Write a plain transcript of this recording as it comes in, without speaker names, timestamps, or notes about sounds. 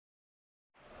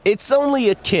It's only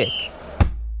a kick.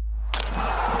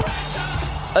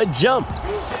 A jump.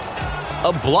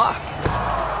 A block.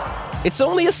 It's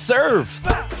only a serve.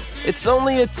 It's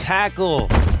only a tackle.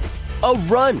 A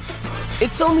run.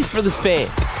 It's only for the fans.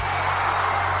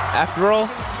 After all,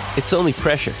 it's only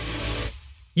pressure.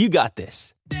 You got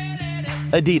this.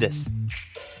 Adidas.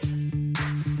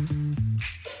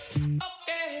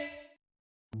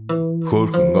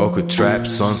 Хөрхөн охид trap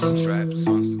сонсон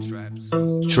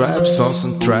Trap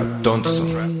сонсон trap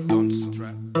донсон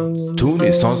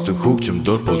Түүний сонсдог хөгжим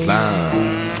дур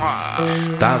булаан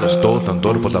Даадаш дуулан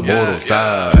дур булаа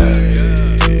мууруулаа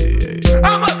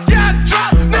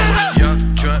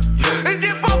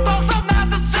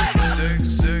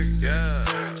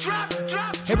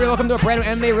Hey everybody, welcome to a brand new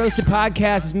MMA Roasted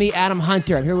podcast. It's me, Adam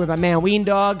Hunter. I'm here with my man, Ween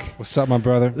Dog. What's up, my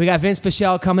brother? We got Vince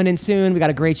Pichel coming in soon. We got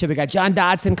a great show. We got John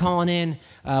Dodson calling in.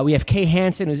 We have Kay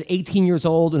Hansen, who's 18 years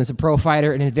old and is a pro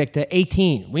fighter in Invicta.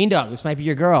 18. Ween Dog, this might be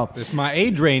your girl. It's my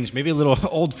age range. Maybe a little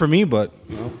old for me, but,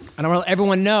 you know. I don't want to let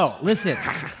everyone know. Listen,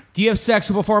 do you have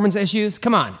sexual performance issues?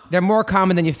 Come on. They're more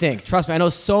common than you think. Trust me, I know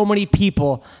so many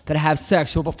people that have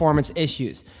sexual performance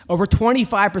issues. Over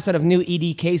 25% of new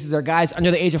ED cases are guys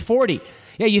under the age of 40.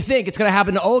 Yeah, you think it's going to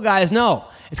happen to old guys? No.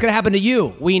 It's going to happen to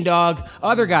you, Ween Dog,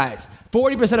 other guys.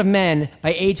 40% of men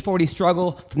by age 40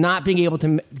 struggle from not being able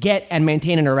to get and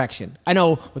maintain an erection. I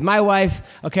know with my wife,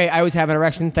 okay, I always have an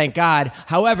erection, thank God.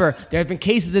 However, there have been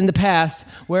cases in the past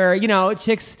where, you know,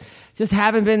 chicks just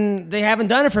haven't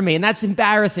done it for me. And that's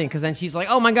embarrassing because then she's like,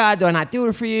 oh my God, do I not do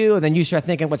it for you? And then you start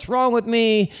thinking, what's wrong with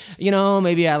me? You know,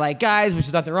 maybe I like guys, which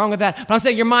is nothing wrong with that. But I'm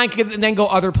saying your mind can then go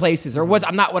other places or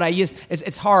I'm not what I used.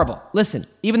 It's horrible. Listen,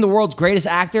 even the world's greatest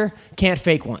actor can't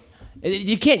fake one.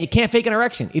 You can't fake an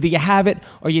erection. Either you have it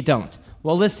or you don't.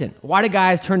 Well, listen, why do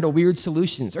guys turn to weird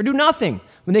solutions or do nothing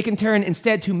when they can turn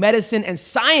instead to medicine and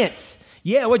science?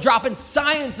 Yeah, we're dropping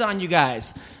science on you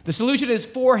guys. The solution is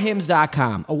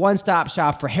 4hims.com, a one-stop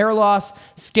shop for hair loss,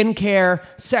 skincare,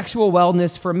 sexual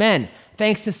wellness for men.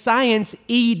 Thanks to science,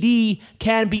 ED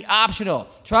can be optional.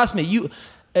 Trust me,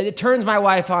 it turns my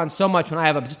wife on so much when I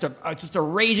have just a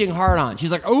raging hard-on.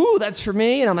 She's like, oh, that's for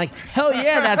me? And I'm like, hell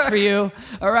yeah, that's for you.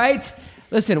 All right?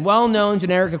 Listen, well-known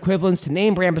generic equivalents to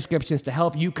name-brand prescriptions to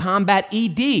help you combat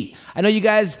ED. I know you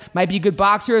guys might be good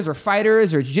boxers or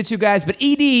fighters or jiu-jitsu guys, but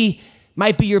ED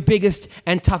might be your biggest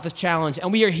and toughest challenge,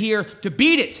 and we are here to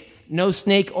beat it. No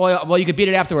snake oil. Well, you could beat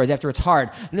it after it's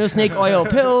hard. No snake oil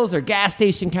pills or gas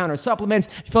station counter supplements.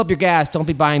 Fill up your gas. Don't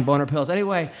be buying boner pills.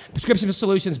 Anyway, prescription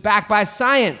solutions backed by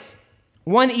science.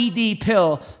 One ED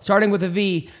pill, starting with a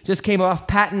V, just came off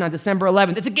patent on December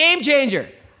 11th. It's a game changer.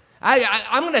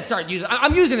 I'm going to start using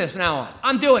I'm using this from now on.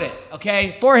 I'm doing it,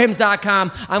 okay?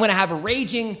 4hims.com. I'm going to have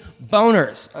raging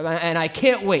boners, and I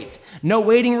can't wait. No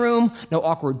waiting room, no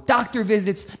awkward doctor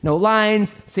visits, no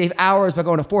lines. Save hours by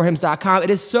going to 4hims.com.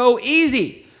 It is so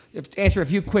easy. You have to answer a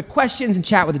few quick questions and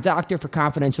chat with a doctor for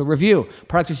confidential review.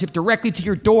 Products are shipped directly to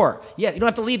your door. Yeah, you don't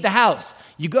have to leave the house.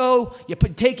 You go,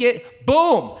 take it,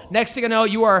 boom. Next thing you know,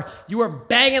 you are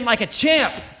banging like a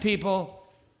champ, people.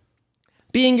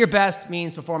 Being your best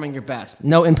means performing your best.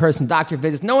 No in-person doctor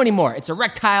visits, no anymore. It's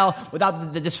erectile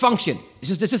without the dysfunction.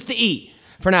 It's just the E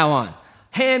for now on.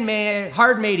 Handmade,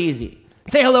 hard-made easy.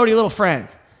 Say hello to your little friend.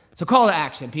 So call to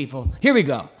action, people. Here we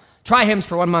go. Try Hims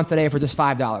for 1 month today for just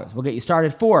 $5. We'll get you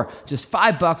started for just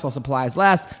 $5 while supplies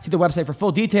last. See the website for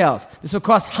full details. This would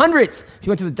cost hundreds if you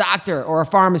went to the doctor or a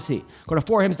pharmacy. Go to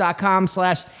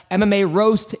 4hims.com/MMA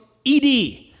Roast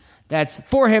ED. That's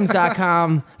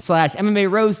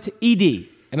 4hims.com/MMA Roast ED.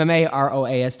 MMA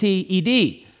ROAST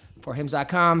ED.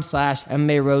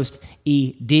 4hims.com/MMA Roast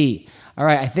ED. All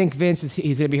right, I think Vince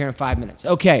he's going to be here in 5 minutes.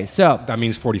 Okay, so That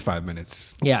means 45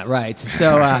 minutes. yeah, right.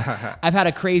 So I got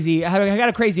a crazy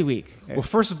week. Well,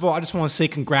 first of all, I just want to say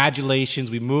congratulations.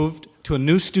 We moved to a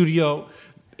new studio.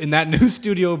 In that new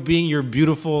studio being your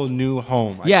beautiful new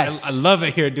home. Yes. I love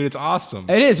it here, dude. It's awesome.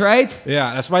 It is, right?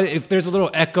 Yeah, that's why if there's a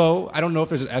little echo, I don't know if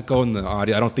there's an echo in the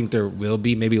audio. I don't think there will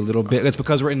be, maybe a little bit. That's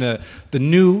because we're in the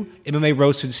new MMA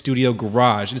Roasted Studio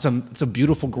garage. It's a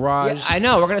beautiful garage. Yeah, I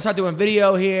know. We're going to start doing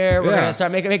video here. We're going to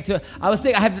start making so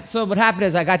what happened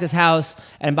is I got this house,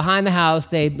 and behind the house,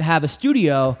 they have a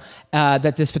studio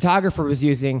that this photographer was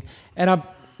using, and I'm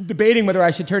debating whether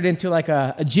I should turn it into like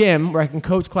a gym where I can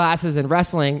coach classes in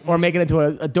wrestling or make it into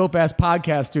a dope-ass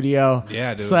podcast studio.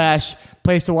 Yeah, dude. /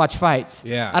 place to watch fights.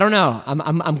 Yeah. I don't know.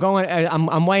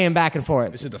 I'm weighing back and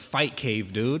forth. This is the fight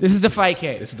cave, dude. This is the fight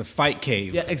cave. This is the fight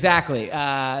cave. Yeah, exactly.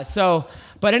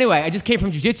 But anyway, I just came from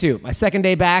jiu-jitsu, my second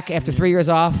day back after 3 years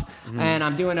off, and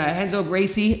I'm doing a Renzo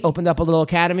Gracie, opened up a little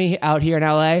academy out here in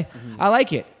LA. I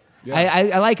like it. Yeah.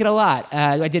 I like it a lot.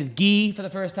 I did gi for the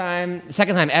first time,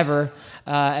 second time ever,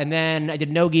 and then I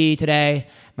did no gi today.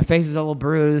 My face is a little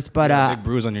bruised, but big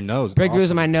bruise on your nose. big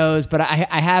bruise on my nose. But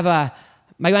I have a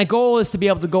my goal is to be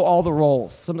able to go all the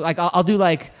rolls. So like I'll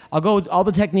go all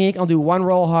the technique. I'll do one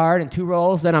roll hard and two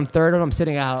rolls. Then I'm third and I'm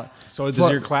sitting out. So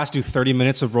does your class do 30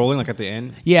 minutes of rolling, like at the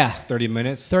end? Yeah. 30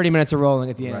 minutes? 30 minutes of rolling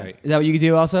at the end. Right. Is that what you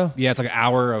do also? Yeah, it's like an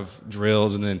hour of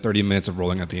drills and then 30 minutes of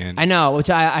rolling at the end. I know, which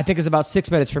I think is about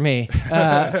 6 minutes for me.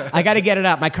 I got to get it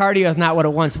up. My cardio is not what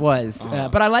it once was,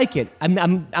 but I like it.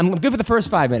 I'm good for the first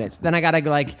 5 minutes. Then I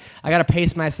gotta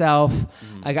pace myself.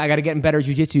 I got to get in better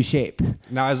jiu-jitsu shape.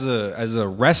 Now, as a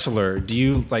wrestler, do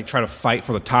you like try to fight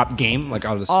for the top game, like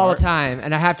out of the start? All the time,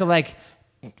 and I have to like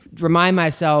remind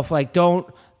myself, like, don't.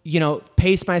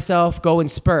 Pace myself, go in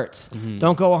spurts.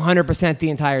 Don't go 100% the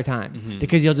entire time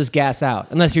because you'll just gas out.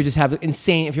 Unless you just have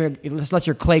insane, unless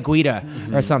you're Clay Guida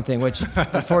or something, which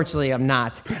unfortunately I'm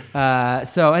not.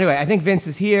 So anyway, I think Vince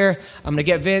is here. I'm going to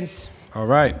get Vince. All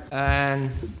right. And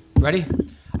ready?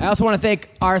 I also want to thank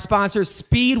our sponsor,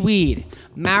 Speed Weed.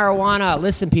 Marijuana.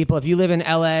 Listen, people, if you live in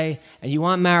LA and you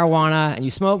want marijuana and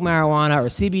you smoke marijuana or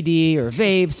CBD or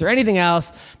vapes or anything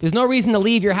else, there's no reason to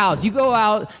leave your house. You go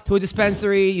out to a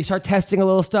dispensary, you start testing a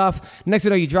little stuff. Next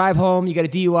thing you know, you drive home, you get a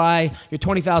DUI, you're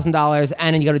 $20,000,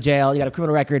 and then you go to jail, you got a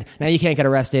criminal record. Now you can't get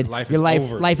arrested. Life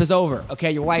is over.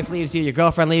 Okay, your wife leaves you, your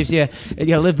girlfriend leaves you, you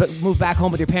got to move back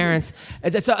home with your parents.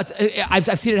 I've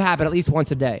seen it happen at least once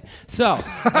a day. So,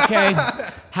 okay.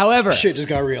 However, shit just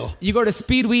got real. You go to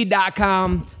speedweed.com.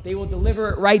 They will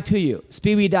deliver it right to you.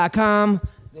 Speedweed.com.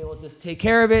 They will just take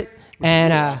care of it.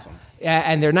 And awesome.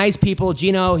 And they're nice people.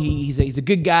 Gino, he's a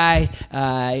good guy.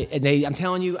 And I'm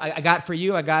telling you, I got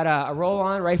a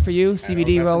roll-on right for you.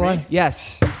 CBD roll-on.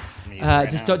 Yes.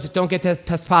 Just don't get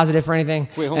test positive for anything.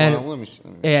 Wait, hold on. Let me see.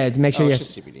 Yeah, to make sure it's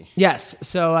just CBD. Yes.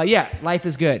 So, life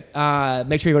is good.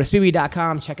 Make sure you go to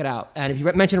speedweed.com, check it out. And if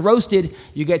you mention Roasted,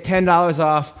 you get $10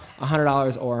 off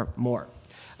 $100 or more.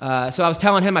 So I was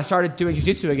telling him I started doing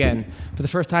jiu-jitsu again for the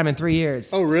first time in 3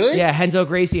 years. Oh, really? Yeah, Henzo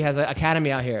Gracie has an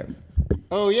academy out here.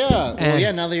 Oh, yeah. Well,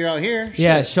 yeah, now that you're out here.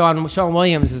 Yeah, shit. Sean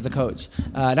Williams is the coach.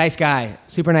 Nice guy.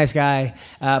 Super nice guy.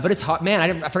 But it's hard.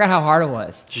 Man, I forgot how hard it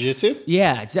was. Jiu-jitsu?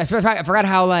 Yeah. I forgot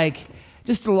how, like,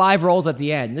 just the live rolls at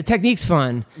the end. The technique's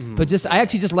fun, but I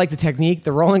actually just like the technique.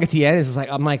 The rolling at the end is just like,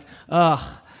 I'm like, ugh.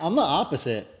 I'm the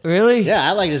opposite. Really? Yeah,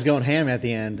 I like just going ham at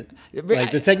the end.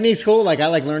 Like, the technique's cool. Like, I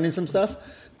like learning some stuff.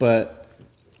 But,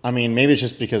 I mean, maybe it's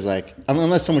just because, like,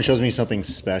 unless someone shows me something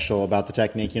special about the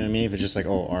technique, you know what I mean? If it's just like,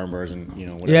 arm bars and,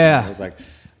 whatever. Yeah. It's like,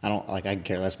 I can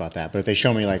care less about that. But if they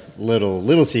show me, like,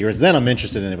 little secrets, then I'm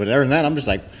interested in it. But other than that, I'm just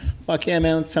like, fuck yeah,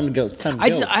 man, it's time to go.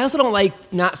 I also don't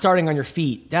like not starting on your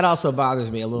feet. That also bothers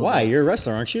me a little bit. Why? You're a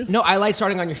wrestler, aren't you? No, I like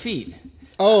starting on your feet.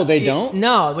 Oh, they don't?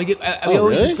 No. We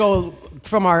always just go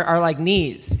from our like,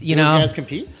 knees, you know? Those guys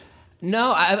compete?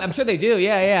 No, I'm sure they do.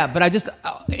 Yeah. But I just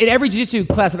in every jiu-jitsu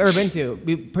class I've ever been to,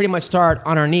 we pretty much start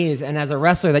on our knees. And as a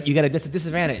wrestler, that you get a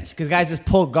disadvantage because guys just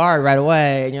pull guard right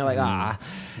away, and you're like,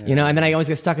 And then I always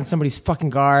get stuck in somebody's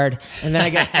fucking guard, and then I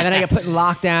get put in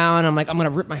lockdown. I'm like, I'm gonna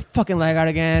rip my fucking leg out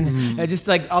again. And just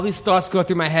like all these thoughts go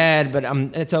through my head, but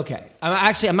it's okay.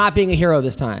 I'm not being a hero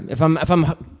this time. If I'm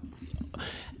tapping,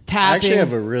 I actually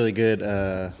have a really good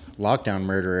lockdown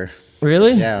murderer.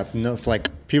 Really? Yeah. No, if,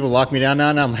 like, people lock me down now,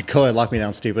 I'm like, go ahead, lock me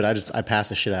down, stupid. I pass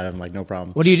the shit out of them, like, no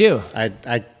problem. What do you do?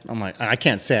 I'm like, I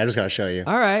can't say. I just got to show you.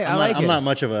 All right, I'm not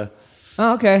much of a,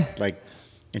 okay,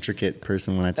 intricate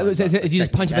person when I talk about you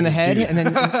just punch him in the head, and then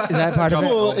is that part of it?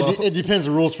 Well, it depends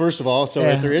on the rules, first of all. So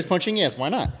if there is punching, yes, why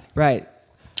not? Right.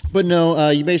 But no,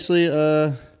 you basically,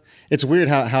 it's weird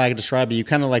how I describe it. You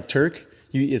kind of like Turk.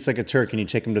 It's like a Turk, and you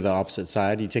take him to the opposite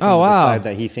side. You take him to the side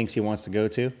that he thinks he wants to go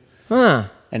to. Huh.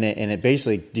 And it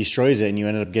basically destroys it, and you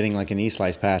ended up getting like an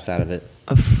E-slice pass out of it.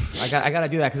 I got to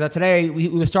do that because today we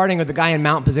were starting with the guy in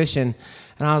mount position,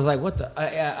 and I was like, "What the?"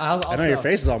 I know your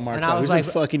face is all marked up. Who's been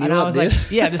fucking you up, dude?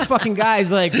 Like, "Yeah, this fucking guy's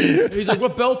like, he's like,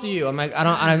 what belt are you?" I'm like,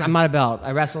 I'm not a belt.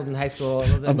 I wrestled in high school.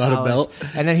 I'm not a belt.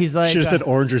 And then he's like, should have said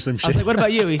orange or some shit. I was like, "What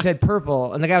about you?" He said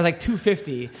purple, and the guy was like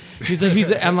 250.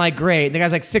 I'm like, great. And the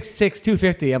guy's like 6'6",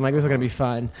 250. I'm like, this is gonna be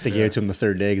fun. They gave it to him the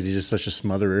third day because he's just such a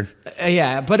smotherer.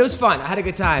 Yeah, but it was fun. I had a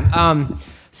good time.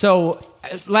 So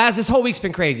this whole week's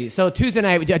been crazy. So Tuesday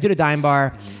night, I did a dime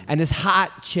bar, and this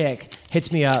hot chick hits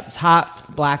me up. This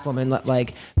hot black woman,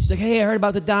 like, she's like, "Hey, I heard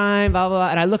about the dime, blah, blah, blah."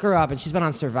 And I look her up, and she's been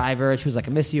on Survivor. She was like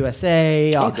a Miss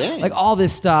USA, like all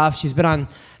this stuff. She's been on,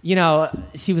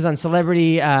 she was on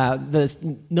Celebrity,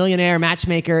 the Millionaire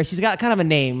Matchmaker. She's got kind of a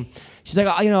name. She's like,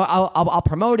 I'll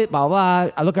promote it, blah, blah.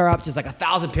 I look her up. She's like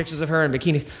 1,000 pictures of her in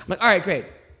bikinis. I'm like, all right, great.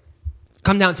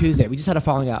 come down Tuesday. We just had a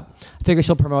falling out. I figure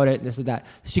she'll promote it, this and that.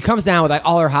 She comes down with like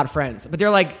all her hot friends, but they're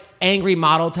like angry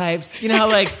model types. You know how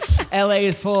like LA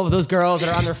is full of those girls that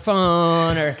are on their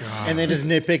phone or and they just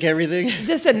nitpick everything.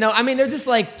 Just said no. I mean, they're just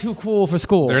like too cool for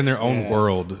school. They're in their own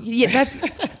world. Yeah,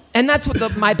 that's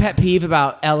what my pet peeve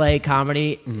about LA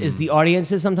comedy is. The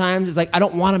audiences sometimes is like I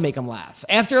don't want to make them laugh.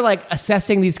 After like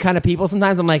assessing these kind of people,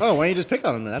 sometimes I'm like, Oh, why don't you just pick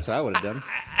on them? That's what I would have done.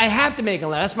 I have to make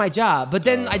them laugh. That's my job. But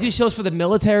then I do shows for the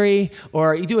military,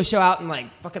 or you do a show out in like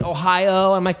fucking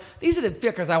Ohio. I'm like, these are the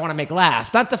fuckers I want to make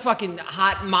laugh, not the fucking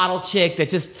hot model chick that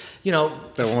just That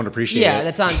won't appreciate it. Yeah,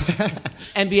 that's on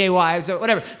NBA Wives or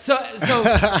whatever. So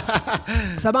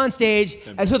I'm on stage,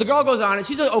 and so the girl goes on, and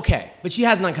she's like, okay, but she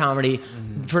hasn't done comedy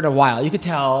for a while. You could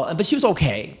tell, but she was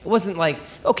okay. It wasn't like,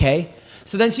 okay.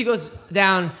 So then she goes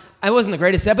down. I wasn't the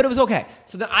greatest set, but it was okay.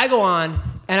 So then I go on,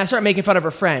 and I start making fun of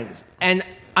her friends, and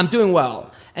I'm doing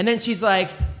well. And then she's like,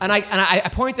 and I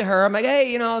point to her. I'm like,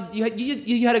 hey,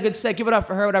 you had a good set. Give it up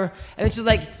for her, whatever. And then she's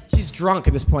like, she's drunk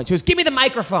at this point. She goes, give me the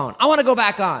microphone. I want to go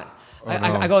back on.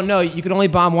 I go, no, you can only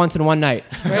bomb once in one night.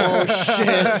 Right? Oh,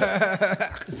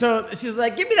 shit. So she's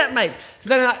like, give me that mic. So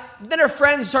then her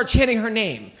friends start chanting her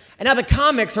name. And now the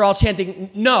comics are all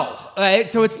chanting no, right?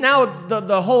 So it's now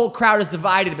the whole crowd is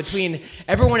divided between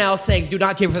everyone else saying, do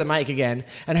not give her the mic again,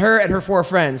 and her and her 4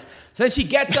 friends. So then she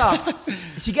gets up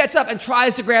and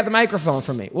tries to grab the microphone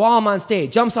from me while I'm on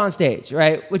stage, jumps on stage,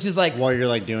 right? Which is like... While you're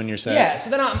like doing your set? Yeah, so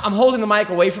then I'm holding the mic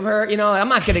away from her, I'm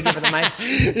not going to give her the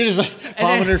mic. You're just like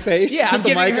palming her face, yeah, put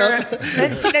the mic up.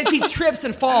 Then she trips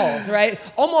and falls, right?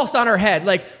 Almost on her head,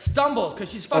 like stumbles because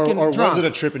she's fucking or drunk. Was it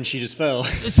a trip and she just fell?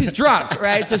 She's drunk,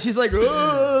 right? So she's like,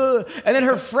 ugh. And then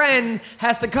her friend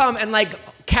has to come and like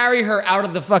carry her out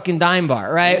of the fucking dime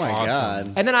bar, right? Oh my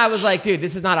God. And then I was like, dude,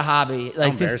 this is not a hobby.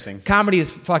 Like, embarrassing. Comedy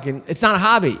is fucking, it's not a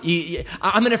hobby.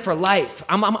 I'm in it for life.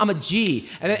 I'm a G.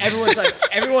 And then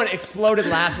everyone exploded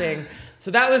laughing.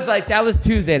 So that was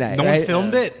Tuesday night. No right? one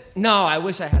filmed it? No, I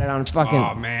wish I had it on fucking.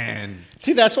 Oh, man.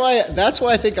 See, that's why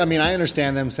I think, I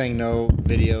understand them saying no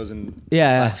videos and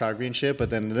photography and shit, but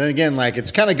then again, like,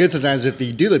 it's kind of good sometimes if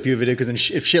you do let people video, because then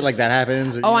if shit like that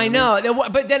happens. Or, I know.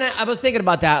 But then I was thinking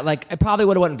about that. Like, I probably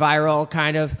would have went viral,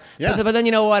 kind of. Yeah. But then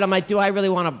you know what? I'm like, do I really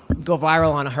want to go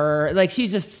viral on her? Like,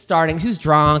 she's just starting. She was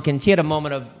drunk, and she had a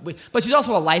moment of... But she's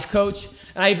also a life coach,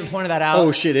 and I even pointed that out.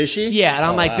 Oh, shit, is she? Yeah, and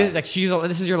I'm like, wow.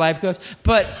 this is your life coach?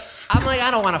 But... I'm like,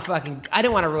 I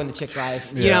didn't want to ruin the chick's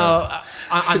life,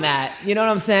 on that. You know what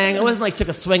I'm saying? It wasn't like she took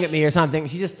a swing at me or something.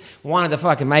 She just wanted the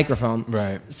fucking microphone.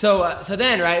 Right. So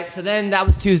then that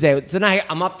was Tuesday. So then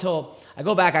I'm up till, I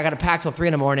go back, I got to pack till 3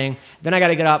 in the morning. Then I got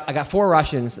to get up. I got 4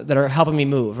 Russians that are helping me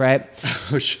move, right?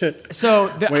 Oh, shit.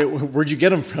 So wait, where'd you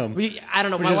get them from? I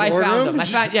don't know. Were My you wife just found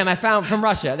ordering them. I found from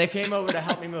Russia. They came over to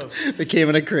help me move. They came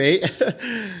in a crate.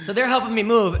 So they're helping me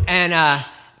move, and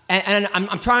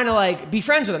I'm trying to like be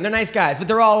friends with them. They're nice guys, but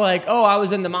they're all like, "Oh, I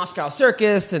was in the Moscow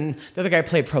Circus," and the other guy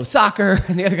played pro soccer,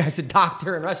 and the other guy's a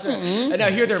doctor in Russia. Mm-hmm. And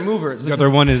I hear they're movers. The other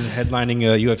one is headlining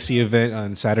a UFC event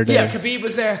on Saturday. Yeah, Khabib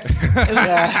was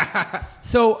there.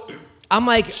 So I'm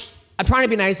like, I'm trying to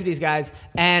be nice to these guys,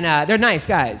 and they're nice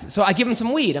guys. So I give them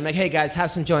some weed. I'm like, hey guys,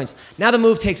 have some joints. Now the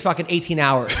move takes fucking 18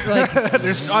 hours. Like, I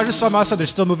just saw them outside. They're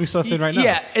still moving stuff in right now.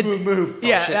 Yeah, Smooth move.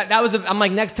 Yeah, that was. I'm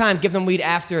like, next time, give them weed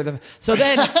after the. So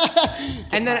then,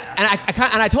 and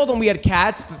I told them we had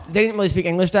cats. But they didn't really speak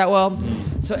English that well.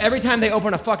 So every time they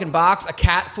open a fucking box, a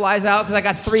cat flies out because I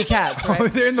got 3 cats. Right? Oh,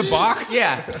 they're in the box?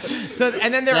 Yeah. So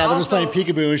and then they're Yeah, they're also just playing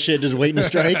peekaboo and shit, just waiting to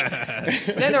strike.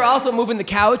 then they're also moving the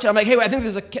couch. I'm like, hey, I think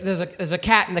there's a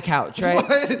cat in the couch, right?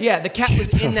 What? Yeah, the cat was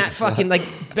in that fucking like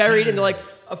buried into like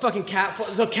a fucking cat.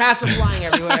 So cats are flying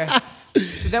everywhere.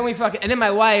 So then and then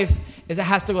my wife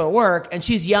has to go to work, and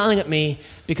she's yelling at me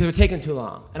because we're taking too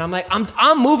long. And I'm like,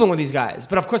 I'm moving with these guys,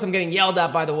 but of course I'm getting yelled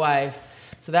at by the wife.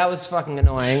 So that was fucking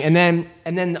annoying. And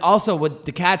then also with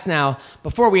the cats now,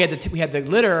 before we had the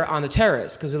litter on the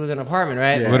terrace because we lived in an apartment,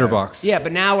 right? Yeah. Litter box. Yeah,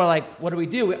 but now we're like, what do we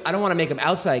do? I don't want to make them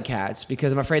outside cats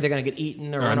because I'm afraid they're going to get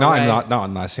eaten or run not away. Not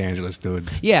in Los Angeles, dude.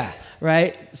 Yeah,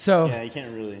 right? So Yeah, you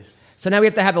can't really. So now we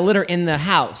have to have the litter in the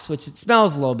house, which it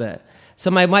smells a little bit.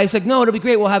 So my wife's like, no, it'll be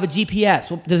great. We'll have a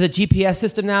GPS. Well, there's a GPS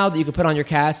system now that you can put on your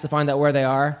cats to find out where they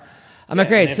are. I'm like,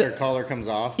 great. And if So, their collar comes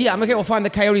off. yeah, I'm like, okay, we'll find the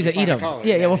coyotes that eat them.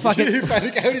 Yeah, we'll fucking... You find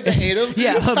the coyotes that ate them?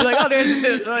 Yeah, I'll be like,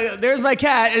 oh, there's my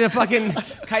cat in a fucking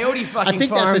coyote fucking I think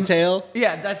farm. that's the tail.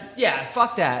 Yeah,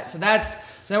 fuck that. So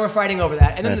now we're fighting over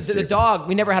that. And then the dog,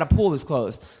 we never had a pool this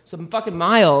close. So fucking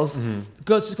Miles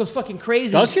goes fucking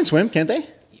crazy. Dogs can swim, can't they?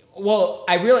 Well,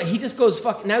 he just goes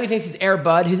fucking, now he thinks he's Air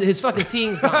Bud. His fucking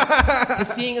seeing's gone. His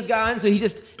seeing is gone, so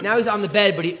now he's on the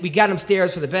bed, but we got him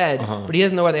stairs for the bed, but he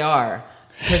doesn't know where they are.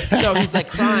 So he's like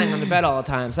crying on the bed all the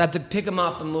time. So I have to pick him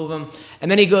up and move him.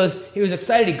 And then he was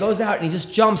excited. He goes out and he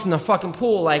just jumps in the fucking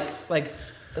pool like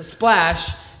a splash.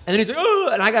 And then he's like,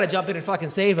 oh, and I got to jump in and fucking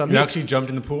save him. You actually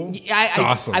jumped in the pool? It's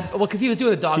awesome. Well, because he was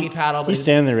doing the doggy paddle. He's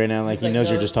standing there right now like he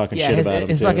knows you're just talking shit about him,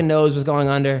 his too. fucking nose was going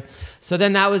under. So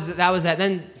then that was that.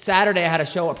 Then Saturday I had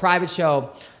a private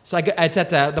show. So it's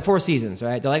at the Four Seasons,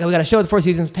 right? They're like, we got a show at the Four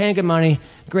Seasons, paying good money.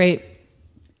 Great.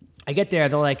 I get there,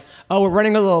 they're like, oh, we're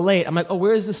running a little late. I'm like, oh,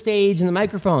 where's the stage and the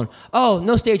microphone? Oh,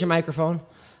 no stage or microphone.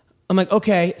 I'm like,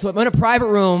 okay. So I'm in a private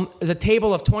room. There's a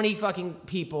table of 20 fucking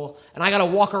people, and I got to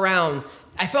walk around.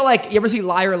 I felt like, you ever see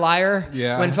Liar Liar?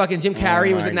 Yeah. When fucking Jim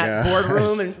Carrey was in that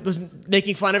boardroom and was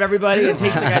making fun of everybody and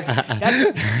takes the guys.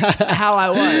 That's how I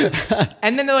was.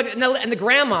 And then they're like, and the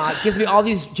grandma gives me all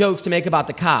these jokes to make about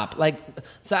the cop. Like,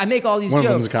 so I make all these jokes. One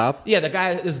of them's a cop? Yeah, the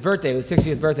guy, his birthday, was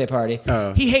 60th birthday party.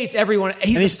 Oh. He hates everyone. And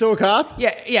he's still a cop? Yeah,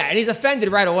 and he's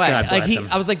offended right away. God bless him.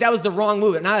 I was like, that was the wrong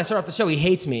move. And now I start off the show, he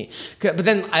hates me. But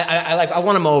then I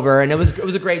won him over, and it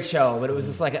was a great show. But it was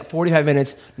just like 45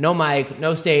 minutes, no mic,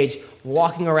 no stage,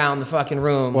 walking around the fucking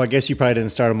room. Well, I guess you probably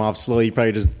didn't start him off slow. You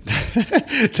probably just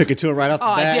took it to him right off the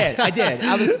bat. I did.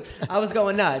 I was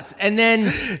going nuts. And then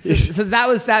so that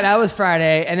was that. That was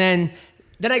Friday, and then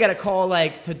I got a call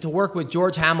like to work with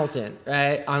George Hamilton,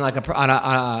 right, on like a project.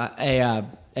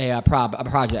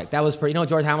 That was pretty. You know what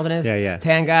George Hamilton is? Yeah.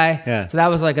 Tan guy. Yeah. So that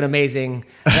was like an amazing.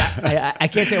 I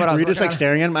can't say what I was. Were you just working like on.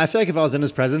 staring at him? I feel like if I was in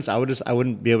his presence, I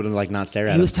wouldn't be able to like not stare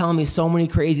at He him. was telling me so many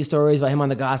crazy stories about him on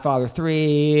The Godfather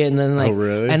 3, and then like, Oh,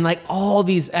 really? and like all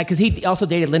these, because he also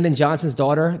dated Lyndon Johnson's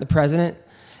daughter, the president.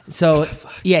 So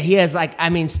yeah, he has like, I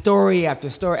mean, story after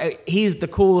story. He's the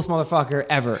coolest motherfucker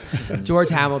ever, George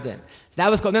Hamilton. So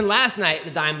that was cool. And then last night at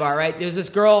the Dime Bar, right? There's this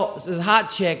girl, this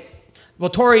hot chick. Well,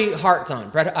 Tori Hart's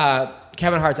on,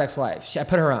 Kevin Hart's ex-wife. I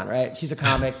put her on, right? She's a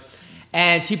comic.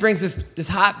 And she brings this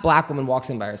hot black woman, walks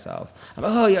in by herself. I'm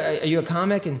like, oh, are you a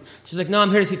comic? And she's like, no,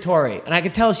 I'm here to see Tori. And I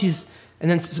could tell she's. And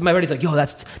then my buddy's like, yo,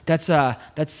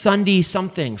 that's Sunday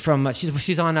something from.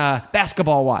 She's on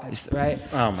Basketball Wives, right?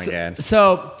 Oh my God.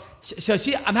 So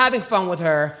I'm having fun with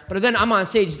her, but then I'm on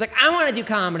stage. She's like, I want to do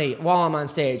comedy while I'm on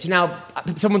stage. Now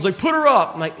someone's like, put her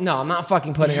up. I'm like, no, I'm not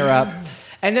fucking putting her up.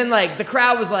 And then like the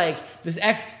crowd was like this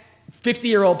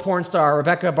 50-year-old porn star,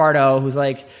 Rebecca Bardot, who's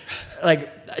like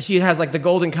she has like the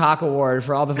Golden Cock Award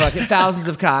for all the fucking thousands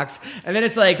of cocks. And then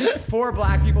it's like 4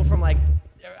 black people from like,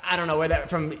 I don't know where that,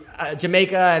 from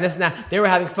Jamaica and this and that. They were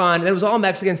having fun. And it was all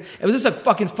Mexicans. It was just a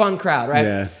fucking fun crowd, right?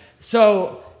 Yeah.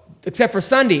 So, except for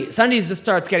Sunday. Sunday just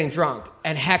starts getting drunk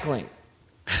and heckling.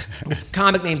 This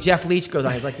comic named Jeff Leach goes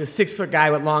on. He's like this 6-foot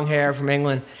guy with long hair from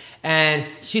England. And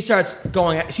she starts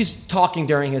going, she's talking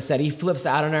during his set. He flips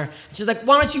out on her. She's like,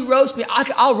 why don't you roast me?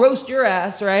 I'll roast your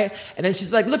ass, right? And then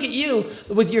she's like, look at you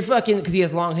with your fucking, because he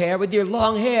has long hair, with your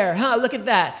long hair. Huh, look at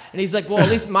that. And he's like, well, at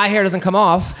least my hair doesn't come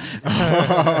off.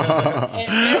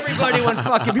 And everybody went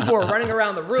fucking, people were running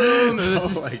around the room. It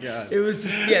was my God. It was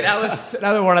just, yeah, that was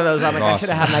another one of those. I'm like, I should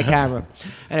have had my camera.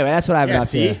 Anyway, that's what I've been up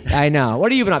see? to. I know.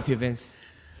 What have you been up to, Vince?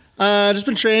 Just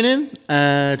been training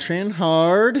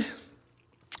hard.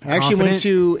 I actually went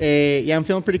to I'm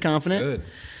feeling pretty confident. Good.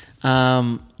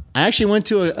 I actually went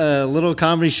to a little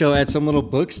comedy show at some little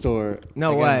bookstore. No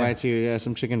I got way. invited to. Yeah,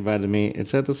 some chick invited me.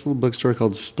 It's at this little bookstore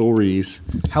called Stories.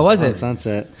 How was on it?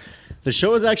 Sunset. The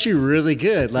show was actually really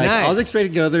good. Like Nice. I was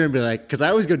expecting to go there and be like, because I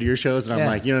always go to your shows and I'm Yeah.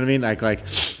 like, you know what I mean? Like I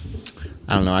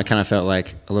don't know. I kind of felt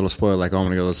like a little spoiled. Like, oh, I'm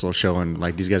gonna go to this little show and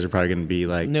like these guys are probably gonna be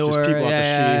like Newer, just people off the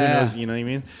yeah, street. yeah. Who knows? You know what I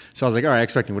mean? So I was like, all right,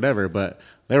 expecting whatever, but.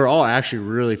 They were all actually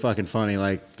really fucking funny.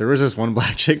 Like, there was this one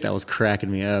black chick that was cracking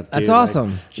me up. That's dude.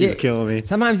 awesome. Like, she was killing me.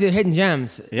 Sometimes you're hidden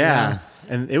gems. Yeah.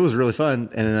 And it was really fun.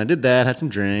 And then I did that, had some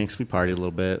drinks, we partied a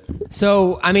little bit.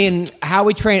 So, I mean, how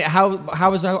we train,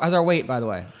 how's our weight, by the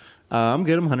way? I'm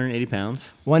good. I'm 180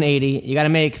 pounds. 180. You got to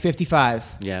make 55.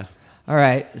 Yeah. All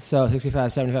right. So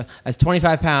 65, 75. That's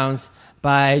 25 pounds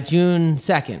by June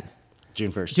 2nd.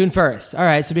 June 1st. June 1st. All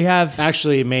right. So we have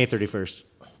Actually, May 31st.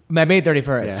 May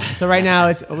 31st. Yeah. So right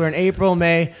now we're in April,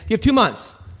 May. You have 2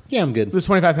 months. Yeah, I'm good. Lose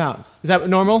 25 pounds. Is that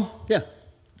normal? Yeah.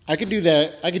 I could do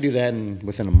that.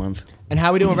 Within a month. And how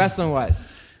are we doing wrestling wise?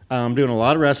 I'm doing a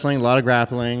lot of wrestling, a lot of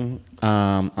grappling.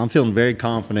 I'm feeling very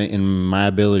confident in my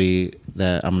ability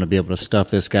that I'm going to be able to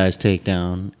stuff this guy's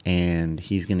takedown, and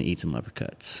he's going to eat some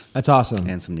uppercuts That's awesome.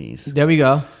 and some knees. There we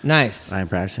go. Nice. I'm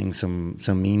practicing some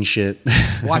mean shit.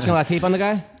 Watching a lot of tape on the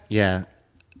guy? Yeah.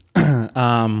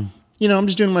 I'm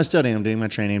just doing my studying. I'm doing my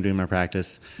training. I'm doing my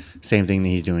practice. Same thing that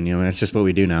he's doing, and it's just what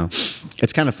we do now.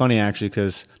 It's kind of funny, actually,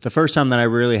 because the first time that I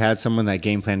really had someone that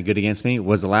game planned good against me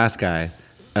was the last guy.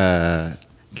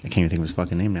 I can't even think of his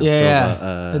fucking name now.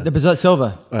 Yeah, Silva. the Brazil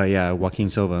Silva. Yeah, Joaquin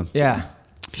Silva. Yeah.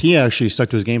 He actually stuck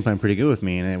to his game plan pretty good with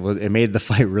me, and it made the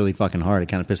fight really fucking hard. It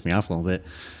kind of pissed me off a little bit,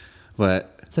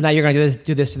 but. So now you're gonna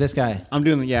do this to this guy. I'm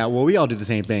doing, well, we all do the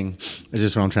same thing. It's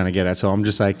just what I'm trying to get at. So I'm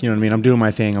just like, you know what I mean? I'm doing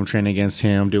my thing. I'm training against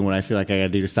him. I'm doing what I feel like I got to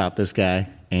do to stop this guy.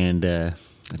 And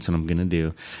that's what I'm going to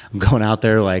do. I'm going out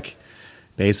there like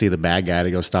basically the bad guy to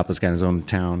go stop this guy in his own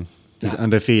town. He's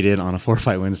undefeated on a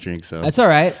 4-fight win streak. So That's all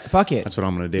right. Fuck it. That's what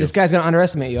I'm going to do. This guy's going to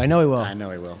underestimate you. I know he will. I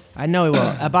know he will. I know he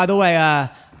will. By the way,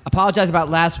 apologize about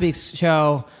last week's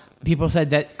show. People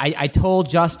said that I told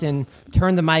Justin,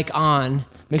 turn the mic on.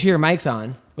 Make sure your mic's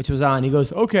on, which was on. He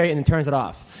goes, okay, and then turns it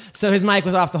off. So his mic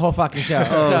was off the whole fucking show.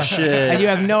 Shit. And you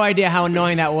have no idea how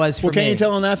annoying that was for me. Well, can you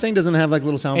tell on that thing? Doesn't it have like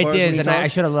little sound bars? It when is, you and talk? I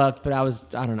should have looked, but I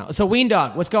don't know. So Ween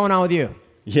Dog, what's going on with you?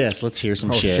 Yes, let's hear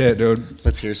some Oh shit. shit, dude.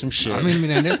 Let's hear some shit. I mean,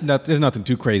 man, there's nothing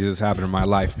too crazy that's happened in my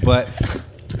life, but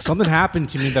something happened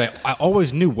to me that I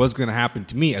always knew was going to happen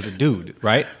to me as a dude,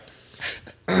 right?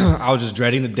 I was just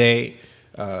dreading the day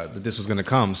that this was going to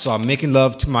come. So I'm making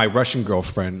love to my Russian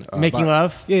girlfriend. Making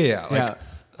love? Yeah. Yeah.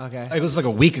 Okay. It was like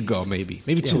a week ago, maybe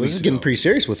 2 this weeks is ago. getting pretty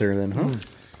serious with her then, huh?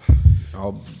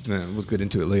 We'll get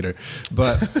into it later.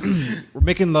 But we're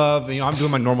making love, and I'm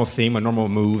doing my normal thing, my normal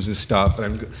moves and stuff.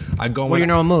 And I go. What are your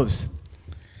normal moves?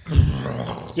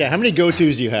 Yeah, how many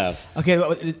go-tos do you have? Okay,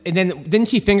 and then didn't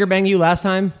she finger bang you last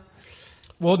time?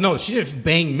 Well, no, she didn't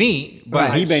bang me, but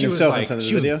Right, he banged she was himself like, inside of the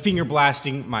she was video? finger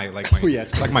blasting my Oh, yeah,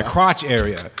 it's like my crotch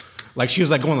area. Like she was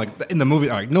like going like in the movie,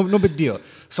 like no big deal.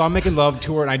 So I'm making love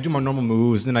to her, and I do my normal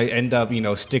moves. Then I end up,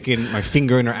 sticking my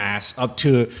finger in her ass up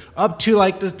to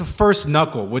like the first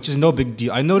knuckle, which is no big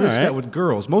deal. I noticed All right. that with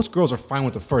girls, most girls are fine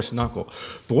with the first knuckle,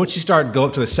 but once you start to go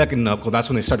up to the second knuckle, that's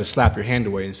when they start to slap your hand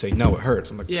away and say, "No, it hurts."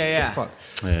 I'm like, Yeah. "What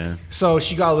the fuck?" Yeah. So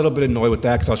she got a little bit annoyed with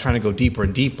that because I was trying to go deeper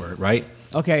and deeper, right?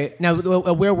 Okay, now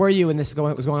where were you when this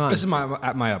was going on? This is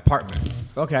at my apartment.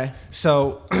 Okay.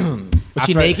 So Was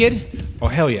she naked? Oh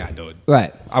hell yeah, dude.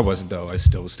 Right. I wasn't though. I was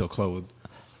still clothed.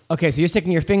 Okay, so you're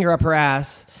sticking your finger up her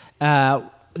ass. Now,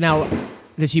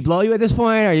 did she blow you at this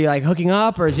point? Are you like hooking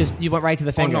up, or just you went right to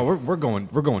the Oh finger? no, we're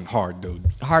going hard, dude.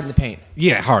 Hard in the paint.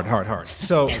 Yeah, hard.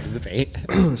 So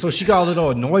so she got a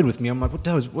little annoyed with me. I'm like, what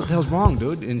the hell's wrong,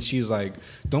 dude? And she's like,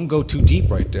 don't go too deep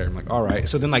right there. I'm like, all right.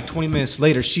 So then like 20 minutes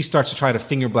later, she starts to try to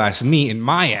finger blast me in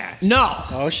my ass. No.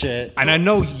 Oh, shit. And I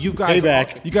know you guys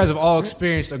Payback. have all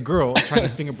experienced a girl trying to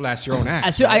finger blast your own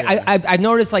ass. So I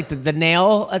noticed like the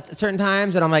nail at certain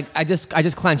times, and I'm like, I just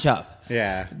clench up.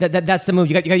 Yeah. That's the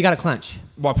move. You got to clench.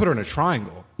 Well, I put her in a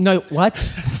triangle. No, what?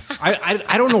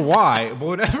 I don't know why, but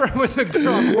whenever I'm with a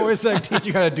girl, I'm always like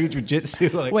teaching her how to do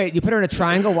jujitsu. Like, Wait, you put her in a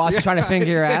triangle while she's trying to finger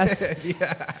your ass?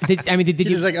 yeah. Did You you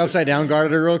just like upside down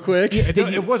guarded her real quick?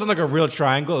 It wasn't like a real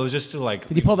triangle. It was just to like.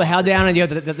 Did you pull the hell down and you have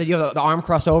the arm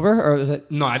crossed over, or was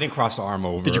it? No, I didn't cross the arm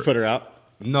over. Did you put her out?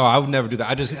 No, I would never do that.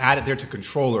 I just had it there to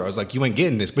control her. I was like, "You ain't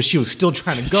getting this," but she was still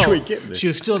trying to go. You ain't getting this. She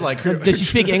was still like, Did she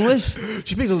speak English?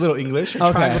 She speaks a little English. Her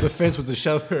Okay. triangle defense was to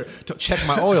shove her to check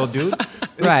my oil, dude. And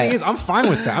the Right. thing is, I'm fine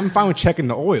with that. I'm fine with checking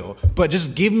the oil, but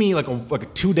just give me like a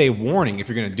 2-day warning if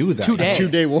you're gonna do that. 2 days.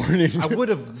 2-day warning. I would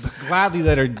have gladly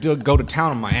let her go to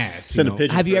town on my ass. Send you a know?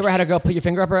 pigeon. Have you first. ever had a girl put your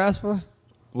finger up her ass before?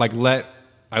 Like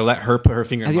I let her put her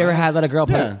finger. Have in you my ever ass? let a girl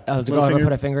put Yeah. a girl ever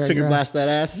put a finger in Finger your blast that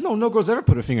ass? No girls ever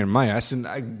put a finger in my ass, and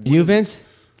You, Vince?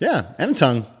 Yeah, and a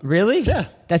tongue. Really? Yeah.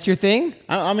 That's your thing?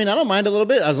 I mean, I don't mind a little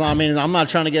bit. I'm not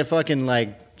trying to get fucking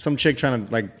like some chick trying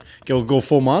to like go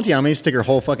full Monty. I mean, stick her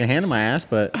whole fucking hand in my ass,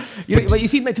 but But you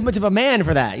seem like too much of a man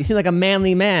for that. You seem like a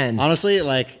manly man. honestly,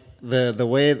 like the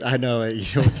way I know,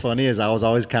 what's funny is I was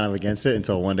always kind of against it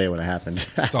until one day when it happened.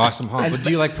 It's awesome, huh? But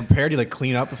do you like prepare? Do you like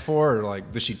clean up before, or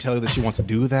like does she tell you that she wants to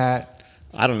do that?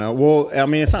 I don't know. Well, I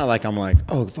mean, it's not like I'm like,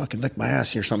 oh, fucking lick my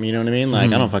ass or something. You know what I mean?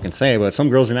 Like, I don't fucking say it, but some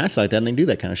girls are nasty like that and they do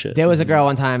that kind of shit. There was a girl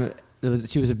one time.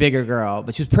 She was a bigger girl,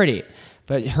 but she was pretty.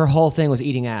 But her whole thing was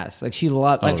eating ass. Like she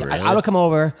loved. Like really? I would come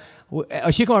over.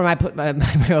 She'd come over to my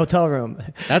hotel room.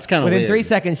 That's kinda Within weird. 3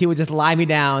 seconds, she would just lie me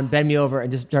down, bend me over, and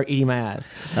just start eating my ass.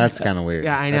 That's kind of weird.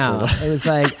 Yeah, I That's a know. little- It was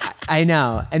like I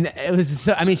know, and it was.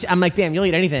 So, I mean, I'm like, damn, you'll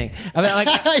eat anything. I mean,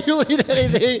 like, You'll eat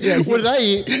anything. What did I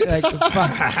eat? like,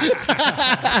 fuck.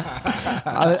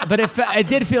 But it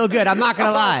did feel good. I'm not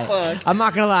gonna lie. fuck? I'm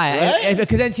not gonna lie. Right?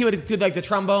 Because then she would do like the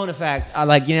trombone effect,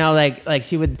 like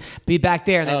she would be back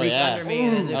there and then Oh, reach yeah. under me.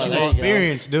 And then Oh, she there was, you go.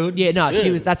 Experience, dude. yeah, no, she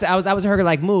Dude. was. That was her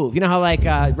like move. You know how like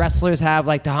wrestlers have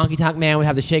like the honky tonk man would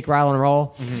have the shake, rattle, and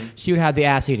roll. She would have the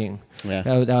ass eating. Yeah.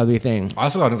 That would be a thing. I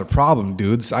also got another problem,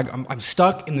 dudes. I'm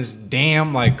stuck in this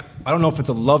damn like I don't know if it's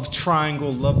a love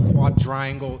triangle, love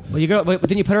quadrangle. Well, but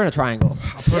then you put her in a triangle.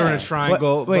 I put her in a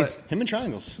triangle. Wait, but Him and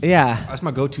triangles. Yeah. that's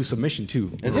my go-to submission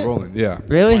too. Is We're it? rolling. Yeah.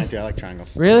 Really? Mine too. I like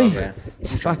triangles. Really? Yeah.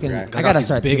 Fucking. guy. I gotta these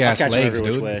start. big ass I'll catch 'em legs, every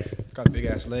which dude. way. Got big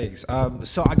ass legs.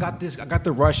 So I got this. I got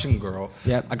the Russian girl.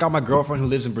 Yep. I got my girlfriend who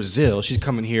lives in Brazil. She's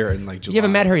coming here in like July. You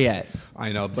haven't met her yet.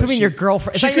 I know. But So I mean, your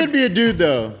girlfriend. She could be a dude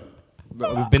though.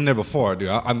 We've been there before, dude.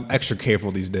 I'm extra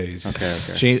careful these days. Okay.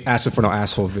 She ain't asking for no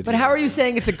asshole video. But how are you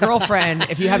saying it's a girlfriend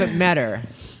if you haven't met her?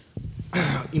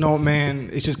 You know, man,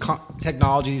 it's just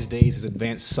technology these days has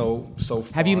advanced so far.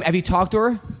 Have you talked to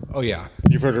her? Oh yeah.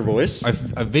 You've heard her voice? I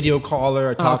video call her.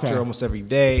 I talk to okay. her almost every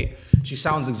day. She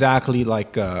sounds exactly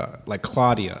like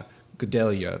Claudia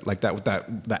Gadelia, like that with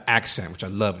that accent, which I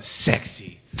love. It's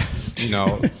sexy, you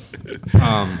know.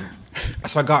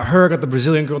 So I got her, I got the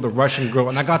Brazilian girl, the Russian girl,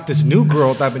 and I got this new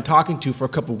girl that I've been talking to for a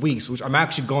couple of weeks, which I'm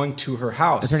actually going to her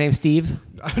house. Is her name Steve?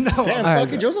 No, Damn, right.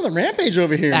 fucking Joe's on the rampage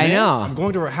over here. I man. know. I'm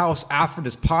going to her house after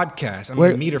this podcast. I'm Where-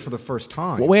 going to meet her for the first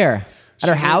time. Where? At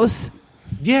her She- house?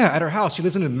 Yeah, at her house. She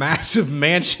lives in a massive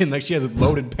mansion. Like she has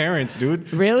loaded parents,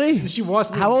 dude. Really? And she wants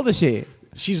me. How old is she?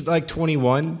 She's like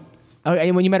 21 Oh,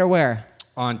 and when you met her, where?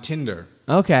 on Tinder.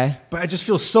 Okay. But I just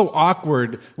feel so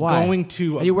awkward Why? going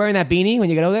to. Are you wearing that beanie when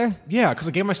you get over there? Yeah, because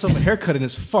I gave myself a haircut and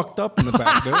it's fucked up in the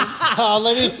back, dude. Oh,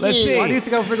 let me see. Let's see. Why do you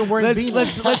think I'm freaking wearing a beanie?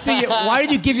 Let's see. Why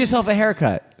did you give yourself a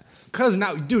haircut? Because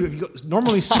now, dude, if you go,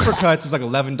 normally Supercuts is like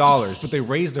 $11, but they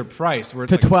raised their price where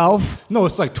it's To like 12? No,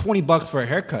 it's like $20 for a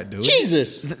haircut, dude.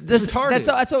 Jesus. retarded.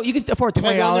 That's all. You can afford If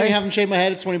I go in there and $20. have him shave my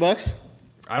head, it's $20.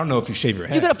 I don't know if you shave your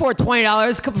head. You can afford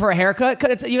 $20 for a haircut.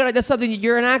 'Cause that's something.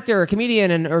 You're an actor, or a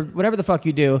comedian, or whatever the fuck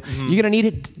you do. Mm-hmm. You're gonna need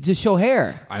it to show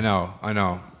hair. I know.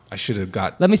 I should have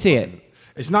got. Let me see it.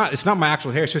 It's not my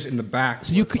actual hair. It's just in the back.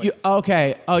 So you could.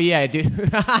 Okay. Oh yeah, dude.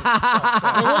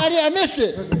 Why did I miss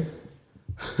it?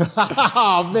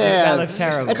 Oh man, That looks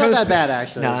terrible. It's not that bad,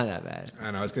 actually. No, not that bad.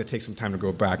 I know it's gonna take some time to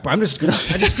grow back, but I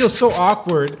just feel so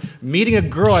awkward meeting a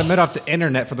girl I met off the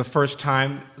internet for the first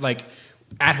time, like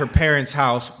at her parents'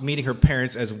 house, meeting her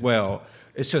parents as well.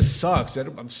 It just sucks.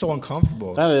 I'm so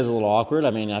uncomfortable. That is a little awkward.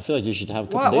 I mean, I feel like you should have a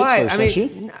couple Why? dates Why? first, I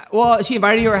don't mean, you? well, she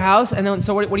invited you to her house, and then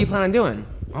so what do you plan on doing?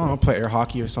 I don't know, play air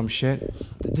hockey or some shit.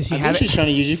 Does she I have think it? she's trying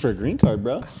to use you for a green card,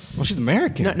 bro. Well, she's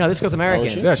American. No, this girl's American. Oh,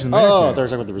 is she? Yeah, she's American. Oh, I thought you were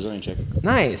talking about the Brazilian chick.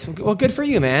 Nice. Well, good for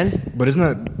you, man. But isn't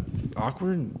that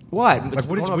awkward? What? Like,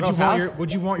 Going to a girl's house?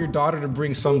 would you want your daughter to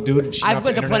bring some dude? I've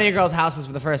been to plenty of girls' houses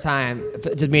for the first time,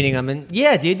 just meeting them, and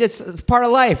yeah, dude, it's part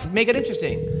of life. Make it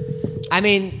interesting. I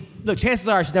mean, look, chances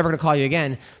are she's never going to call you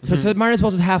again, so might as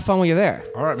well just have fun while you're there.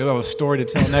 All right, maybe I'll have a story to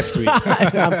tell next week.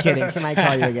 I'm kidding. She might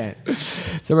call you again.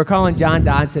 So we're calling John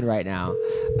Dodson right now.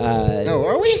 Oh,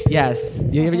 are we? Yes.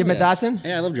 You ever met Yeah. Dodson?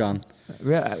 Yeah, I love John.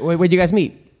 Where'd you guys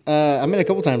meet? I met a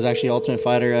couple times actually, Ultimate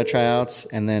Fighter tryouts,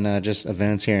 and then just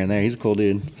events here and there. He's a cool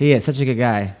dude. He is such a good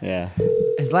guy. Yeah.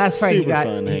 His last fight, he Super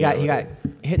fun to hang out got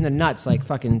hit in the nuts like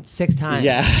fucking 6 times.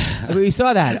 Yeah. We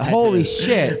saw that. Holy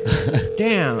shit.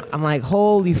 Damn. I'm like,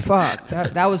 holy fuck.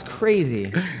 That was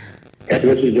crazy. This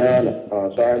is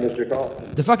John. Sorry I missed your call.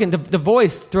 The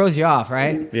voice throws you off,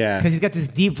 right? Yeah. Because he's got this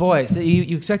deep voice.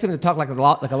 You expect him to talk like a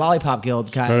Lollipop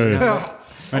Guild guy. You know?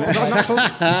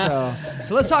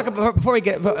 So let's talk about, before we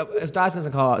get, if Dawson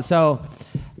doesn't call out. So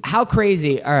how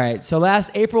crazy. All right. So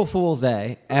last April Fool's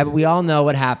Day, we all know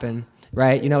what happened,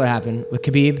 right? You know what happened with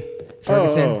Khabib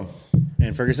Ferguson. Oh.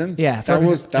 And Ferguson? Yeah. That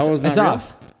was Ferguson. not It's real?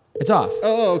 off. It's off.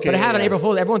 Oh, okay, But it happened yeah. April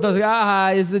Fool's. Everyone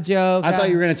thought, it's a joke. I thought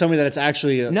you were going to tell me that it's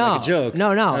actually No. like a joke.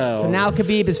 No. Oh. So now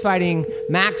Khabib is fighting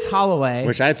Max Holloway.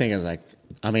 Which I think is like,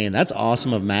 I mean, that's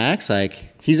awesome of Max. Like,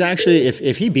 he's actually,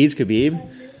 if he beats Khabib,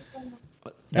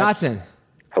 Dotson.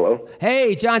 Hello?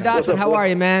 Hey, John Dotson, how are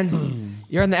you, man?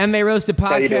 You're on the MMA Roasted you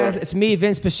doing? podcast. It's me,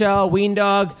 Vince Pichel, Ween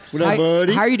Dog. What up,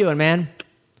 buddy? How are you doing, man?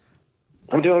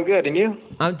 I'm doing good, and you?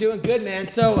 I'm doing good, man.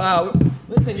 So,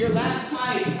 listen, your last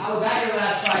fight, I was at your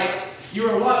last fight. You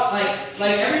were what?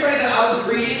 Like everybody that I was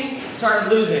reading started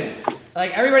losing.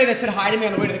 Like everybody that said hi to me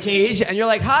on the way to the cage, and you're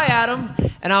like, "Hi, Adam,"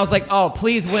 and I was like, "Oh,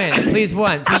 please win, please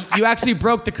win." So you actually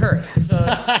broke the curse.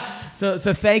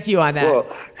 So thank you on that. Well,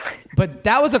 But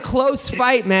that was a close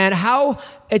fight, man. How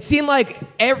it seemed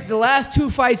like the last 2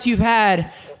 fights you've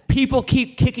had, people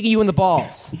keep kicking you in the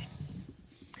balls.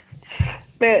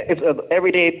 man, it's an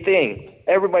everyday thing.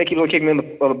 Everybody keeps on kicking me in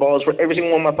the balls for every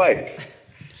single one of my fights.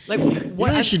 Like what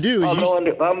what? you should do is I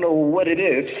don't know what it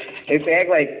is. It's act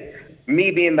like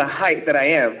me being the height that I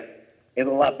am is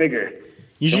a lot bigger.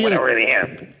 You should, than what get I really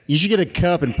am. you should get a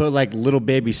cup and put like little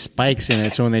baby spikes in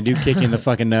it, so when they do kick you in the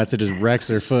fucking nuts, it just wrecks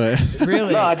their foot.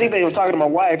 Really? No, I think they were talking to my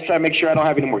wife trying to make sure I don't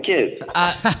have any more kids.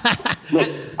 Look,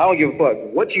 I don't give a fuck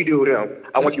what you do with them.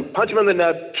 I want you to punch them in the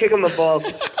nuts, kick them in the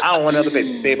balls. I don't want another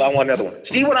baby, babe. I want another one.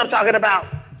 See what I'm talking about?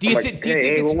 Do you I'm thi- like, do you hey,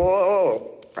 think hey, it's- whoa, whoa,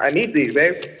 whoa. I need these,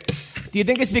 babe. Do you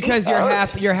think it's because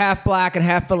you're half black and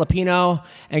half Filipino,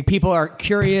 and people are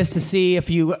curious to see if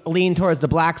you lean towards the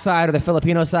black side or the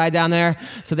Filipino side down there,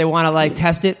 so they want to like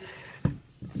test it?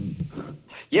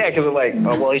 Yeah, because they're like,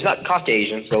 oh, well, he's not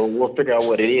Caucasian, so we'll figure out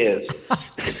what it is.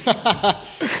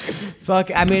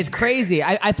 Fuck, I mean it's crazy.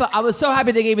 I thought I was so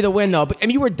happy they gave you the win though. But I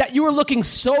mean you were looking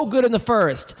so good in the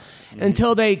first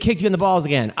until they kicked you in the balls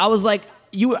again. I was like,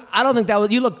 I don't think that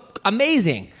was. You look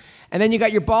amazing. And then you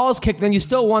got your balls kicked, then you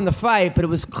still won the fight, but it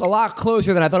was a lot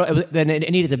closer than I thought than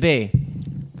it needed to be.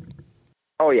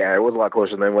 Oh, yeah, it was a lot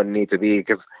closer than what it needed to be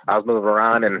because I was moving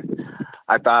around, and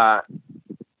I thought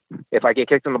if I get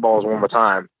kicked in the balls one more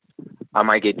time, I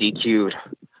might get DQ'd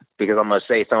because I'm going to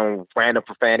say some random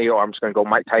profanity or I'm just going to go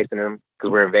Mike Tyson him because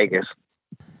we're in Vegas.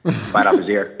 Bite off his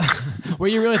ear. Were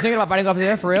you really thinking about biting off his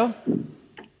ear, for real?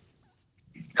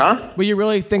 Huh? Were you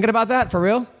really thinking about that, for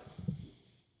real?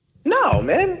 No,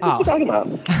 man. What are you talking about?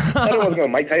 I thought I was going to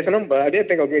Mike Tyson him, but I didn't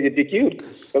think I was going to get DQ'd.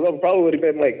 Because I probably would have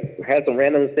been like, had some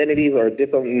random insanities or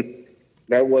did something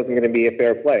that wasn't going to be a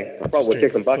fair play. I probably would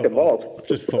kick some bucket balls.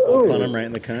 Just football pun him right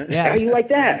in the cunt. Yeah. How you like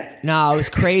that? No, it was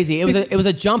crazy. It was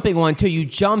a jumping one too. You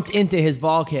jumped into his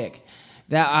ball kick.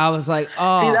 That I was like,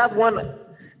 oh. See, that's one.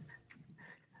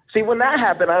 See, when that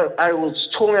happened, I was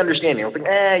totally understanding. I was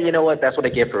like, you know what? That's what I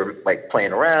get for like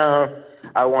playing around.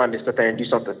 I wanted to sit there and do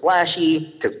something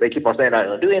flashy because they keep on saying I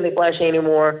don't do anything flashy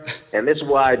anymore, and this is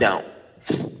why I don't.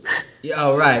 Yeah,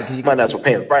 oh, right. 'Cause you Might not as well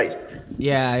pay the price.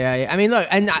 Yeah. I mean, look,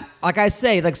 and like I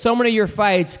say, like so many of your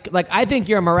fights, like I think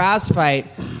your Mraz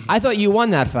fight, I thought you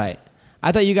won that fight.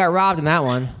 I thought you got robbed in that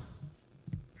one.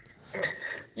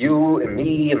 You and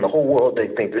me and the whole world, they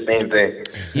think the same thing.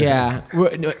 Yeah.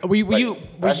 Were you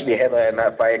I should be headlining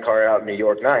that fight card out in New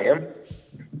York, not him.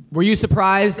 Were you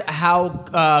surprised how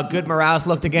good Mraz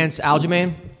looked against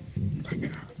Aljamain?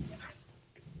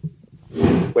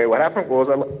 Wait, what happened? What was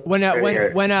that? When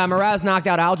Mraz knocked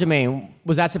out Aljamain,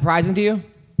 was that surprising to you?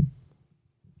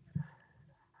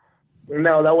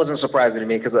 No, that wasn't surprising to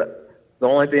me because the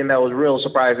only thing that was real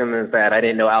surprising is that I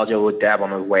didn't know Aljo would dab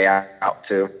on his way out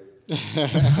too.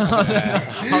 That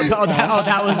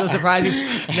was the surprising.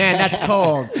 Man, that's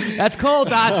cold. That's cold,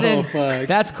 Dotson. Oh, fuck.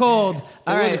 That's cold.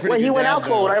 All right. Well, he went out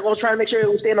cold. I was trying to make sure he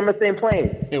was staying on the same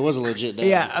plane. It was a legit dab.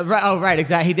 Yeah. Right. Oh, right.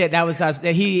 Exactly. He did. That was.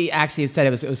 He actually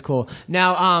said it was cool.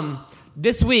 Now,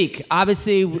 this week,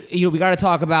 obviously, we got to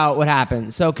talk about what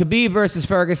happened. So, Khabib versus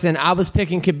Ferguson. I was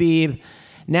picking Khabib.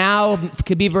 Now,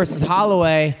 Khabib versus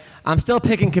Holloway. I'm still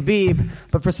picking Khabib,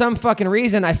 but for some fucking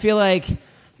reason, I feel like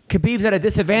Khabib's at a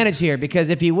disadvantage here because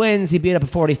if he wins, he beat up a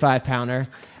 45-pounder.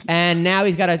 And now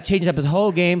he's got to change up his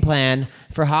whole game plan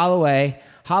for Holloway.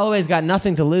 Holloway's got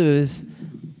nothing to lose.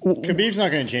 Khabib's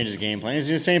not going to change his game plan. He's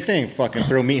doing the same thing. Fucking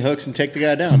throw meat hooks and take the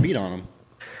guy down, beat on him.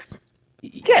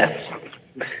 Yes.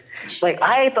 Like,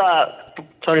 I thought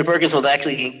Tony Ferguson was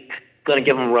actually going to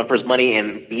give him a run for his money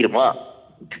and beat him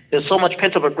up. There's so much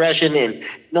pent-up aggression and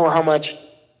knowing how much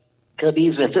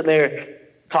Khabib's been sitting there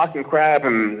talking crap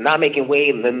and not making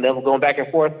weight and then going back and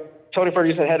forth. Tony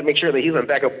Ferguson had to make sure that he's going to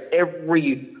back up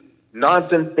every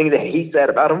nonsense thing that he said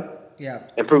about him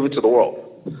and prove it to the world.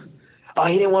 Oh,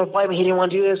 he didn't want to fight me. He didn't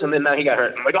want to do this. And then now he got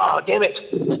hurt. I'm like, oh, damn it.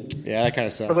 Yeah, that kind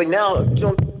of sucks. I was like, now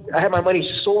I have my money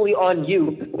solely on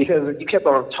you because you kept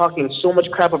on talking so much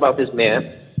crap about this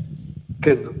man.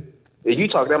 Because if you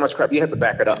talk that much crap, you have to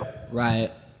back it up.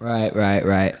 Right.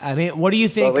 I mean, what do you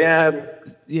think? So,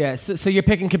 yeah. So you're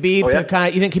picking Khabib to kind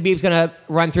of. You think Khabib's going to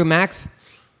run through Max?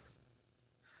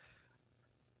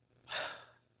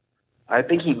 I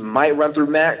think he might run through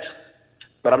Max,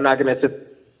 but I'm not going to.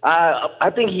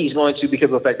 I think he's going to because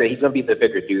of the fact that he's going to be the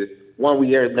bigger dude. One,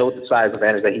 we already know the size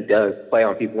advantage that he does play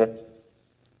on people.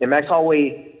 And Max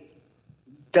Holloway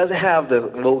doesn't have the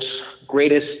most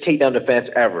greatest takedown defense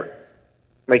ever.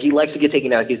 Like, he likes to get taken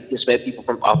down, he sped people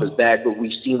from off his back, but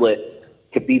we've seen what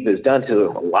Khabib has done to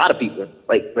a lot of people,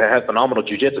 like, that have phenomenal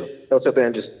jiu-jitsu. They'll sit there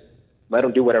and just let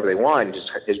them do whatever they want. And just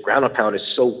his ground and pound is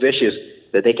so vicious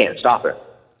that they can't stop it.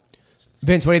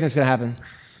 Vince, what do you think's going to happen?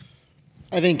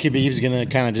 I think Khabib's going to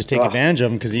kind of just take advantage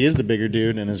of him because he is the bigger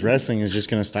dude, and his wrestling is just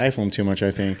going to stifle him too much,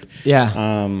 I think. Yeah.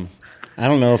 I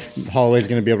don't know if Holloway's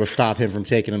going to be able to stop him from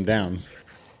taking him down.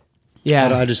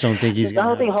 Yeah. I just don't think he's going to. I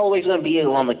don't think Holloway's going to be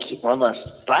on the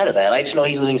side of that. I just know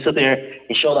he's going to sit there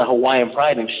and show that Hawaiian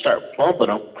pride and just start bumping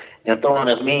him. and throwing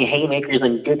as many haymakers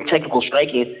and good technical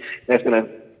striking that's going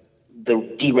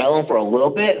to derail him for a little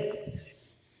bit.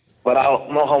 But I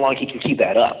don't know how long he can keep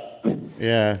that up.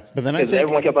 Yeah, but then I Because think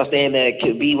everyone kept on saying that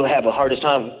Khabib would have the hardest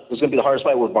time. It was going to be the hardest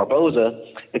fight with Barboza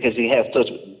because he has such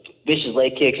vicious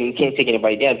leg kicks and you can't take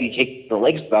anybody down if you kick the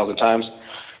legs 1,000 times.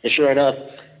 And sure enough,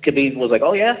 Khabib was like,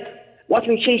 "Oh yeah, watch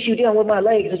me chase you down with my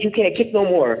legs that you can't kick no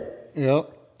more." Yep.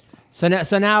 So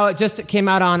now it just came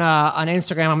out on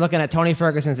Instagram. I'm looking at Tony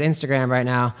Ferguson's Instagram right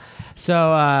now. So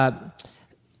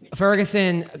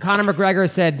Conor McGregor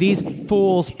said, "These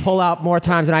fools pull out more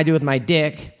times than I do with my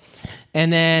dick."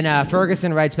 And then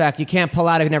Ferguson writes back, "You can't pull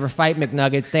out if you never fight,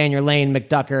 McNugget. Stay in your lane,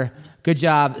 McDucker. Good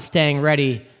job staying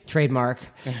ready." Trademark.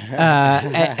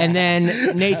 And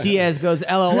then Nate Diaz goes,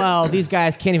 "LOL, these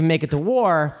guys can't even make it to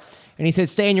war." And he said,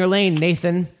 "Stay in your lane,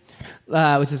 Nathan."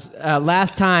 Which is,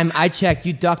 last time I checked,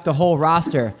 you ducked the whole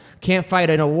roster. Can't fight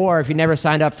in a war if you never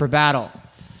signed up for battle.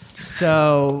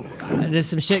 So there's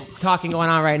some shit talking going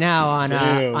on right now on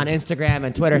Instagram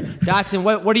and Twitter. Dotson,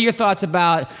 what are your thoughts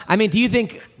about, I mean, do you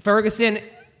think Ferguson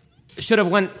should have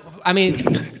went, I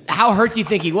mean, how hurt do you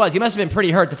think he was? He must have been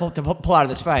pretty hurt to pull out of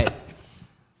this fight.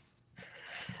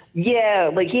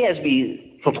 Yeah, like he has to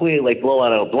be completely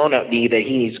blown out knee that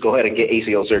he needs to go ahead and get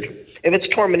ACL surgery. If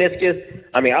it's torn meniscus,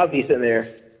 I mean, I'll be sitting there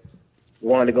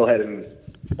wanting to go ahead and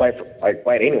fight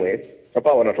anyway. I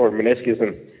fought with a torn meniscus,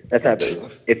 and that's not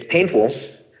it's painful,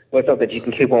 but it's something that you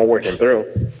can keep on working through.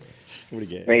 What do you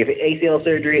get? I mean, if it's ACL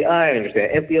surgery, I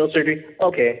understand. MCL surgery,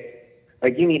 okay.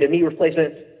 Like you need a knee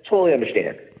replacement, totally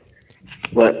understand.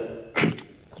 But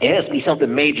it has to be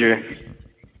something major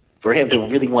for him to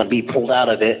really want to be pulled out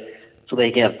of it so they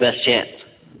can have best chance.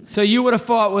 So you would have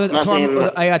fought with a torn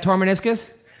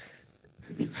meniscus?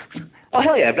 Oh,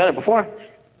 hell yeah, I've done it before.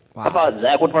 Wow. I fought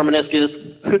Zach with torn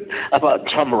meniscus. I fought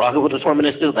Tom Moraga with a torn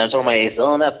meniscus. I tore my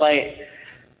ACL in that fight.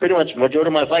 Pretty much majority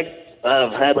of my fights,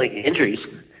 I've had injuries.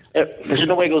 There's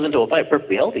no way it goes into a fight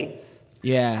perfectly healthy.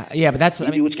 Yeah, but that's...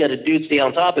 You do what you got to do to stay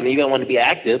on top, and you got to want to be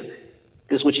active.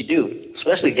 This is what you do,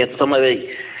 especially against somebody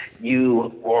that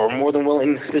you are more than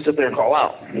willing to sit there and call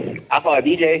out. I fought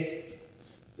DJ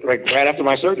right after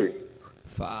my surgery.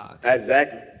 Fuck. I had Zach,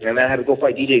 and then I had to go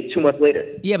fight DJ 2 months later.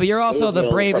 Yeah, but you're also the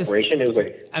bravest. It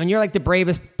was I mean, you're like the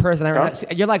bravest person I've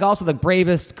ever. You're like also the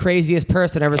bravest, craziest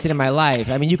person I've ever seen in my life.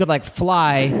 I mean, you could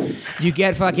fly. You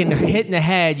get fucking hit in the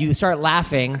head. You start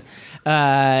laughing.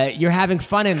 You're having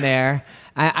fun in there.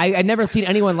 I've never seen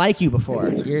anyone like you before.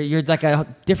 You're like a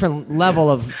different level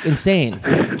of insane.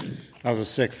 That was a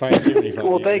sick fight.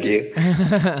 Well, thank you.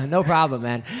 No problem,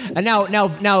 man. And now,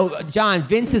 John,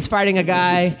 Vince is fighting a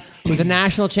guy who's a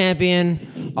national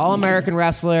champion, all-American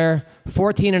wrestler,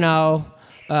 14-0.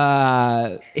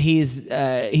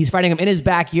 He's fighting him in his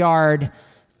backyard.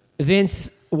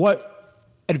 Vince, what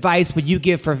advice would you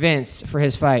give for Vince for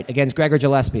his fight against Gregor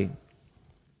Gillespie?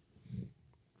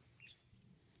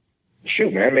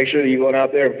 Shoot, man, make sure that you go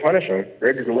out there and punish him.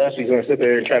 Gregor Gillespie's going to sit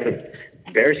there and try to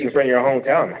embarrass you in front of your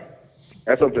hometown.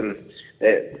 That's something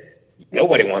that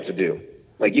nobody wants to do.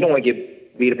 You don't want to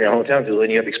get beat up in your hometown, so then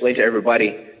you have to explain to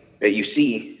everybody that you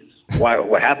see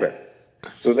what happened.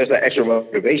 So there's that extra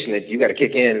motivation that you got to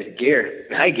kick in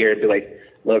high gear, and be like,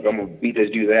 look, I'm going to beat this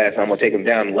dude's ass, and I'm going to take him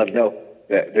down and let him know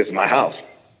that this is my house.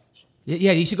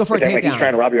 Yeah, you should go for a takedown. He's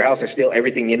trying to rob your house and steal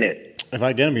everything in it. If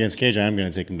I get him against Cage, I am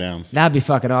going to take him down. That'd be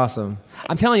fucking awesome.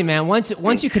 I'm telling you, man.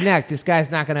 Once you connect, this guy's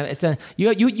not going to.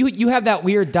 You have that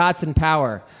weird Dotson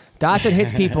power. Dotson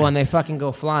hits people and they fucking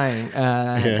go flying.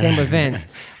 Same with Vince.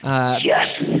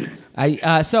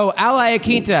 Yes. So Al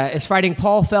Iaquinta is fighting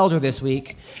Paul Felder this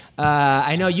week.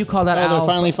 I know you called that Al. They're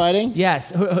finally fighting?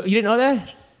 Yes. You didn't know that?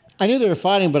 I knew they were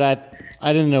fighting, but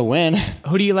I didn't know when.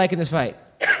 Who do you like in this fight?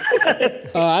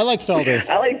 I like Felder.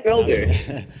 I like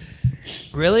Felder.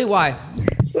 Really? Why?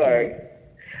 Sorry.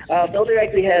 Felder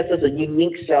actually has such a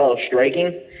unique style of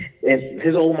striking, and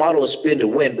his whole model is spin to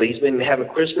win, but he's been having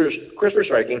crisper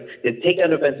striking. His takedown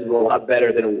defense is a lot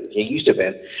better than he used to have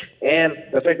been. And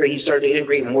the fact that he started to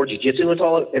integrate more jiu-jitsu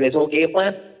in his whole game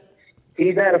plan,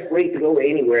 he's not afraid to go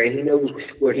anywhere, and he knows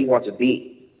where he wants to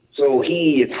be. So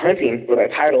he is hunting for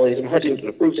that title, and he's hunting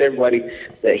to prove to everybody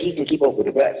that he can keep up with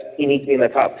the best. He needs to be in the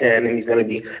top 10, and he's going to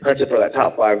be hunting for that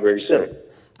top 5 very soon.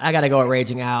 I gotta go at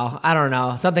Raging Al. I don't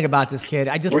know, something about this kid.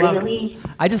 I just love.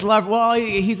 Well,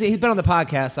 he's been on the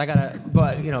podcast. So I gotta,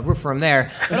 root for him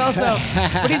there. But also,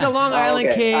 he's a Long Island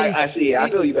kid. I see.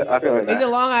 I feel you. I feel like that. He's a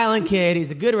Long Island kid.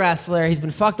 He's a good wrestler. He's been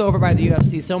fucked over by the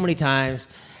UFC so many times,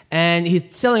 and he's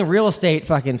selling real estate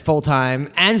fucking full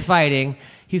time and fighting.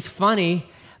 He's funny,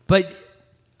 but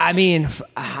I mean,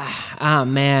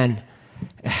 man,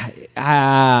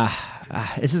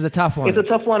 this is a tough one. It's a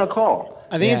tough one to call.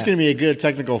 I think it's going to be a good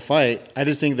technical fight. I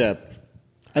think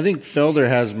Felder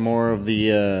has more of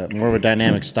a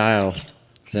dynamic style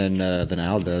than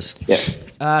Al does.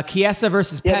 Yeah. Chiesa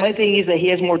versus Pettis. My thing is that he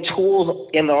has more tools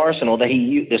in the arsenal that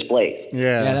he displays.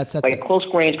 Yeah, that's like in close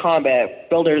range combat.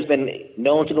 Felder has been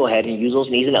known to go ahead and use those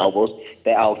knees and elbows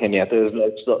that Al Caneta is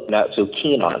not so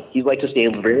keen on. He's like to stay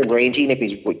very rangy, and if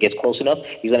he gets close enough,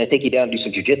 he's going to take you down and do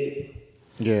some jiu-jitsu.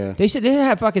 Yeah. They should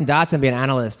have fucking Dotson be an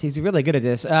analyst. He's really good at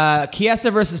this.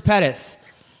 Chiesa versus Pettis.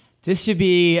 This should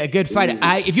be a good fight.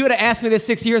 If you would have asked me this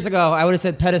 6 years ago, I would have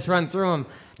said Pettis run through him.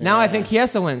 Now I think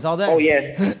Chiesa wins all day. Oh,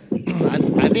 yeah.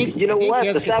 I think you know what?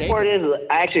 Chiesa The sad part is,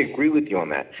 I actually agree with you on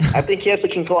that. I think Chiesa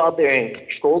can go out there and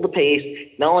control the pace.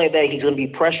 Not only that, he's going to be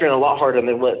pressuring a lot harder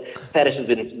than what Pettis has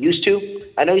been used to.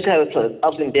 I know he's had some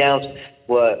ups and downs,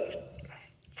 but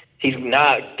he's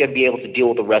not going to be able to deal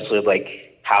with a wrestler like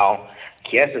how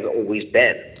Chiesa's always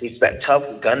been. He's that tough,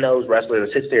 gun-nosed wrestler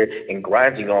that sits there and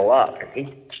grinds you all up. It's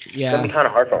going to be kind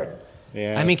of hard for him.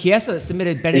 Yeah. I mean, Chiesa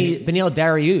submitted Beneil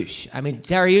Dariush. I mean,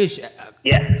 Dariush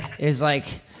is like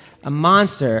a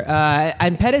monster.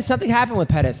 And Pettis, something happened with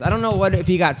Pettis. I don't know if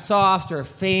he got soft or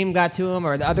fame got to him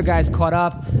or the other guys caught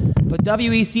up. But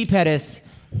WEC Pettis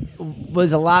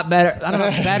was a lot better. I don't know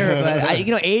if better, but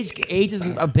age is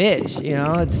a bitch.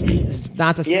 It's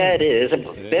not the same. Yeah, it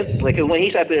is. Like when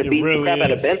he sat there and beat the crap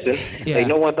out of Benson, like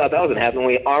no one thought that was gonna happen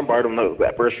when he armbarred him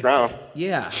that first round.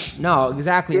 Yeah, no,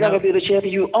 exactly. You're not gonna be the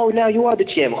champion. Now you are the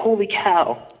champ. Holy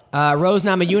cow! Rose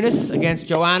Namajunas against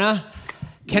Joanna.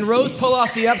 Can Rose pull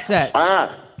off the upset?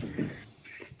 I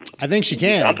think she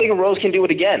can. I'm thinking Rose can do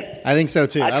it again. I think so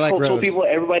too. I like Rose.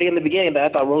 Everybody in the beginning that I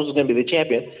thought Rose was gonna be the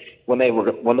champion. When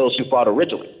those two fought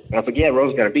originally. And I was like, yeah, Rose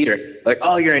is going to beat her. Like,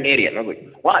 oh, you're an idiot. And I was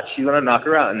like, watch, she's going to knock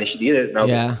her out. And then she did it. And I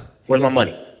was like, where's my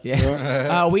money?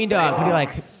 Yeah. Ween Dog, who do you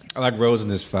like? I like Rose in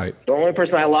this fight. The only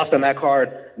person I lost on that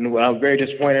card, and what I was very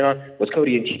disappointed on, was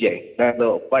Cody and TJ. That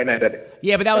little fight night.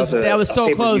 Yeah, but that was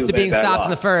so close to being stopped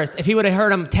in the first. If he would have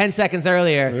hurt him 10 seconds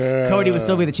earlier, Cody would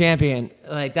still be the champion.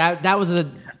 Like, that was a...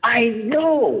 I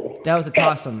know. That was a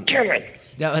toss-em. Damn it.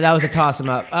 That was a toss-em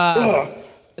up.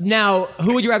 Now,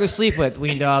 who would you rather sleep with,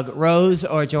 Ween Dog, Rose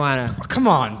or Joanna? Oh, come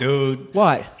on, dude.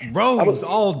 What? Rose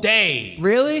all day.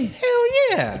 Really? Hell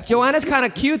yeah. Joanna's kind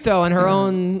of cute though in her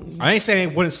own. I ain't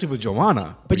saying I wouldn't sleep with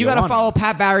Joanna. But you got to follow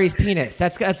Pat Barry's penis.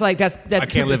 That's I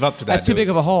can't live up to that. That's too big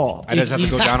of a hole. I just have to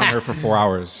go down on her for 4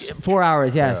 hours. 4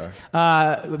 hours, yes.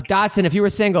 Yeah. Dotson, if you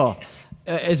were single,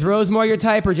 is Rose more your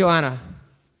type or Joanna?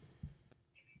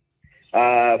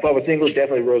 If I was single,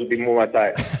 definitely Rose would be more my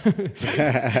type.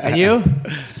 And you?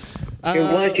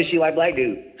 One, because she like black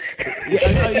dudes.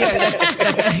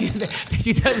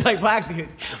 She does like black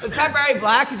dudes. Was Pat Barry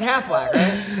black? He's half black,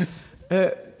 right?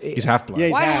 He's half black.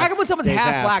 Yeah, How come when someone's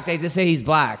half black, they just say he's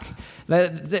black?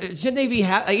 Shouldn't they be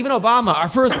half? Like even Obama, our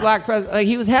first black president,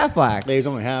 he was half black. Yeah, he's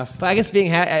only half. But I guess being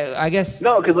half,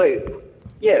 No, because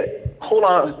hold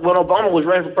on. When Obama was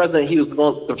running for president, he was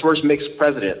the first mixed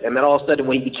president, and then all of a sudden,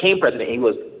 when he became president, he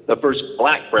was the first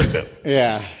black president.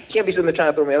 Yeah. You can't be sitting there trying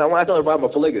to throw me. I tell everybody I'm a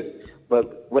polygamist,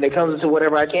 but when it comes into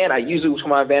whatever I can, I use it to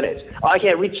my advantage. Oh, I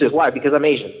can't reach this. Why? Because I'm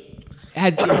Asian.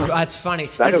 That's funny.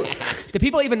 Do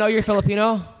people even know you're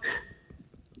Filipino?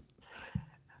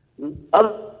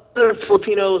 Other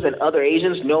Filipinos and other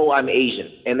Asians know I'm Asian.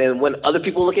 And then when other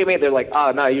people look at me, they're like,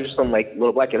 oh, no, you're just some like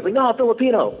little black kid. I'm like, no, I'm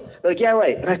Filipino. They're like, yeah,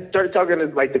 right. And I started talking to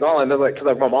like Tagalog, and they're like,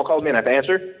 because my mom calls me and I have to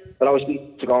answer, but I always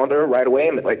speak Tagalog to her right away.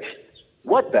 And they're like,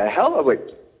 what the hell? I was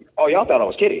like, oh, y'all thought I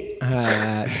was kidding.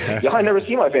 Y'all had never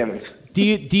seen my family. Do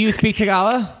you speak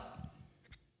Tagalog?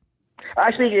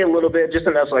 I speak it a little bit, just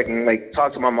enough so I can like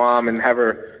talk to my mom and have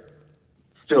her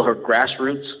feel her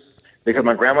grassroots. Because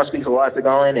my grandma speaks a lot of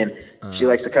Tagalog, and she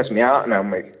likes to cuss me out, and I'm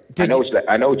like, I know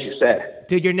what you said.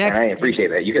 Dude, and I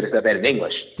appreciate that. You could have said that in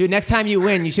English. Dude, next time you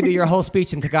win, you should do your whole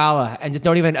speech in Tagalog and just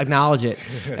don't even acknowledge it.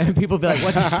 And people be like,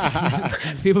 what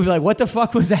the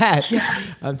fuck was that?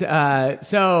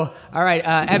 All right,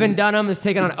 Evan Dunham is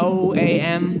taking on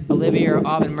OAM, Olivier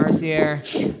Aubin Mercier.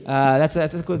 That's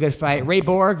a good fight. Ray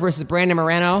Borg versus Brandon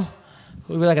Moreno.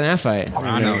 Who would we like in that fight?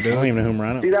 Moreno, dude. I don't even know who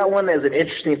Moreno. See, that one is an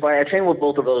interesting fight. I trained with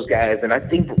both of those guys, and I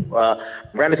think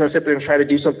Moreno's going to sit there and try to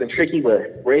do something tricky,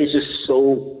 but Ray's just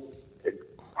so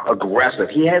aggressive.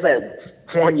 He has that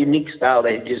one unique style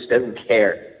that he just doesn't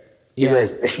care. Yeah.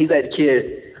 He's that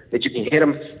kid that you can hit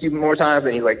him a few more times,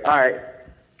 and he's like, all right,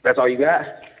 that's all you got?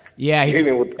 Yeah. He's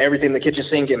even with everything in the kitchen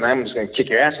sink, and I'm just going to kick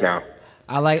your ass now.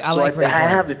 I like Ray. I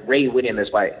have Ray winning this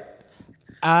fight.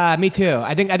 Me too.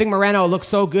 I think Moreno looked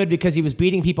so good because he was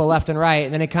beating people left and right,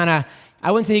 and then it kind of, I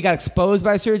wouldn't say he got exposed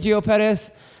by Sergio Pettis,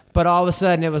 but all of a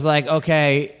sudden it was like,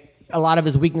 okay, a lot of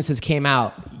his weaknesses came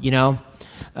out, you know?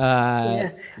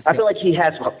 I feel like he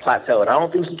has plateaued. I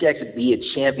don't think he can actually be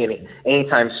a champion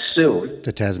anytime soon.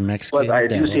 The Mexican. But I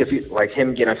do see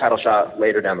him getting a title shot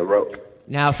later down the road.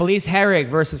 Now, Felice Herrig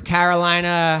versus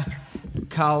Carolina,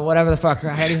 whatever the fuck.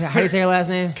 How do you say her last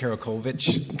name?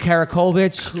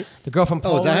 Karakovic, the girl from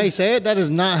Poland. Oh, is that how you say it? That does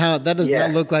not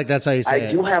look like that's how you say it.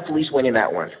 I do have Felice winning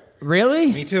that one.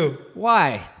 Really? Me too.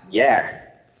 Why? Yeah.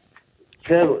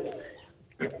 Because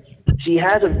she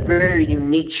has a very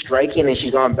unique striking, and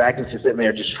she's gone back into sitting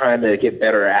there just trying to get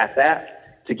better at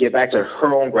that, to get back to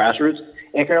her own grassroots.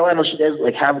 And Carolina, she does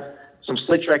have some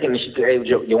slick striking, and she gave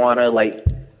Joanna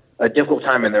a difficult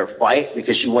time in their fight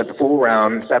because she went the full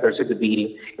round, sat there, took the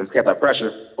beating, and kept that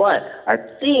pressure. But I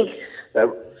think that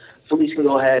Felice can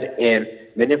go ahead and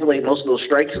manipulate most of those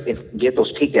strikes and get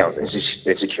those takedowns and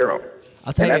secure them.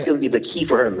 I'll tell and you, that's going to be the key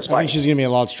for her in this fight. I think she's going to be a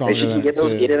lot stronger she can get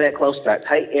in that close, that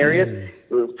tight area,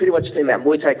 pretty much in that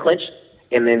Muay Thai clinch,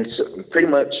 and then pretty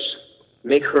much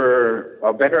make her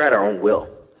better at her own will.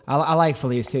 I like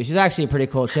Felice too. She's actually a pretty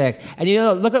cool chick. And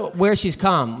look at where she's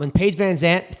come. When Paige Van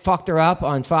Zandt fucked her up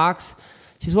on Fox,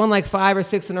 she's won 5 or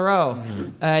 6 in a row.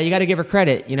 You got to give her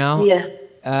credit,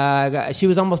 Yeah. She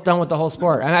was almost done with the whole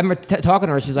sport. I remember talking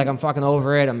to her. She's like, I'm fucking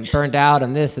over it. I'm burned out.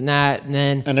 I'm this and that. And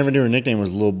then I never knew her nickname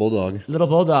was Little Bulldog. Little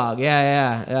Bulldog.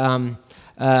 Yeah.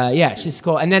 Yeah, she's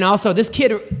cool. And then also this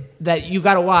kid that you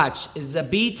got to watch is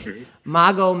Zabit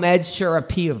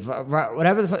Magomedsharapiv,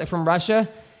 whatever from Russia.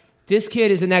 This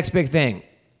kid is the next big thing.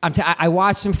 I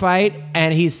watched him fight,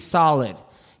 and he's solid.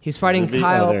 He's fighting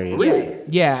Kyle. Oh, there he is. Really?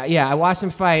 Yeah. I watched him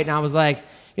fight, and I was like,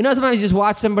 sometimes you just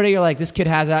watch somebody, you're like, this kid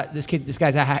has that. This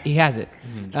guy's he has it.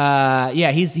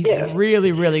 He's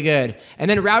really, really good. And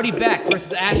then Rowdy Beck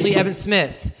versus Ashley Evans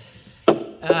Smith.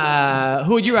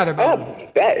 Who would you rather bang? Oh,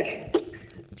 Beck.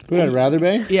 Who would I rather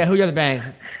bang? Yeah, who would you rather bang?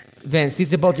 Vince,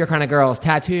 these are both your kind of girls.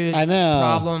 Tattoos, I know.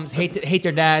 problems, hate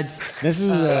their dads. This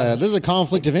is a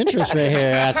conflict of interest right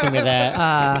here, asking me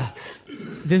that.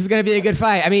 This is going to be a good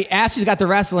fight. I mean, Ashley's got the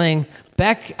wrestling.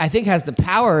 Beck, I think, has the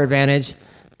power advantage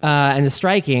and the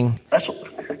striking.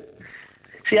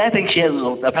 See, I think she has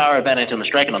a power advantage in the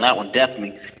striking on that one,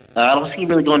 definitely. I don't see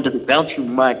really going to the belt too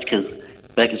much because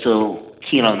Beck is so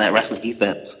keen on that wrestling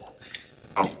defense.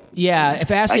 Yeah, if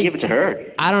Ashley... I give it to her.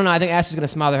 I don't know. I think Ashley's going to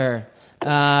smother her.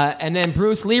 And then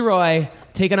Bruce Leroy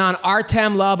taking on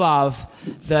Artem Lobov,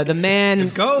 the man...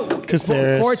 Go!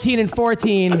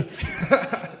 14-14.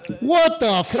 What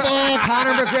the fuck?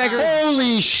 Conor McGregor.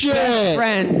 Holy shit!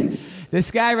 Friend.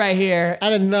 This guy right here. I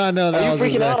did not know that was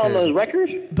his record. Freaking out on those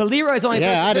records? But Leroy's only...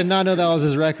 Yeah, I did not know that was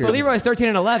his record. But Leroy's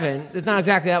 13-11. It's not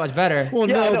exactly that much better. Well,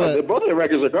 Yeah, I no, know. but Both of their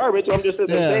records are garbage, so I'm just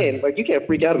sitting there saying, you can't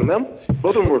freak out on them.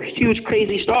 Both of them were huge,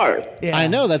 crazy stars. Yeah. I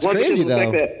know that's One crazy because of the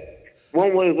though. fact that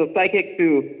one was a sidekick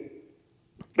to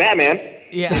Batman,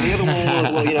 Yeah. and the other one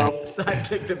was,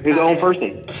 Sidekick to his own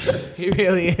person. He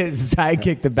really is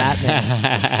sidekick to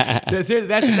Batman.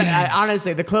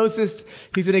 Honestly, the closest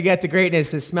he's going to get to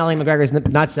greatness is smelling McGregor's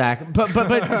nutsack.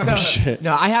 But Shit.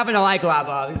 No, I happen to like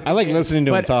Lobov. I like listening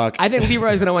to him But talk. I think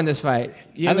Leroy's going to win this fight.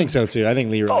 I think so too. I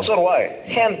think Leroy. Oh, so do I.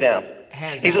 Hands down.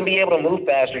 Hands He's down. going to be able to move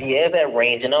faster. He has that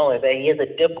range, and not only that, he has a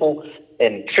difficult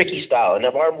and tricky style. And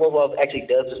if Artem Lobov actually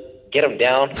does get him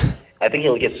down, I think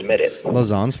he'll get submitted.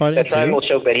 Lausanne's fighting That triangle too.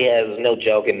 choke that he has is no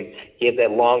joke, and he has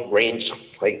that long range,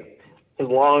 his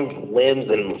long limbs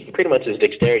and pretty much his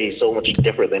dexterity is so much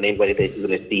different than anybody that you're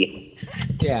going to see.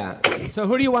 Yeah. So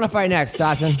who do you want to fight next,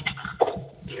 Dawson?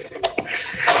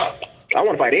 I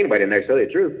want to fight anybody next, to tell you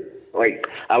the truth.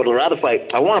 I want to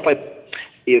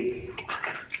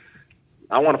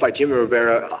fight Jimmy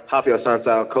Rivera, Rafael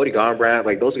Sansao, Cody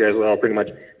Garbrandt. Those guys are all pretty much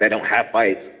that don't have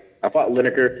fights. I fought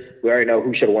Lineker. We already know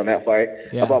who should have won that fight.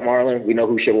 Yeah. I fought Marlon. We know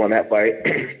who should have won that fight.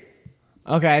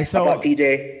 Okay, I so fought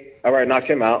TJ. I already knocked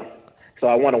him out. So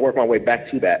I want to work my way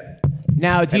back to that.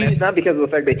 now do And you... it's not because of the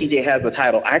fact that TJ has the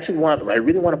title. I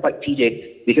really want to fight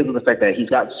TJ because of the fact that he's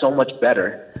gotten so much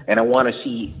better, and I want to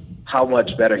see how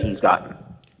much better he's gotten.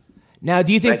 Now,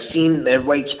 do you think... I've seen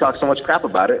everybody talk so much crap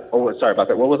about it. Oh, sorry about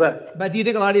that. What was that? But do you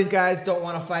think a lot of these guys don't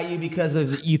want to fight you because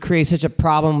of you create such a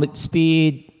problem with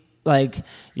speed,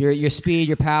 your speed,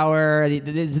 your power? I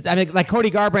mean,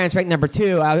 Cody Garbrandt's ranked number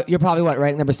 2. You're probably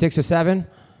ranked number 6 or 7?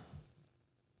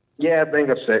 Yeah, I think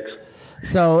I'm 6.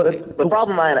 So The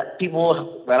problem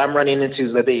people that I'm running into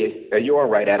is that you're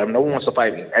right, Adam. No one wants to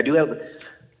fight me. I do have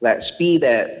that speed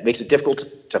that makes it difficult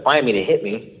to find me, to hit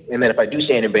me. And then if I do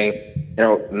stand and bang,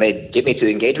 and they get me to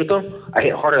engage with them, I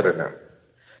hit harder than them.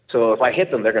 So if I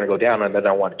hit them, they're going to go down, and then I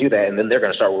don't want to do that, and then they're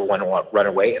going to start run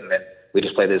away, and then we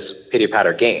just play this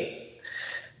pitter-patter game.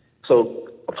 So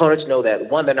opponents know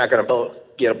that, one, they're not going to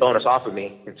get a bonus off of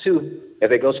me. And 2, if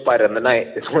they go fight on the night,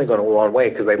 it's only going to go one way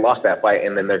because they lost that fight,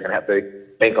 and then they're going to have to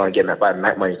bank on getting that fight and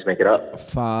that money to make it up.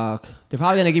 Fuck. They're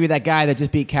probably going to give you that guy that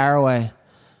just beat Caraway.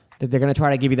 They're going to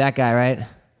try to give you that guy, right?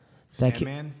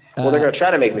 Sandman? Well, they're going to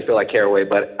try to make me feel like Caraway,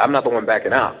 but I'm not the one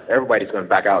backing out. Everybody's going to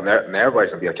back out, and everybody's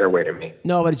going to be a Caraway to me.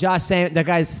 No, but Josh Sam, that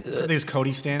guy's I think it's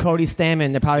Cody Stan. Cody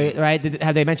Stamann. They're probably right.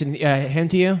 Have they mentioned him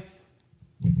to you?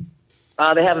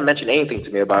 They haven't mentioned anything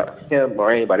to me about him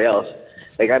or anybody else.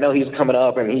 Like, I know he's coming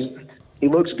up, and he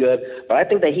looks good, but I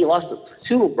think that he lost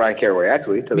to Brian Caraway,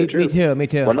 actually, to the truth. Me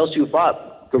too. When those two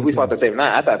fought, because we fought the same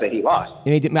night, I thought that he lost.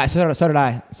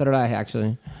 So did I,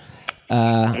 actually.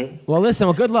 Well, listen,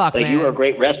 well, good luck, Like, man. you were a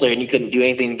great wrestler, and you couldn't do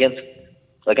anything against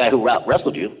the guy who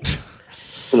wrestled you,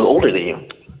 who was older than you.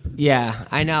 Yeah,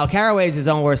 I know. Caraway's his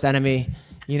own worst enemy.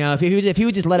 You know, if he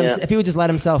would just let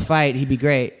himself fight, he'd be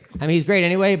great. I mean, he's great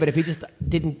anyway, but if he just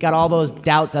didn't got all those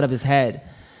doubts out of his head,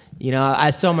 you know,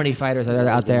 as so many fighters are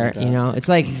out there. You know, it's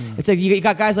like you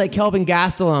got guys like Kelvin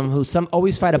Gastelum who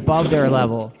always fight above their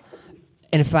level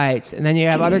in fights, and then you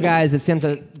have other guys that seem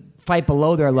to fight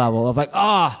below their level of like,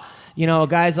 you know,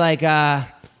 guys like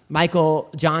Michael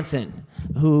Johnson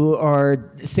or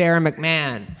Sarah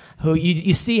McMahon, who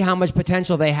you see how much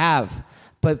potential they have,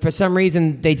 but for some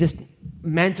reason they just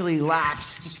mentally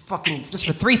lapse just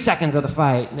for 3 seconds of the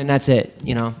fight, and then that's it,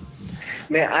 you know.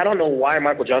 Man, I don't know why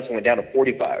Michael Johnson went down to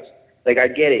 45. Like, I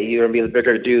get it, you're going to be the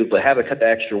bigger dude, but having to cut the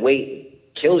extra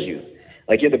weight kills you.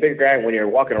 Like, you're the bigger guy when you're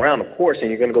walking around, of course, and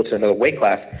you're going to go to another weight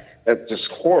class. That's just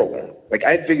horrible. Like,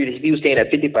 I figured if he was staying at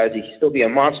 55, he'd still be a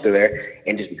monster there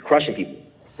and just be crushing people.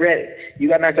 Granted, you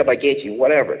got knocked out by Gaethje,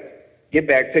 whatever. Get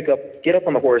back, get up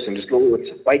on the horse and just go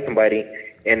fight somebody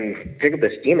and pick up the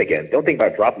steam again. Don't think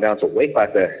about dropping down to a weight class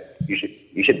that you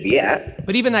should be at.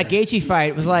 But even that Gaethje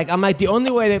fight was like, I'm like, the only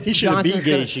way that He should have beat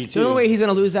Johnson's Gaethje, the only too. way he's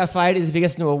gonna lose that fight is if he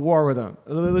gets into a war with him.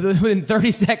 Within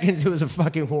 30 seconds, it was a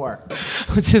fucking war.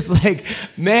 It's just like,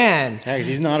 man. Yeah, 'cause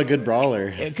he's not a good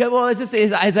brawler. Well, it's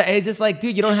just like,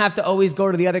 dude, you don't have to always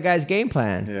go to the other guy's game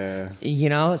plan. Yeah. You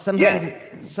know, sometimes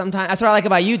that's what I like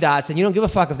about you, Dotson. You don't give a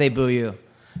fuck if they boo you.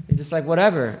 You're just like,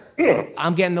 whatever. Yeah.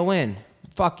 I'm getting the win.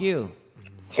 Fuck you.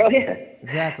 Oh, yeah.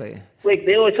 Exactly. Like,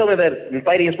 they always tell me that in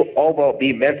fighting is all about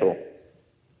being mental.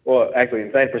 Well, actually,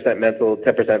 9% mental,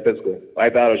 10% physical. I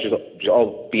thought it was just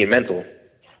all being mental.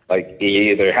 Like, you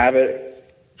either have it,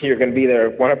 you're going to be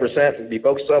there 100%, be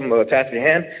focused on the task at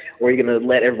hand, or you're going to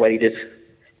let everybody just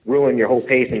ruin your whole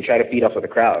pace and try to feed off of the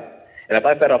crowd. And if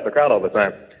I fed off the crowd all the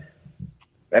time,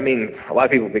 that means a lot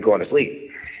of people will be going to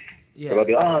sleep. Yeah. So they'll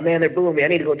be, oh, man, they're booing me. I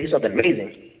need to go do something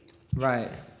amazing. Right.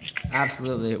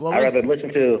 Absolutely. Well, I'd rather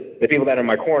listen to the people that are in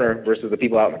my corner versus the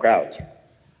people out in the crowds.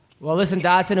 Well, listen,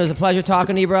 Dotson, it was a pleasure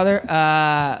talking to you, brother.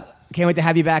 Can't wait to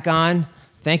have you back on.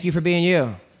 Thank you for being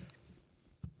you.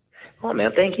 Oh,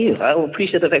 man, thank you. I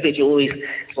appreciate the fact that you always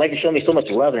like to show me so much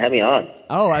love and have me on.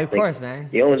 Oh, of course, man.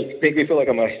 You always make me feel like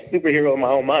I'm a superhero in my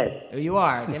own mind. You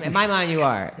are. In my mind, you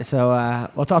are. So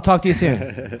I'll talk to you soon.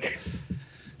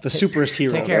 The superest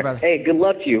hero. Take care, brother. Hey, good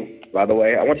luck to you, by the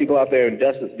way. I want you to go out there and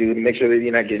dust this dude and make sure that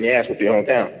you're not getting your ass with your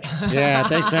hometown. Yeah,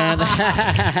 thanks, man.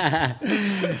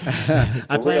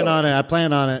 I plan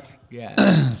on it.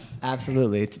 Yeah,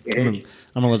 absolutely. I'm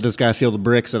gonna let this guy feel the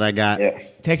bricks that I got. Yeah.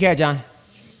 Take care, John.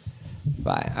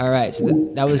 Bye. All right.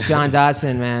 So that was John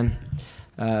Dotson, man.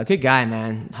 Good guy,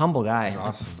 man. Humble guy.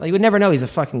 Awesome. Like, you would never know he's a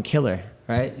fucking killer,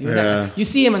 right? You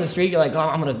see him on the street, you're like, oh,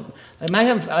 I'm gonna.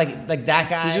 Imagine like that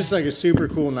guy. He's just like a super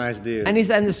cool, nice dude. And he's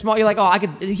in the small. You're like, oh, I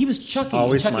could. He was Chucky.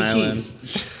 Always Chuck E. smiling.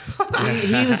 Cheese.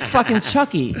 he was fucking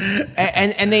Chucky,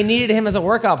 and they needed him as a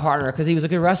workout partner because he was a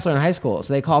good wrestler in high school.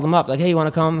 So they called him up, like, hey, you want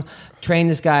to come train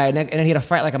this guy? And then he had a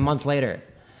fight like a month later.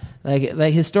 Like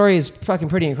his story is fucking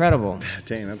pretty incredible.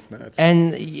 Dang, that's nuts.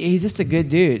 And he's just a good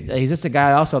dude. He's just a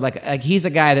guy also like he's a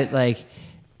guy that like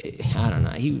I don't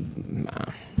know.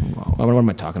 What am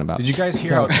I talking about? Did you guys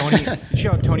hear how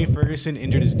Tony Ferguson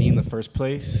injured his knee in the first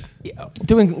place?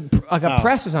 Doing like a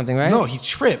press or something, right? No, he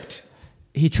tripped.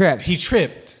 He tripped. He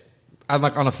tripped.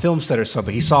 On a film set or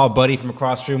something. He saw a buddy from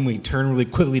across the room. We turned really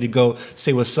quickly to go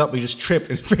say what's up. We just tripped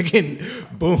and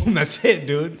freaking boom. That's it,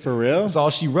 dude. For real? That's all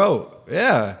she wrote.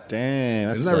 Yeah.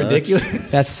 Dang, Isn't that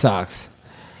ridiculous? That sucks.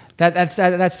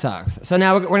 That sucks. So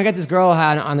now we're gonna get this girl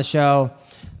on the show,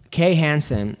 Kay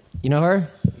Hansen. You know her?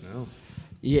 No.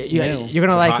 You're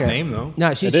gonna like hot her. Name though.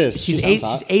 No, It is. She sounds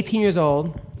hot. She's 18 years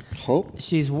old. Hope.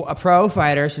 She's a pro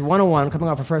fighter. She's 101, coming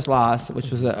off her first loss,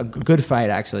 which was a good fight,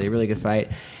 actually, a really good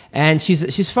fight. And she's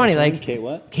funny, What's her like name? Kay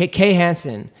what? Kay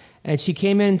Hansen. And she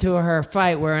came into her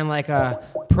fight wearing like a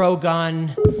pro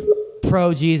gun,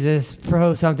 pro Jesus,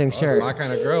 pro something shirt. That's my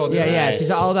kind of girl, dude. Yeah.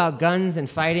 She's all about guns and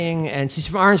fighting, and she's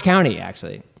from Orange County,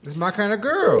 actually. This is my kind of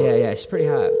girl. Yeah. She's pretty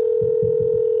hot.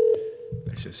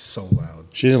 That's just so loud.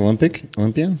 She's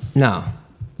Olympian? No.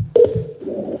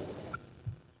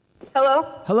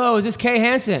 Hello? Is this Kay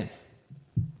Hansen?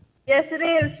 Yes, it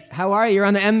is. How are you? You're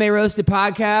on the MMA Roasted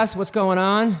podcast. What's going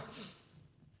on?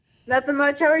 Nothing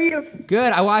much. How are you?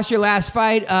 Good. I watched your last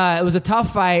fight. It was a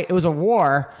tough fight. It was a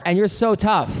war, and you're so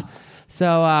tough.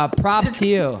 So props to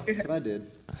you. That's what I did.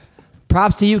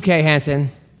 Props to you, Kay Hansen.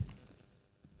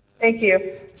 Thank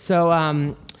you. So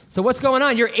what's going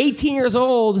on? You're 18 years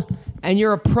old, and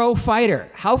you're a pro fighter.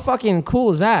 How fucking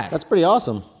cool is that? That's pretty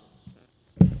awesome.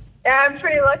 Yeah, I'm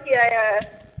pretty lucky. I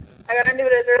got into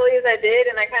it as early as I did,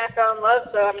 and I kind of fell in love,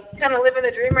 so I'm kind of living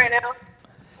the dream right now.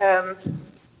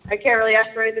 I can't really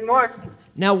ask for anything more.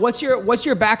 Now, what's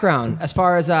your background as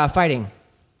far as fighting?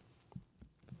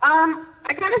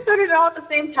 I kind of started it all at the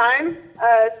same time.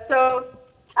 So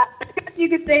I guess you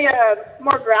could say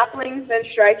more grappling than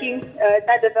striking.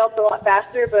 That developed a lot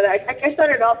faster, but I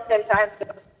started all at the same time, so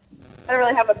I don't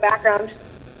really have a background.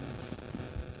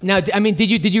 Now, I mean,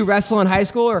 did you wrestle in high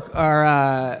school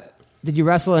or did you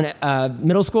wrestle in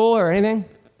middle school or anything?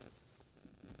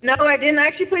 No, I didn't. I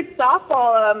actually played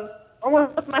softball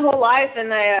almost my whole life,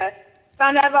 and I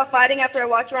found out about fighting after I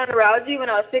watched Ronda Rousey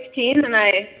when I was 16, and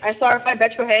I saw her fight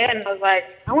Bethe Correia, and I was like,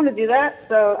 I want to do that.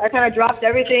 So I kind of dropped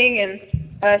everything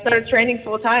and started training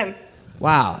full time.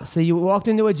 Wow. So you walked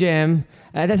into a gym.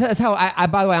 That's how I,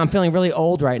 by the way, I'm feeling really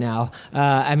old right now.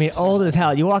 I mean, old as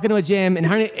hell. You walk into a gym in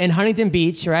Huntington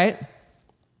Beach, right?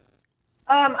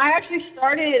 I actually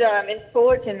started in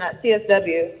Fullerton at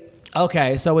CSW.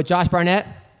 Okay. So with Josh Barnett?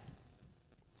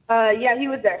 Yeah, he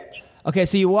was there. Okay,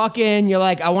 so you walk in, you're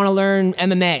like, I want to learn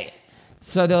MMA.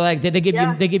 So they're like, they give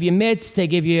you mitts, they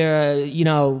give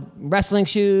you wrestling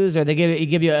shoes, or they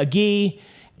give you a gi.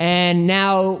 And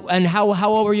how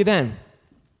old were you then?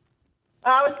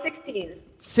 I was 16.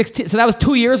 16. So that was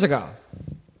 2 years ago.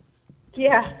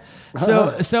 Yeah.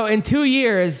 So in 2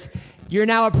 years, you're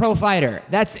now a pro fighter.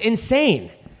 That's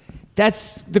insane.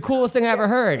 That's the coolest thing I ever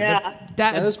heard. Yeah.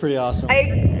 That is pretty awesome. I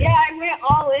went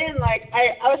all in. Like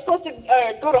I was supposed to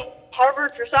go to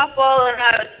Harvard for softball, and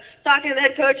I was talking to the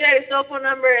head coach. I had his cell phone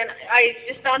number, and I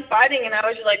just found fighting, and I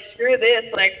was just like, screw this.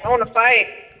 Like, I want to fight.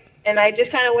 And I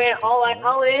just kind of went all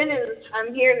in, and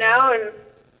I'm here now, and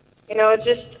it's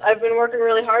just I've been working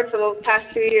really hard for the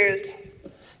past 2 years.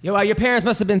 Well, your parents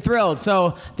must have been thrilled.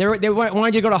 So they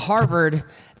wanted you to go to Harvard,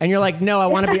 and you're like, no, I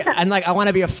want to be. I want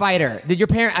to be a fighter. Did your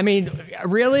parent? I mean,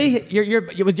 really?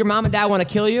 Was your mom and dad want to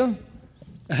kill you?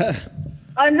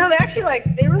 No, they actually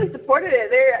they really supported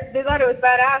it. They thought it was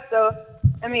badass. So,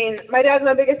 I mean, my dad's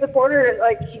my biggest supporter,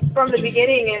 from the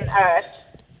beginning, and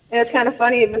it's kind of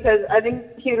funny because I think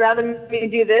he'd rather me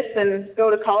do this than go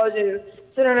to college and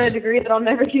sit on a degree that I'll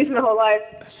never use my whole life.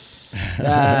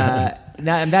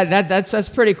 That's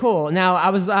pretty cool.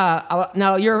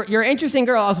 Now you're an interesting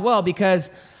girl as well,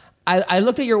 because I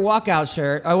looked at your walkout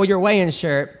shirt or your weigh-in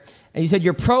shirt, and you said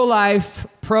you're pro-life,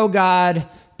 pro-God,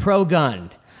 pro-gun.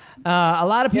 A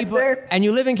lot of people, yes, and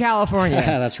you live in California.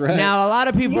 That's right. Now, a lot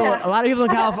of people in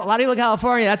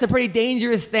California. That's a pretty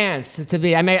dangerous stance to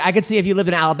be. I mean, I could see if you lived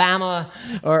in Alabama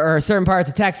or certain parts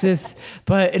of Texas.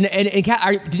 But did you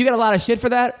get a lot of shit for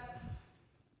that?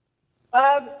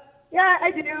 Yeah, I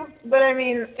do. But I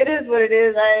mean, it is what it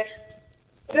is.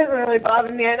 It doesn't really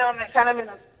bother me. I know I'm kind of in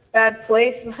a bad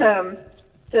place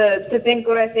to think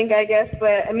what I think, I guess.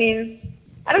 But I mean,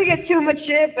 I don't get too much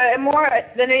shit, but more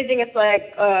than anything, it's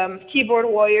like keyboard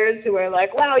warriors who are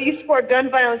like, wow, you support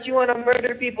gun violence, you want to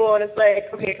murder people, and it's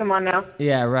like, okay, come on now.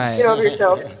 Yeah, right. Get over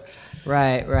yourself.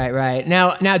 Right.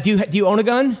 Now, do you own a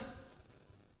gun?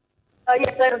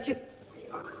 Yes, I own two.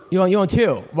 You own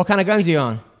two. What kind of guns do you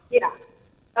own? Yeah.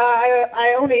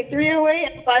 I own a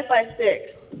 308 and a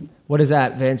 5.56. What is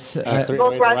that, Vince?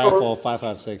 308 rifle,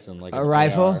 5.56, and a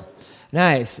rifle. AR.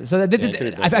 Nice. So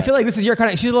I feel like this is your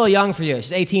kind of. She's a little young for you.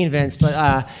 She's 18, Vince.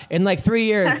 But in 3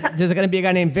 years, there's going to be a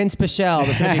guy named Vince Pichel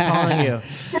that's going to be calling you.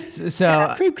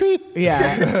 So creep.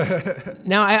 Yeah.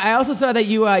 Now I also saw that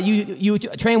you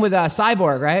train with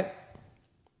Cyborg, right?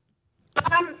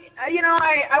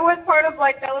 I was part of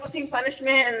that little team punishment,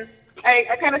 and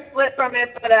I kind of split from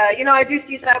it. But I do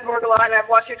see Cyborg a lot, and I've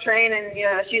watched her train, and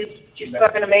she's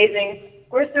fucking amazing.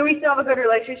 We still have a good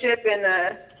relationship,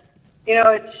 and.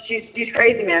 She's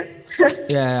crazy, man.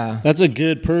 Yeah. That's a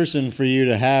good person for you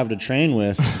to have to train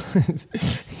with.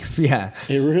 Yeah.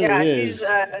 It really is.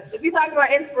 If you talk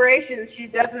about inspiration,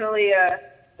 she's definitely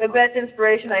the best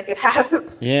inspiration I could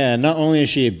have. Yeah, not only is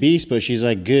she a beast, but she's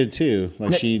good too.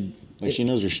 Like she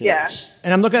knows her shit. Yeah.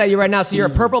 And I'm looking at you right now. So you're a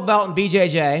purple belt in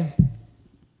BJJ.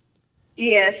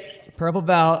 Yes. Purple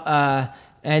belt.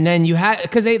 And then you had,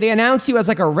 because they announced you as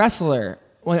like a wrestler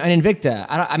on Invicta.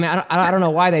 I don't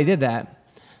know why they did that.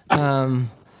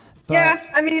 But Yeah,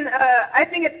 I mean, I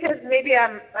think it's because maybe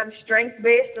I'm strength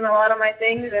based in a lot of my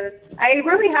things, and I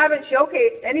really haven't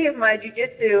showcased any of my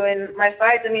jiu-jitsu in my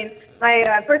fights. I mean,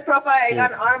 my first pro fight, I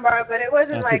got an armbar, but it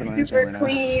wasn't like super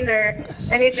clean or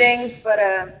anything. But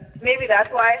maybe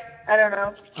that's why. I don't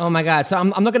know. Oh my God! So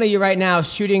I'm looking at you right now,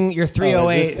 shooting your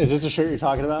 308. Is this the shirt you're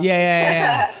talking about?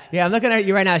 Yeah. Yeah, I'm looking at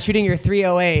you right now, shooting your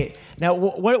 308. Now,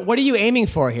 what are you aiming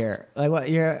for here? Like, what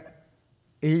you're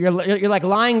like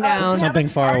lying down. Something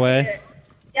far away.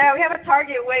 Yeah, we have a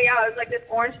target way out. It's like this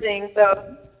orange thing,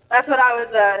 so that's what I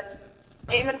was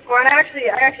aiming for, and I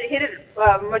actually hit it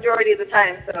majority of the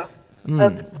time. So.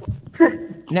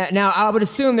 Now, I would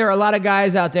assume there are a lot of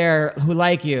guys out there who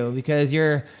like you because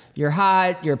you're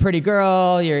hot, you're a pretty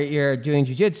girl, you're doing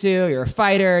jiu-jitsu, you're a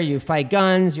fighter, you fight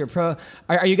guns, you're pro.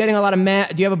 Are you getting a lot of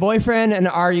do you have a boyfriend, and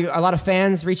are you a lot of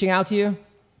fans reaching out to you?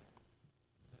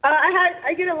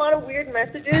 I get a lot of weird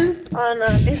messages on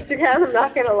Instagram. I'm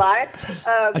not gonna lie.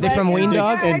 Are they from Ween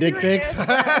Dog? And dick pics?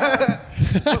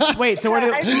 Wait, so what?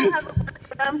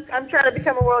 I'm trying to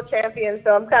become a world champion,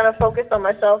 so I'm kind of focused on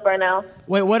myself right now.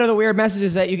 Wait, what are the weird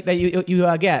messages that you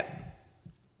get?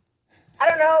 I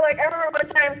don't know. Like I remember one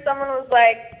time someone was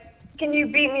like, "Can you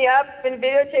beat me up and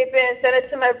videotape it and send it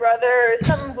to my brother?" or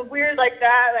something weird like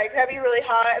that. Like, "Have you really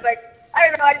hot?" Like, I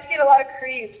don't know. I just get a lot of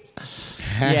creeps.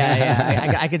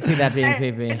 Yeah. I could see that being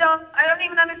creepy. I don't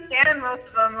even understand most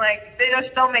of them. Like, they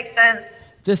just don't make sense.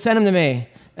 Just send them to me,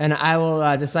 and I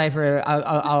will decipher.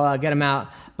 I'll get them out.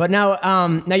 But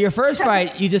now your first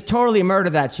fight, you just totally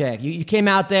murdered that chick. You came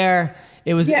out there.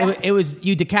 It was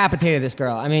you decapitated this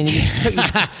girl. I mean,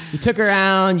 you took her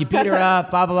around, you beat her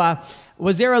up, blah blah blah.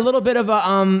 Was there a little bit of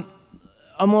a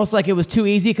almost like it was too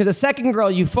easy? Because the second girl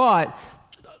you fought,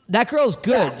 that girl's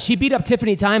good. Yeah. She beat up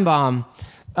Tiffany Timebomb.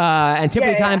 And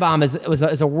Tiffany Timebomb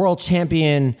is a world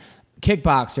champion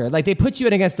kickboxer. Like, they put you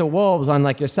in against the Wolves on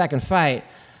like your second fight,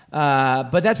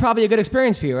 but that's probably a good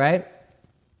experience for you, right?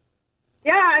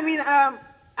 Yeah, I mean,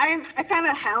 I kind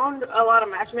of hound a lot of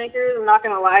matchmakers. I'm not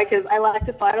gonna lie, because I like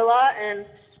to fight a lot, and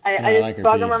I just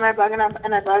bug them and I bug them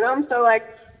and I bug them. So like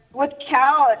with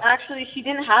Cal, actually, she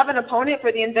didn't have an opponent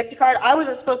for the Invicta card. I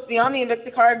wasn't supposed to be on the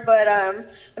Invicta card, but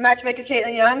the matchmaker,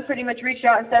 Caitlin Young, pretty much reached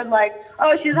out and said, like,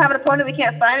 "Oh, she doesn't have an opponent. We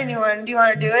can't find anyone. Do you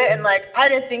want to do it?" And, like, I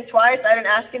didn't think twice. I didn't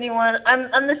ask anyone. I'm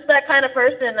just that kind of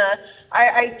person.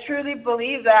 I truly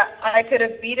believe that I could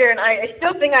have beat her, and I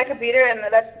still think I could beat her, and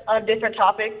that's on a different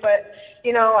topic. But,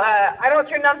 you know, I don't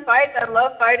turn down fights. I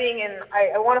love fighting, and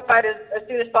I want to fight as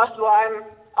soon as possible. I'm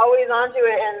always onto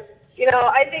it, and you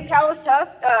know, I think Cal was tough,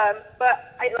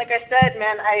 but like I said,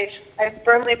 man, I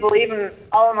firmly believe in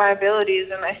all of my abilities,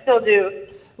 and I still do.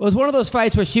 Well, it was one of those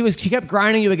fights where she kept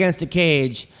grinding you against a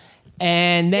cage,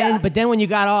 and then but then when you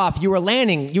got off, you were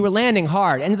landing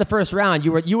hard. End of the first round,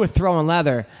 you were throwing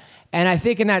leather, and I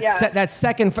think in that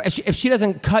second, if she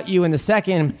doesn't cut you in the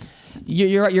second,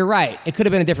 you're right. It could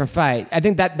have been a different fight. I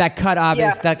think that cut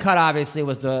obviously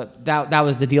was that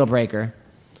was the deal breaker.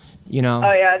 You know.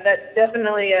 Oh yeah, that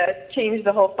definitely changed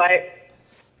the whole fight.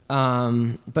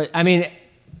 But I mean,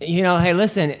 you know, hey,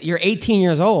 listen, you're 18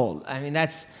 years old. I mean,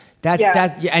 that's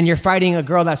and you're fighting a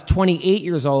girl that's 28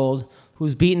 years old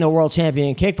who's beating a world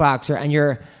champion kickboxer, and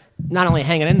you're not only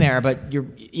hanging in there, but you're,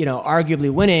 you know, arguably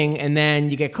winning, and then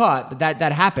you get caught. But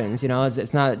that happens, you know.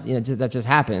 It's not, you know, that just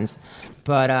happens.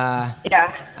 But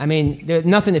I mean, there's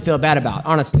nothing to feel bad about,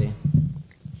 honestly.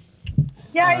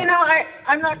 Yeah, you know,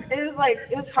 I'm not. It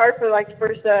was hard for like the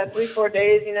first 3-4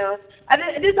 days. You know,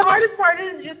 the hardest part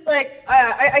is just like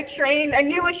I trained. I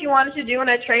knew what she wanted to do, and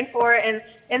I trained for it. And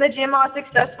in the gym, I was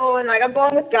successful. And like I'm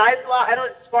going with guys a lot. I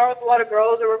don't spar with a lot of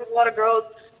girls or work with a lot of girls.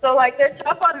 So like they're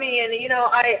tough on me, and you know,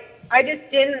 I just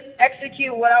didn't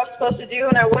execute what I was supposed to do,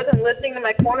 and I wasn't listening to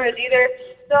my corners either.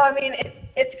 So I mean,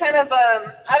 it's kind of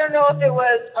I don't know if it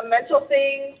was a mental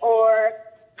thing or.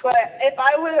 But if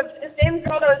I would have, the same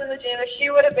girl that was in the gym, if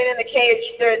she would have been in the cage,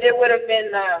 there would have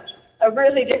been a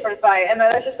really different fight. And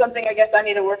that's just something I guess I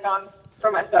need to work on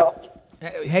for myself.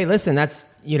 Hey, listen, that's,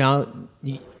 you know,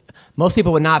 most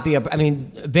people would not be, I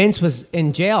mean, Vince was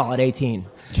in jail at 18.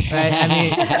 Right? I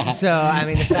mean, so, I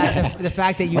mean, the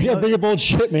fact that you know... big bold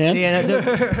shit, man.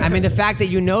 I mean, the fact that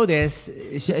you know this,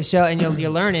 and you're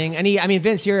learning. And I mean,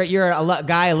 Vince, you're a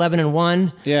guy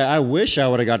 11-1. Yeah, I wish I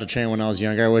would have got to train when I was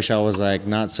younger. I wish I was, like,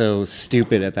 not so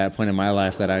stupid at that point in my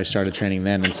life that I started training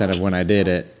then instead of when I did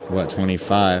at,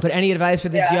 25. But any advice for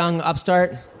this young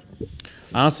upstart?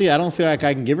 Honestly, I don't feel like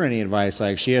I can give her any advice.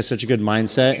 Like, she has such a good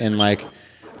mindset, and like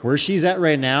where she's at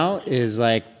right now is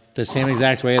like the same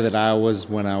exact way that I was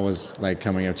when I was like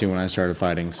coming up to when I started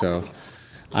fighting. So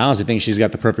I honestly think she's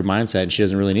got the perfect mindset, and she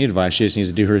doesn't really need advice. She just needs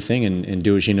to do her thing and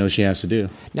do what she knows she has to do.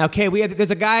 Now, Kay,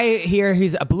 there's a guy here.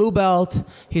 He's a blue belt.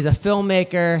 He's a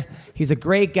filmmaker. He's a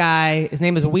great guy. His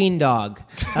name is Ween Dog.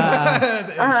 She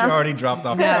already dropped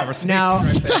off the conversation. Now,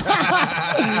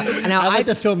 I like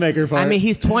the filmmaker part. I mean,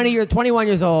 he's 21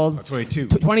 years old. 22.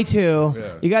 22.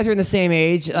 Yeah. You guys are in the same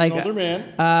age. Like older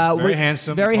man. Very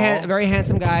handsome, Very tall. very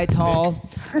handsome guy. Tall.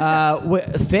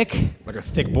 Thick. Like a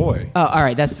thick boy. Oh, all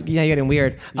right. That's you're getting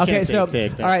weird. Okay, can't say so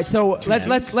thick. all right. So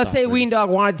let's say Ween Dog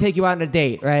wanted to take you out on a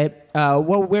date, right?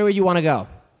 Where would you want to go?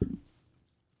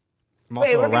 I'm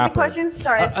Wait, also a repeat the rapper. question?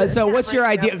 Sorry. So what's your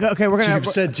ideal? Okay, we're gonna. You've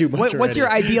said too much What's already. your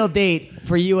ideal date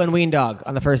for you and Ween Dog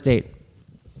on the first date?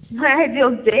 My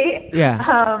ideal date? Yeah.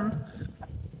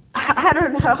 I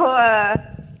don't know.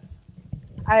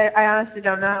 I honestly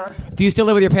don't know. Do you still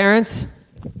live with your parents?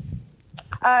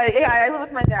 Yeah, I live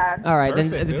with my dad. All right,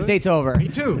 Perfect, then the dude. date's over. Me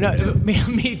too. No,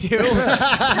 me too.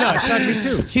 No, Son, me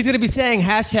too. she's gonna be saying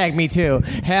 #me too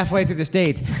halfway through this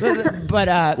date.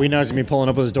 But We know he's gonna be pulling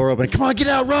up with his door open. Come on, get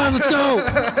out, run, let's go.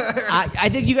 I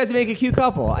think you guys would make a cute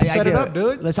couple. Set it do. up,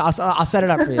 dude. Listen, I'll set it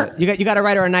up for you. You got to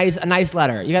write her a nice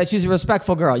letter. You got to choose a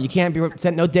respectful girl. You can't be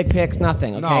send no dick pics,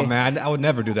 nothing. Okay? No, man, I would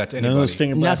never do that to None anybody. of those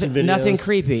finger blasting videos. Nothing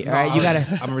creepy. All right, you got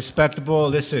to. I'm respectable.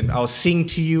 Listen, I'll sing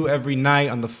to you every night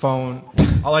on the phone.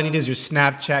 All I need is your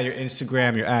Snapchat, your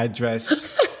Instagram, your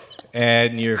address,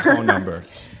 and your phone number.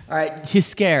 All right, she's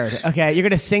scared. Okay, you're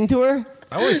gonna sing to her.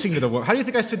 I always sing to the woman. How do you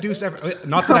think I seduced?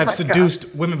 Not that I've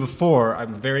seduced women before.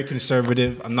 I'm very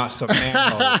conservative. I'm not some man.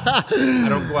 I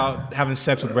don't go out having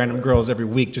sex with random girls every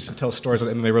week just to tell stories on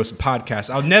the MMA Roasted podcast.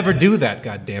 I'll never do that.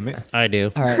 God damn it. I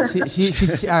do. All right,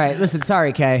 she's all right. Listen,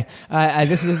 sorry, Kay.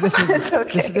 This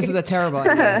was a terrible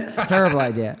idea. Terrible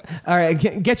idea. All right,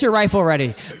 get your rifle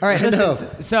ready. All right,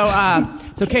 listen.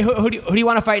 So Kay, who do you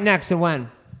want to fight next and when?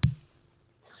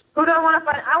 Who do I want to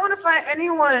fight? I want to fight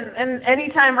anyone and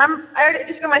anytime. I already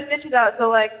just got my stitches out, so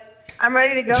like I'm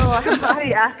ready to go. I'm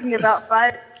already asking about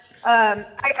fights.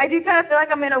 I do kind of feel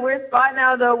like I'm in a weird spot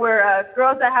now, though, where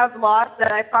girls that have lost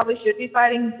that I probably should be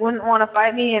fighting wouldn't want to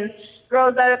fight me, and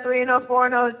girls that are 3-0,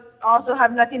 4-0 also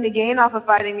have nothing to gain off of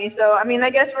fighting me. So, I mean, I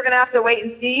guess we're going to have to wait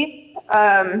and see.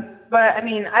 But, I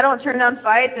mean, I don't turn down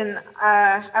fights, and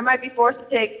I might be forced to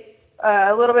take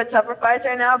a little bit tougher fights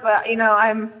right now, but, you know,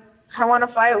 I want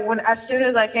to fight as soon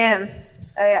as I can.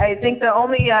 I think the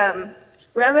only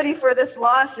remedy for this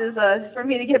loss is for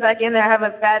me to get back in there. I have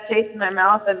a bad taste in my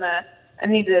mouth, and I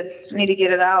need to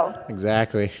get it out.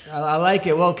 Exactly. I like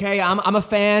it. Well, Kay, I'm a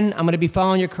fan. I'm going to be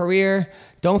following your career.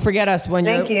 Don't forget us when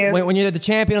you're the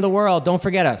champion of the world. Don't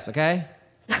forget us, okay?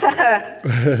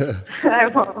 I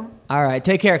won't. All right.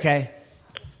 Take care, Kay.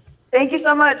 Thank you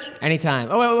so much. Anytime.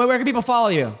 Oh, where can people follow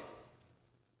you?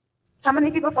 How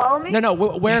many people follow me? No.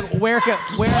 Where?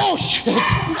 Oh shit!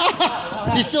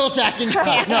 He's still attacking.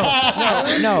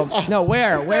 No.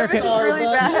 Where can? Really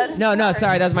bad. No.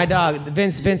 Sorry, that was my dog.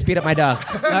 Vince beat up my dog.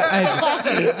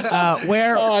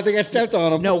 Where? Oh, I think I stepped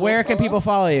on him. No. Where can people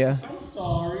follow you?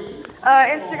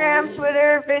 Instagram,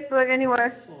 Twitter, Facebook,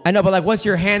 anywhere. I know, but like, what's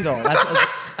your handle?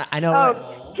 I know.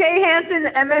 Oh, Kay Hansen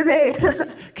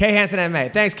MMA. Kay Hansen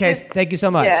MMA. Thanks, Kay. Thank you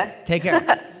so much. Yeah. Take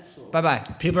care.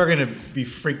 Bye-bye. People are going to be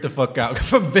freaked the fuck out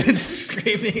from Vince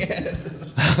screaming at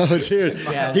him. Oh, dude.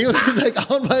 Yeah. He was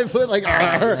like on my foot, like,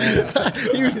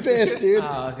 he was pissed, dude.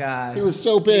 Oh, God. He was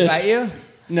so Did he pissed. bite you?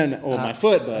 No, well, my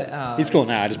foot, but he's cool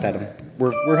now. I just pet him.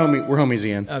 We're homies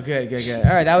again. Oh, good.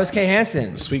 All right, that was Kay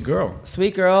Hansen. Sweet girl.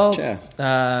 Sweet girl.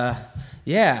 Yeah.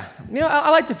 Yeah. You know,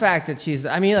 I like the fact that she's,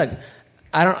 I mean, look,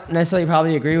 I don't necessarily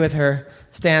probably agree with her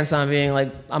stance on being like,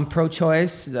 I'm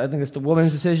pro-choice. I think it's the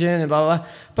woman's decision and blah, blah, blah.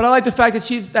 But I like the fact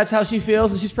that that's how she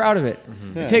feels and she's proud of it.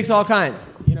 Mm-hmm. Yeah. It takes all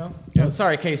kinds, you know? Yeah. Oh,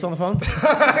 sorry, Kay, you still on the phone?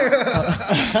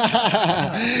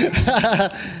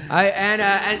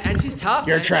 And she's tough.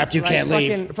 You're trapped, you can't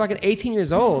leave. Fucking 18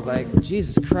 years old. Like,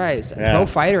 Jesus Christ. Yeah. Pro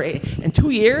fighter. In 2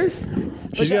 years?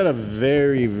 She's got a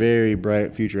very, very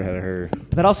bright future ahead of her.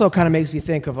 That also kind of makes me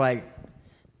think of like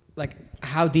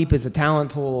how deep is the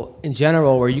talent pool in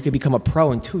general where you could become a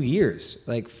pro in 2 years?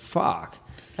 Like, fuck.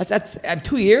 That's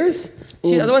 2 years?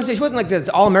 She wasn't like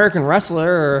the all-American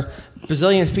wrestler or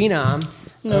Brazilian phenom.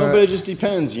 No, but it just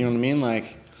depends. You know what I mean?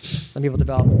 Like, some people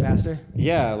develop faster.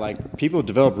 Yeah, like people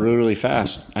develop really, really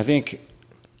fast. I think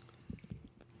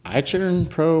I turned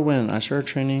pro when I started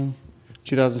training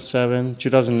 2007,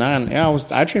 2009. Yeah,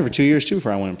 I trained for 2 years too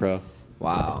before I went pro.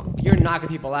 Wow, you're knocking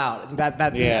people out. I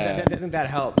think that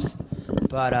helps.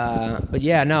 But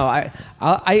yeah, no, I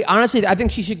honestly, I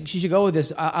think she should go with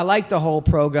this. I like the whole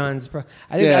pro guns.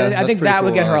 I think that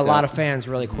would get her a lot of fans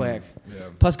really quick. Yeah.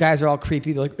 Plus, guys are all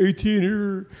creepy. They're like 18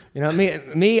 here. You know,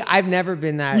 me, I've never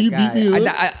been that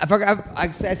guy.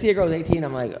 I see a girl who's 18.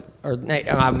 I'm like,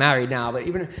 I'm married now, but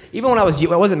even when I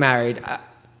wasn't married,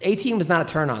 18 was not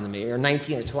a turn on to me, or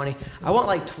 19 or 20. I want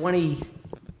like 20.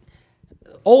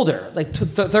 Older, like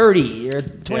 30 or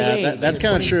 28. Yeah, that's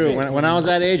kind of true. When I was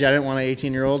that age, I didn't want an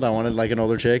 18-year-old. I wanted like an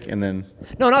older chick, and then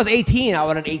no, when I was 18, I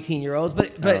wanted 18-year-olds.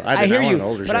 But I hear you.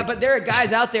 But there are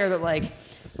guys out there that like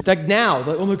now,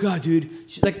 like, oh my god, dude.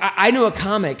 Like I knew a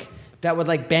comic that would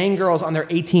like bang girls on their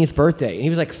 18th birthday, and he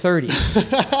was like 30,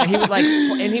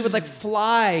 and he would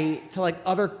fly to like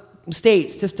other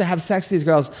states just to have sex with these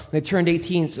girls when they turned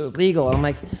 18, so it was legal. And I'm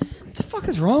like, what the fuck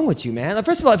is wrong with you, man? Like,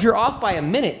 first of all, if you're off by a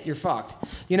minute, you're fucked.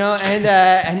 You know,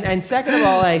 and second of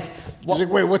all, like,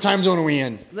 wait, what time zone are we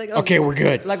in? Like, okay, we're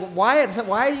good. Like, why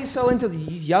are you so into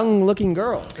these young-looking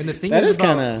girls? And the thing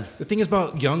is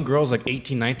about young girls like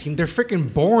 18, 19, they're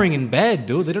freaking boring in bed,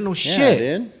 dude. They don't know shit.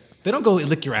 Yeah, dude. They don't go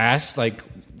lick your ass like.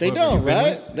 They don't,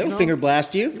 right? They don't finger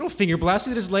blast you. They don't finger blast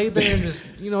you. They just lay there and just,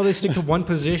 they stick to one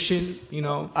position,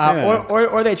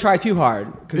 or they try too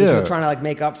hard because they're trying to like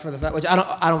make up for the fact, which I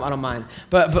don't mind.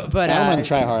 But I don't mind to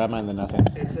try hard. I mind the nothing.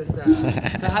 It's just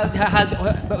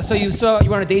so you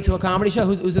went on a date to a comedy show?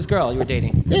 Who's this girl you were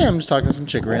dating? Yeah, I'm just talking to some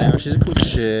chick right now. She's a cool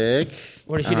chick.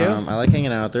 What does she do? I like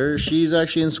hanging out with her. She's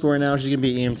actually in school right now. She's gonna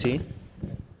be EMT.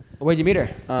 Where'd you meet her?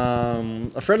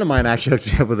 A friend of mine actually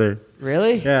hooked me up with her.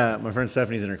 Really? Yeah, my friend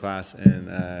Stephanie's in her class,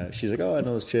 and she's like, "Oh, I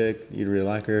know this chick. You'd really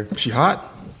like her." Is she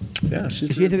hot? Yeah,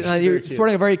 she's. You're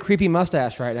sporting a very creepy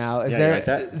mustache right now. Is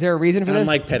there a reason for this? I'm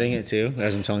like petting it too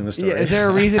as I'm telling the story. Yeah, is there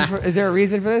a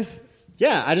reason for this?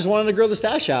 Yeah, I just wanted to grow the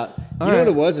stash out. You know what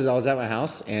it was? Is I was at my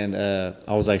house and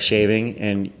I was like shaving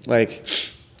and like.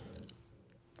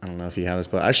 I don't know if you have this,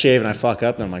 but I shave and I fuck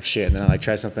up and I'm like shit. And then I like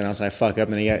try something else and I fuck up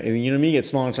and then you get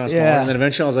smaller and smaller. And then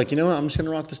eventually I was like, you know what? I'm just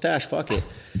gonna rock the stash. Fuck it.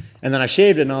 And then I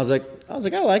shaved it and I was like, I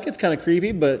like it. It's kind of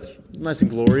creepy, but it's nice and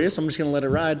glorious. I'm just gonna let it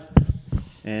ride,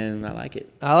 and I like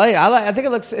it. I think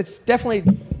it's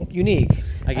definitely unique.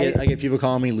 I get people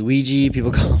calling me Luigi.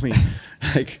 People call me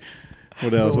like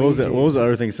what else? Luigi. What was the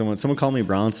other thing? Someone called me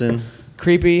Bronson.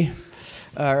 Creepy.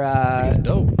 Or it's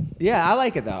dope. Yeah, I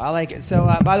like it though. I like it. So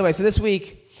by the way, so this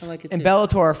week. In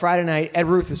Bellator, Friday night, Ed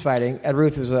Ruth is fighting. Ed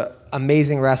Ruth is an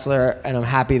amazing wrestler, and I'm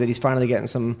happy that he's finally getting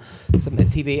some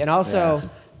TV. And also,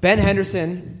 Ben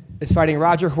Henderson is fighting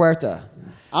Roger Huerta.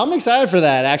 I'm excited for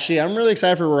that, actually. I'm really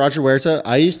excited for Roger Huerta.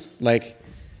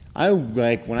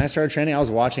 When I started training, I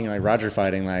was watching like Roger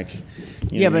fighting, like.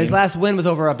 But his last win was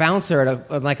over a bouncer at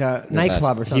a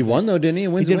nightclub or something. He won though, didn't he?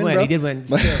 He did win.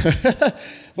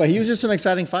 But he was just an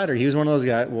exciting fighter. He was one of those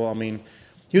guys. Well, I mean.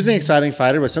 He was an exciting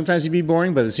fighter, but sometimes he'd be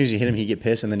boring. But as soon as you hit him, he'd get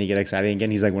pissed, and then he'd get excited again.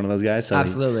 He's like one of those guys. So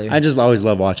absolutely. I just always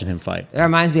love watching him fight. That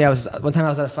reminds me, one time I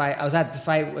was at a fight. I was at the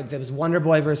fight. It was Wonder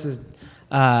Boy versus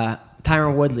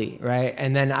Tyron Woodley, right?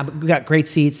 And then we got great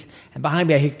seats. And behind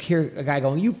me, I hear a guy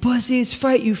going, "You pussies,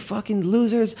 fight, you fucking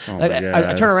losers!"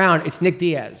 I turn around, it's Nick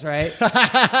Diaz, right?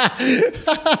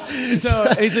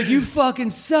 So he's like, "You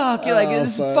fucking suck! You're like,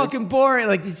 this is fucking boring!"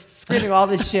 Like he's screaming all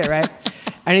this shit, right?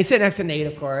 And he's sitting next to Nate,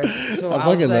 of course. So I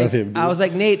fucking love him, dude. I was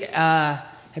like, Nate, have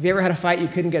you ever had a fight you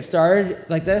couldn't get started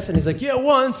like this? And he's like, yeah,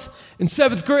 once in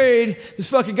 7th grade, this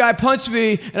fucking guy punched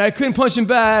me, and I couldn't punch him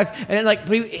back. And then, like,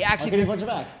 but he actually couldn't punch him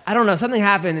back. I don't know, something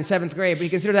happened in 7th grade, but he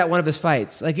considered that one of his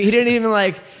fights. Like, he didn't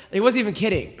even he wasn't even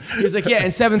kidding. He was like, yeah, in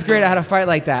 7th grade, I had a fight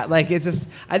like that. Like, it's just,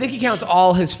 I think he counts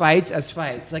all his fights as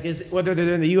fights. Like, whether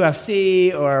they're in the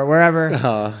UFC or wherever,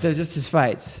 they're just his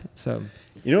fights. So.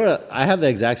 You know what? I have the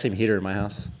exact same heater in my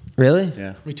house. Really?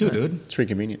 Yeah. Me too, dude. It's pretty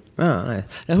convenient. Oh, nice.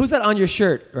 Now, who's that on your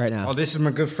shirt right now? Oh, this is my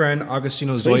good friend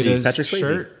Augustino Zoida's Patrick Swayze.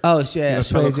 shirt. Oh, yeah.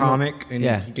 He's a fellow comic, and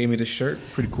he gave me this shirt.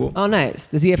 Pretty cool. Oh, nice.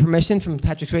 Does he have permission from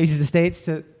Patrick Swayze's estates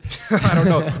to... I don't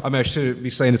know. I mean, I should be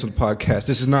saying this on the podcast.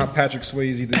 This is not Patrick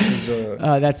Swayze. This is...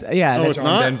 that's it's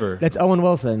not? Denver. That's Owen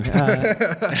Wilson.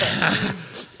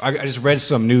 I just read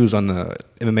some news on the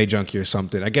MMA Junkie or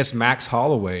something. I guess Max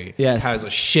Holloway has a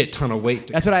shit ton of weight.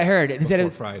 That's what I heard. He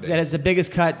said Friday. That it's the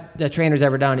biggest cut the trainer's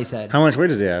ever done, he said. How much weight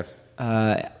does he have?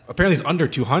 Apparently he's under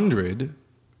 200.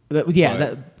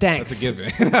 Yeah, thanks. That's a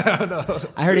given. I don't know.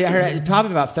 I heard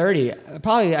probably about 30.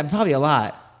 Probably a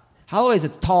lot. Holloway's a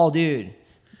tall dude.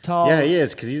 Tall. Yeah, he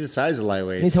is, because he's the size of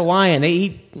lightweights. He's Hawaiian. They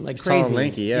eat like he's crazy. Tall and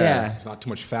lanky, yeah. There's not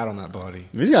too much fat on that body.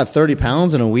 If he's got 30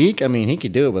 pounds in a week, I mean, he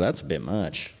could do it, but that's a bit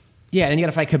much. Yeah, and you got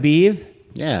to fight Khabib.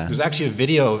 Yeah. There's actually a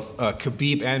video of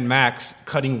Khabib and Max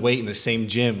cutting weight in the same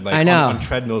gym. Like I know. On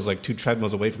treadmills, like 2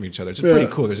 treadmills away from each other. It's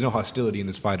pretty cool. There's no hostility in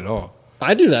this fight at all.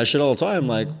 I do that shit all the time.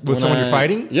 Like With someone you're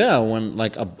fighting? Yeah, when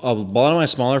like a lot of my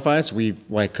smaller fights, we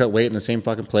like cut weight in the same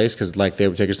fucking place because like they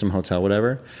would take us to some hotel,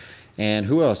 whatever. And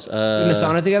who else? in the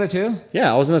sauna together too?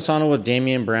 Yeah, I was in the sauna with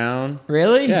Damian Brown.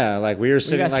 Really? Yeah, like we were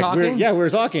sitting, guys like talking? we were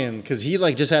talking because he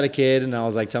like just had a kid, and I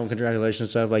was like telling him congratulations and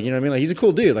stuff. Like, you know what I mean? Like he's a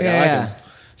cool dude. Like I like him.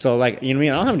 So like, you know what I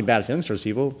mean? I don't have any bad feelings towards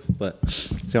people, but if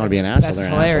they want to be an asshole, That's they're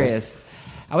hilarious.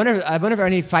 I wonder if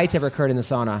any fights ever occurred in the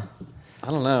sauna. an asshole.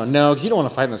 I don't know. No, because you don't want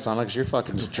to fight in the sauna because you're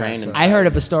fucking just trained. And I heard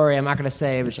of a story. I'm not going to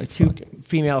say. It was just two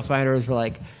female fighters were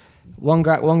like, one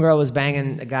girl was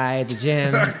banging a guy at the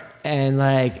gym, and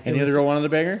like, and the other girl wanted to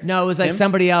bang her? no, it was like Him?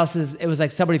 somebody else's. It was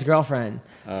like somebody's girlfriend.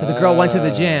 So the girl went to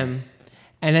the gym,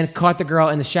 and then caught the girl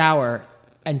in the shower,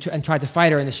 and tried to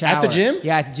fight her in the shower At the gym?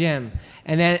 Yeah, at the gym.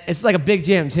 And then it's like a big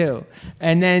gym too.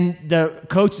 And then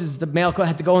the male coach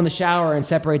had to go in the shower and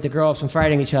separate the girls from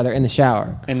fighting each other in the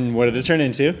shower. And what did it turn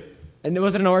into? And it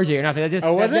wasn't an orgy or nothing.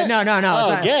 Oh, was it? No. Oh, It's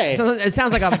not- gay. It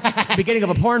sounds like a beginning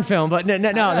of a porn film, but no,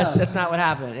 that's not what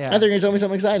happened. I Yeah. think you told me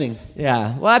something exciting.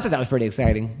 Yeah. Well, I thought that was pretty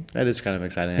exciting. That is kind of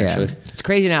exciting, Yeah. actually. It's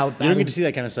crazy now. You don't get to see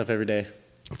that kind of stuff every day.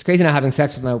 It's crazy now having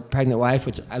sex with my pregnant wife,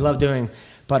 which I love doing,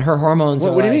 but her hormones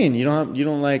are What do you like- mean? You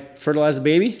don't like fertilize the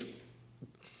baby?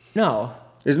 No.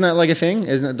 Isn't that like a thing?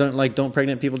 Isn't that don't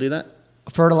pregnant people do that?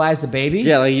 Fertilize the baby?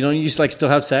 Yeah, like you don't used to like still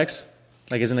have sex.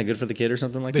 Like, isn't it good for the kid or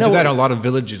something like They that? do that in a lot of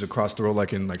villages across the world,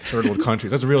 like in like third world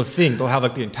countries. That's a real thing. They'll have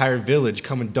like the entire village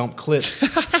come and dump clips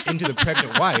into the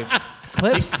pregnant wife.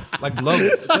 Clips? Like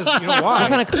loads. Because, you know why? What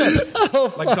kind of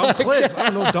clips? Like dump clips. I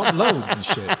don't know, dump loads and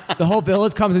shit. The whole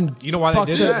village comes and You know why they fucks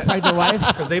did the that? pregnant wife?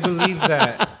 Because they believe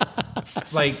that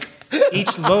like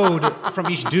each load from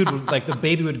each dude would, like the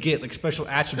baby would get like special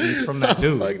attributes from that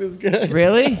dude. Fuck this guy.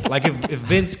 Really? Like if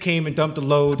Vince came and dumped a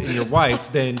load in your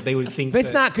wife, then they would think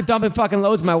Vince that, not dumping fucking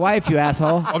loads of my wife, you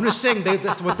asshole. I'm just saying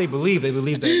that's what they believe. They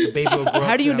believe that the baby will grow up.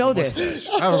 How do you to know have a this?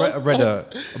 mustache. I read a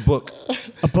book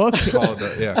A book called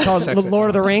called Sex Lord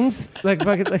of the Rings? Like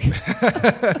fucking like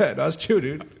That's true,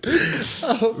 dude.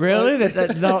 really?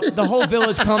 The whole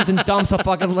village comes and dumps a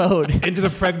fucking load. Into the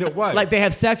pregnant wife. Like they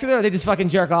have sex with her, or they just fucking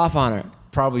jerk off on her.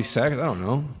 probably sex. I don't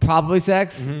know. Probably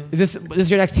sex. Is this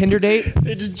your next Tinder date?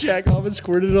 They just jack off and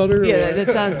squirt it on her. Yeah, that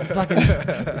sounds fucking.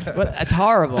 That's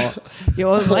horrible. You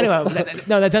know, well, anyway,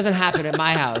 that doesn't happen at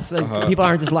my house. Like, people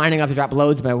aren't just lining up to drop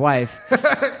loads of my wife.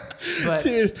 But,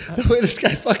 Dude, the way this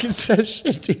guy fucking says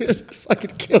shit, dude, it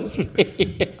fucking kills me.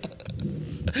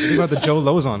 Think about the Joe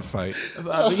Lozon fight.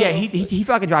 yeah, he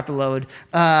fucking dropped a load.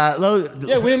 Load.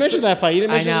 Yeah, we didn't mention that fight. You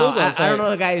didn't I mention know. the Lozon fight. I don't know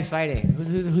the guy he's fighting.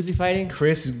 Who's he fighting?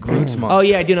 Chris Grutzman. Oh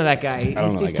yeah, I do know that guy. don't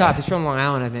know He's that tough. guy. He's from Long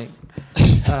Island, I think.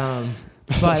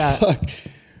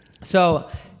 So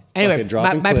anyway, Fucking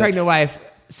dropping my clips. pregnant wife.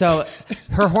 So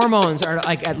her hormones are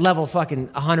like at level fucking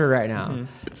 100 right now.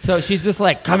 So she's just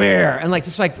like, come here, and like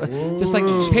just like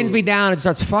pins me down and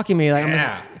starts fucking me. Like,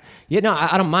 Yeah. No,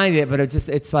 I don't mind it, but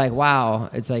it's like wow.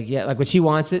 It's like yeah, like when she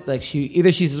wants it, like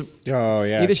either she's Oh,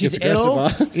 yeah. either She she's gets aggressive, ill,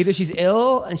 huh? either she's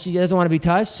ill and she doesn't want to be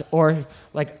touched, or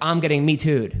like I'm getting me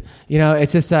too'd. You know,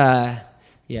 it's just yeah.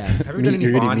 Have you done any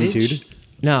You're getting bondage? Me Too'd?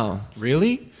 No.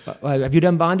 Really? Have you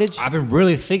done bondage? I've been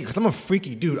really thinking because I'm a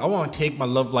freaky dude. I want to take my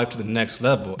love life to the next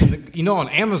level. And, you know, on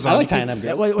Amazon, I like you can- tying up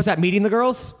girls. What's that? Meeting the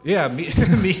girls? Yeah,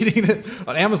 meeting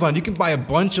on Amazon, you can buy a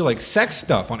bunch of like sex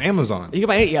stuff on Amazon. You can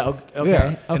buy it. Yeah. Okay. Yeah,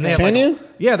 Okay. and they have Can like, you?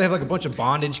 Yeah, they have like a bunch of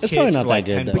bondage That's kits probably not for like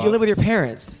that good, $10. though. You live with your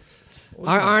parents.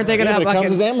 Aren't they gonna Yeah, have but it comes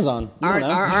fucking? as Amazon. You don't know.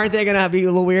 Aren't they gonna be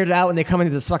a little weirded out when they come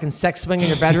into this fucking sex swing in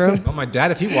your bedroom? Oh, my dad,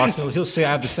 if he walks in, he'll say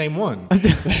I have the same one.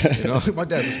 You know, my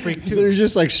dad's a freak too. There's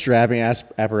just like strapping ass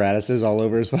apparatuses all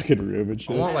over his fucking room and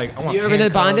shit. I want You ever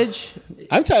did handcuffs. bondage?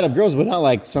 I've tied up girls, but not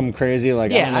like some crazy,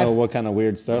 like, I Yeah, don't know I've- what kind of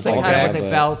weird stuff. It's like like kind that, of with but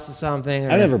like belts or something.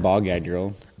 Or I've never ball gagged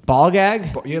girl. ball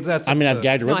gag. Yeah, that's. I mean, I've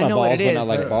gagged her with No, I my know what balls, it but is, not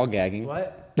like but- ball gagging.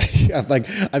 What?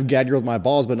 I've gagged her with my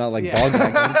balls, but not like Yeah. ball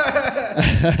gagging.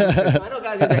 I know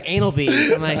guys with their anal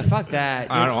beads. I'm like, fuck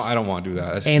that. I don't want to do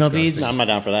that. That's Anal disgusting. beads? No, I'm not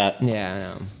down for that.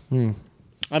 Yeah, I know.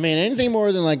 I mean, anything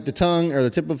more than like the tongue or the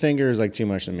tip of finger is like too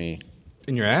much to me.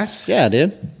 In your ass? Yeah,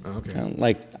 dude. Oh, okay.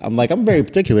 I'm very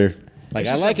particular. Like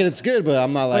I like it, it's good, but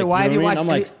I'm not like. Wait, why have you you know what watched? I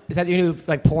mean? I'm like, is that your new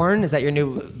like porn? Is that your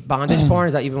new bondage porn?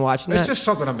 Is that you've been watching It's that? just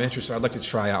something I'm interested. I'd like to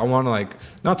try out. I want to like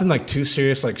nothing like too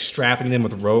serious, like strapping them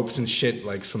with ropes and shit,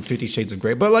 like some 50 Shades of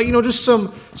Grey. But like just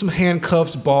some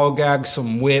handcuffs, ball gags,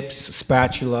 some whips,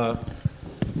 spatula.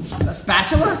 a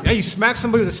spatula. Yeah, you smack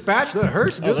somebody with a spatula, it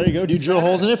hurts, oh, dude. there you go. Do you drill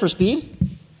holes in it for speed?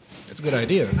 That's a good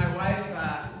idea. My wife. You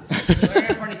want to hear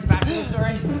a funny spatula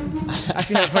story?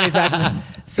 Actually, not a funny spatula.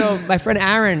 So my friend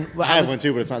Aaron. I have one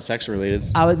too, but it's not sex related.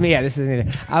 This isn't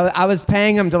either. I was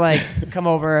paying him to like come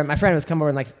over. My friend was come over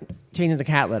and like changing the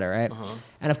cat litter, right?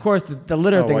 And of course, the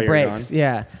litter Oh, while thing you're breaks. gone?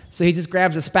 Yeah. So he just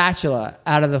grabs a spatula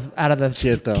out of the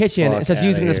Get the kitchen fuck and starts outta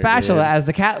using the here, spatula dude. as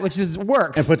the cat, which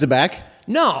works. And puts it back.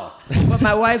 No. But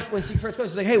my wife, when she first goes,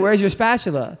 she's like, "Hey, where's your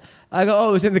spatula?" I go,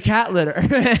 "Oh, it's in the cat litter." And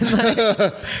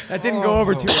that didn't go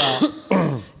over too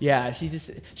well. Yeah, she's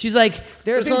like,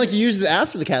 there are It's things not like you used it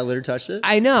after the cat litter touched it.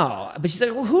 I know, but she's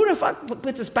like, "Well, who the fuck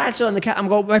puts a spatula in the cat?" I'm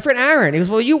going, "My friend Aaron." He goes,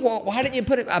 "Well, why didn't you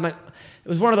put it?" I'm like, it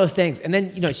was one of those things. And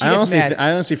then she gets mad.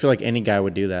 I honestly feel like any guy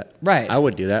would do that. Right. I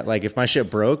would do that. Like if my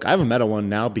shit broke, I have a metal one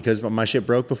now because my shit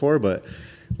broke before. But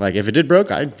like if it did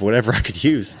broke, whatever I could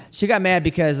use. She got mad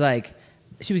because like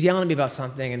she was yelling at me about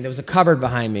something, and there was a cupboard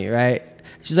behind me, right?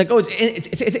 She's like, "Oh,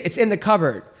 it's in the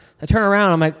cupboard." I turn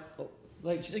around, I'm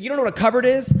like, she's like, "You don't know what a cupboard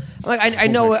is?" I'm like, I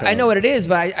know what it is,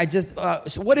 but I just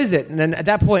so what is it? And then at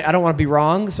that point, I don't want to be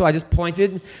wrong, so I just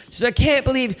pointed. She's like, "I can't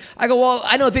believe." I go, "Well,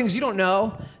 I know things you don't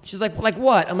know." She's like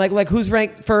what? I'm like who's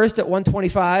ranked first at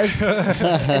 125?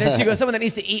 And then she goes, "Someone that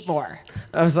needs to eat more."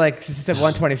 I was like, she said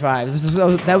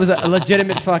 125. That was a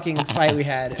legitimate fucking fight we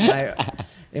had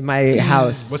in my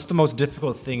house. What's the most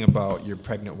difficult thing about your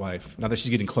pregnant wife now that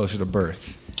she's getting closer to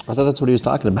birth? I thought that's what he was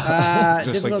talking about.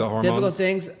 Just like the hormones? Difficult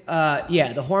things.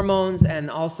 Yeah, the hormones,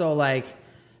 and also like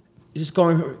just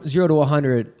going from 0 to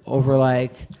 100 over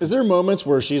like. Is there moments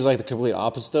where she's like the complete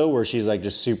opposite though, where she's like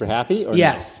just super happy? Or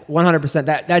Yes, 100%.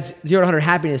 That's 0 to 100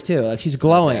 happiness too. Like she's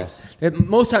glowing.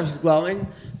 Most times she's glowing,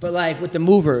 but like with the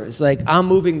movers, like I'm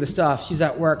moving the stuff. She's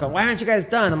at work. Why aren't you guys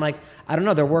done? I'm like, I don't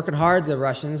know. They're working hard, the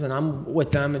Russians, and I'm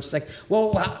with them. And she's like,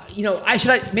 well,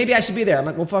 maybe I should be there. I'm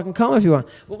like, well, fucking come if you want.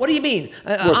 Well, what do you mean?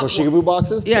 So Shigaboo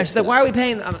boxes? Yeah, she's like, why are we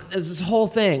paying? There's this whole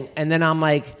thing. And then I'm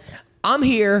like, I'm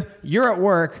here. You're at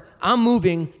work. I'm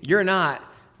moving. You're not.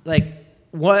 Like,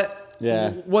 what? Yeah.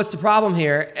 What's the problem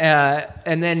here?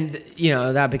 And then,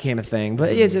 that became a thing.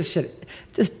 But yeah,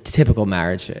 just typical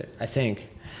marriage shit, I think.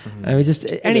 I mean, just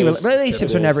any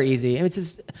relationships are never easy. And it's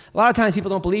just a lot of times people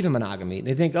don't believe in monogamy.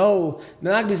 They think, oh,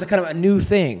 monogamy is kind of a new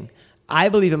thing. I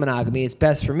believe in monogamy. It's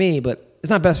best for me, but it's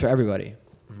not best for everybody.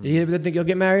 Do you ever think you'll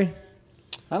get married?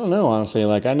 I don't know, honestly.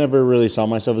 Like, I never really saw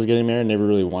myself as getting married. Never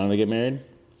really wanted to get married.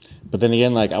 But then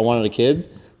again, like, I wanted a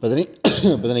kid. But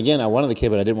then again, I wanted the kid,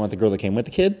 but I didn't want the girl that came with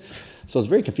the kid. So it's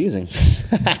very confusing.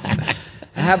 It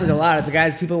happens a lot.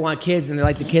 People want kids, and they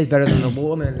like the kids better than the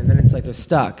woman, and then it's like they're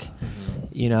stuck.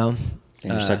 And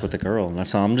you're stuck with the girl. And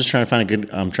that's all. I'm just trying to find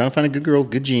a good girl,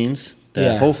 good genes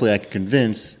that hopefully I can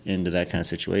convince into that kind of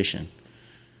situation.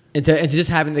 Into just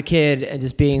having the kid and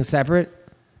just being separate.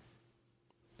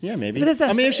 Yeah, maybe. But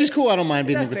if she's cool, I don't mind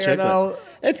being with the fair, chick. though?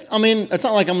 It's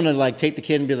not like I'm gonna like take the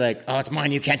kid and be like, oh, it's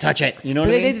mine, you can't touch it. You know what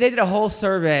I mean? They did a whole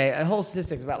survey, a whole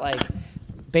statistics about like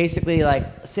basically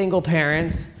like single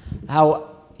parents,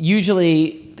 how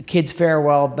usually the kids fare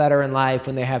better in life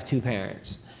when they have two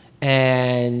parents.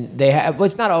 And they have, well,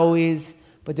 it's not always,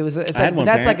 but there was.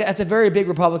 That's a very big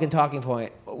Republican talking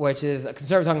point, which is a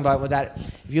conservative talking about with that.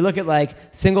 If you look at like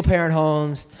single parent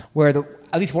homes where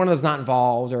at least one of them's not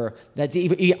involved, or that's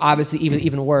obviously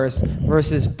even worse,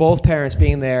 versus both parents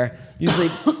being there, usually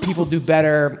people do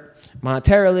better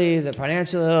monetarily, the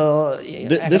financial,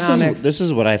 economics. This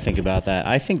is what I think about that.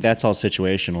 I think that's all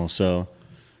situational. So,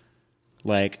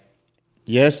 like.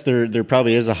 Yes, there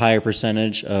probably is a higher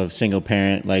percentage of single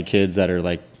parent like kids that are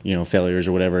like failures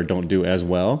or whatever, don't do as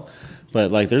well,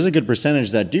 but like there's a good percentage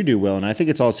that do well, and I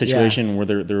think it's all a situation where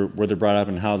they're brought up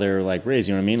and how they're like raised.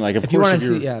 You know what I mean? Like of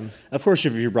course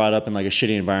if you're brought up in like a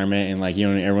shitty environment and like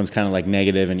everyone's kind of like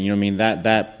negative and you know what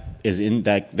I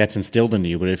mean that's instilled into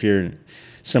you. But if you're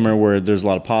somewhere where there's a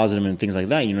lot of positive and things like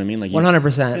that, you know what I mean? Like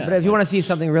 100%. Yeah, but if you want to see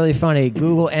something really funny,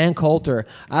 Google Ann Coulter.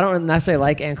 I don't necessarily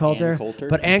like Ann Coulter,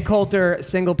 but Ann Coulter,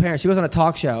 single parent. She goes on a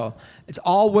talk show. It's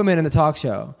all women in the talk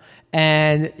show.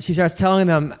 And she starts telling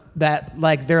them that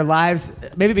like their lives,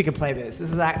 maybe we can play this.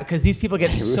 This is because these people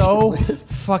get so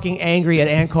fucking angry at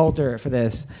Ann Coulter for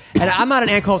this. And I'm not an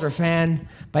Ann Coulter fan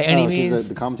by any means. She's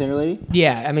the commentator lady?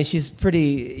 Yeah, I mean, she's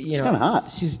pretty, She's kind of hot.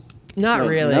 She's not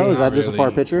really. No, is that just a far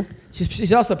picture?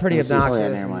 She's also pretty obnoxious.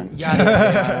 Never mind.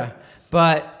 Yada.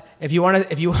 But if you want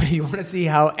to see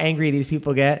how angry these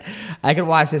people get, I could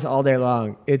watch this all day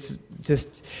long. It's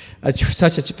just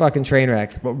such a fucking train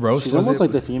wreck. What roast? She's almost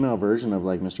like the female version of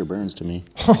like Mr. Burns to me.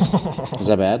 Is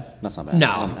that bad? That's not bad. No,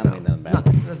 I don't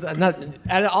think that's bad. Not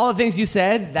out of all the things you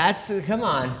said, come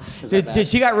on.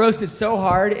 She got roasted so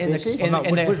hard in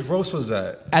which roast was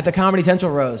that? At the Comedy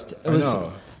Central roast. It was.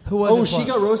 know. Who was it? She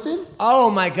got roasted? Oh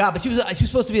my god! But she was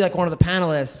supposed to be like one of the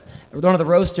panelists, one of the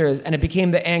roasters, and it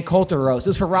became the Ann Coulter roast.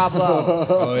 It was for Rob Lowe.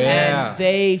 Oh yeah. And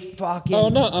they fucking I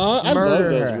love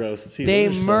those roasts. They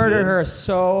murder her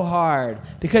so hard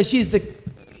because she's the.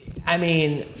 I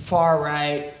mean, far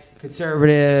right,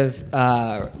 conservative,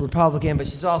 Republican, but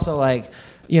she's also like,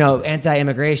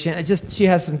 anti-immigration. She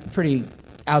has some pretty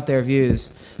out there views.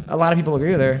 A lot of people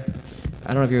agree with her.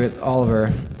 I don't agree with all of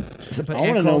her. I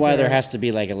want to know why there has to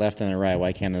be like a left and a right.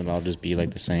 Why can't it all just be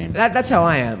like the same? That's how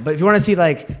I am. But if you want to see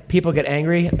like people get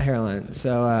angry, Hairline.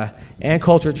 So Ann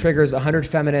Coulter triggers 100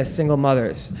 feminist single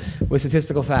mothers with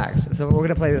statistical facts. So we're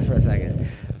gonna play this for a second.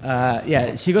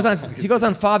 She goes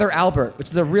on Father Albert, which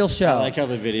is a real show. I like how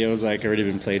the video is like already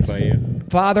been played by you.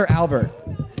 Father Albert.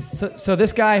 So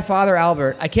this guy, Father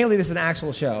Albert, I can't believe this is an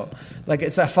actual show. Like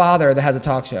it's a father that has a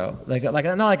talk show. Like not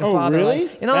like a father. Really?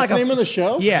 Like, That's the name of the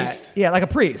show? Yeah, like a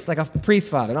priest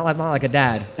father, not like a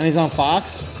dad. And he's on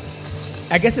Fox?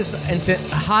 I guess it's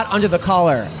Hot Under the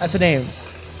Collar. That's the name.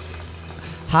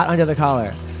 Hot Under the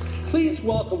Collar. Please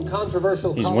welcome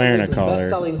controversial He's wearing a and collar.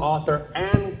 best-selling author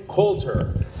Ann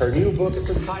Coulter. Her new book is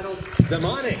entitled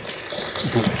Demonic.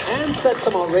 Ann said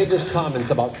some outrageous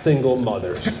comments about single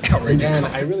mothers. And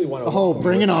I really want to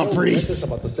bring it on, priest.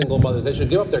 About the single mothers. They should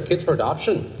give up their kids for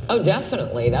adoption. Oh,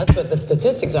 definitely. That's what the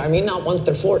statistics are. I mean, not once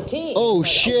they're 14. Oh, but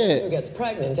shit. A woman who gets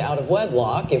pregnant out of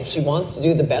wedlock, if she wants to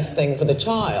do the best thing for the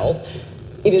child,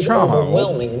 it is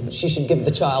overwhelming. She should give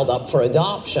the child up for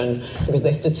adoption because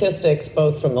the statistics,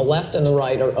 both from the left and the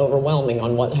right, are overwhelming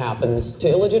on what happens to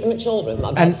illegitimate children.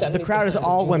 About And the crowd is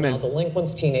all women.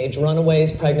 Delinquents, teenage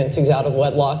runaways, pregnancies out of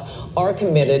wedlock are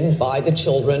committed by the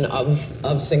children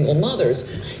of single mothers.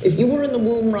 If you were in the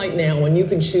womb right now and you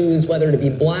could choose whether to be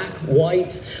black,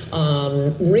 white,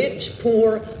 rich,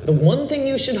 poor, the one thing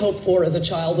you should hope for as a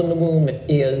child in the womb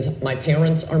is my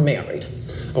parents are married.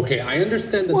 Okay, I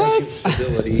understand that gives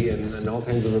stability and all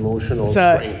kinds of emotional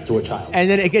strength to a child. And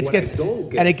then it gets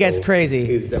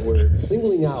crazy. Is that we're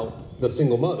singling out the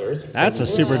single mothers. That's a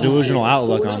super delusional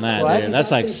outlook on that, dude.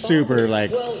 That's like super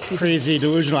crazy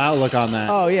delusional outlook on that.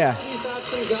 Oh yeah. These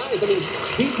action guys. I mean,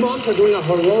 these moms are doing a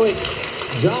heroic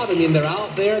job. I mean, they're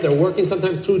out there. They're working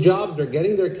sometimes 2 jobs. They're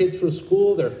getting their kids through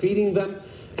school. They're feeding them.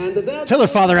 And the dad. Tell her,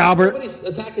 Father Albert. Nobody's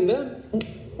attacking them.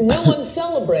 No one's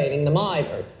celebrating them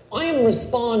either. I am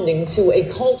responding to a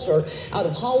culture out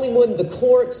of Hollywood, the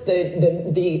courts,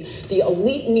 the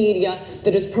elite media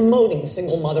that is promoting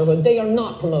single motherhood. They are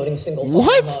not promoting single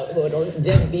motherhood or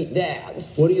deadbeat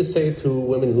dads. What do you say to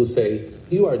women who say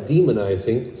you are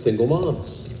demonizing single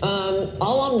moms?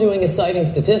 All I'm doing is citing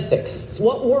statistics. So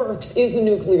what works is the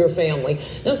nuclear family.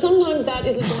 Now, sometimes that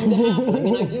isn't going to happen. I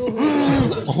mean, I do agree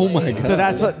with Oh my God. So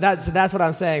that's what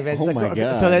I'm saying, Vince. Oh my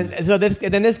God. So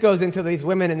this goes into these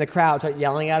women in the crowd start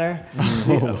yelling at her.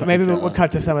 Maybe we'll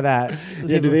cut to some of that.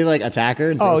 Yeah, do they like attack her?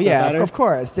 And throw stuff at her? Of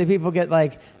course. The people get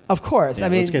like, of course. Yeah, I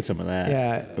mean, let's get some of that.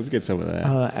 Yeah, let's get some of that.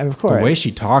 Of course. The way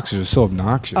she talks is so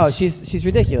obnoxious. Oh, she's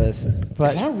ridiculous.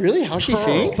 But is that really how she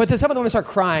thinks? But then some of the women start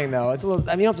crying though. It's a little.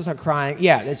 I mean, you don't have to start crying.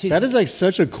 Yeah, that is like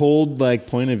such a cold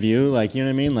point of view. Like, you know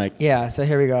what I mean? Like, yeah. So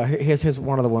here we go. Here's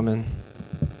one of the women.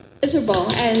 Miserable,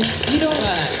 and you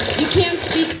can't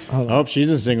speak. Oh,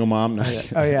 she's a single mom. No.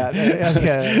 Oh yeah.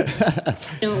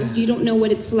 You don't know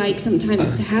what it's like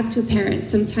sometimes to have 2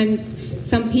 parents. Sometimes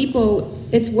some people,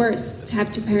 it's worse to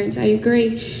have 2 parents. I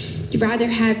agree. You'd rather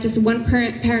have just one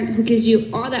parent who gives you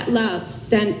all that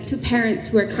love than 2 parents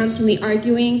who are constantly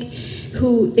arguing,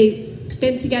 who they've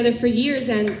been together for years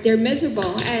and they're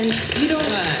miserable. And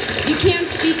you can't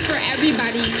speak for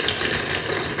everybody.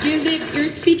 You're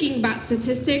speaking about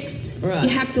statistics. Right. You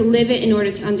have to live it in order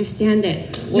to understand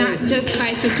it, not just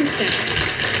by statistics.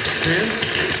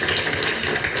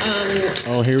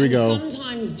 Here we go.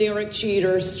 Sometimes Derek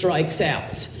Jeter strikes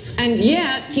out. And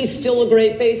yet, he's still a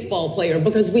great baseball player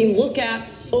because we look at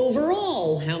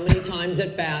overall how many times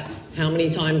at bats, how many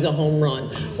times a home run.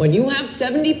 When you have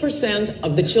 70%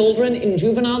 of the children in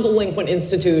juvenile delinquent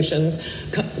institutions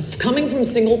coming from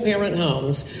single-parent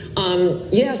homes,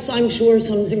 yes, I'm sure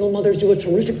some single mothers do a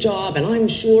terrific job, and I'm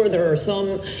sure there are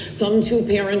some 2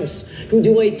 parents who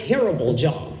do a terrible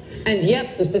job. And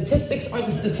yet, the statistics are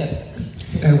the statistics.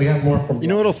 And we have more from... You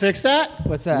know what'll fix that?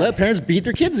 What's that? Let parents beat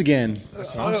their kids again.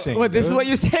 That's what I'm saying. What, this is what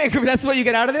you're saying? That's what you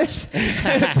get out of this?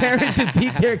 Parents should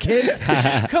beat their kids?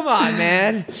 Come on,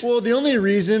 man. Well, the only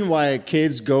reason why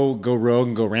kids go rogue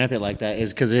and go rampant like that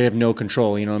is because they have no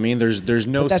control. You know what I mean? There's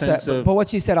no sense of... But what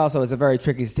she said also is a very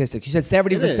tricky statistic. She said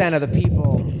 70% of the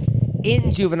people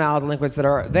in juvenile delinquents that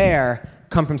are there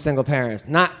come from single parents.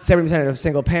 Not 70% of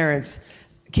single parents...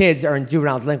 kids are in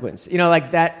juvenile delinquents.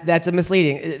 That's a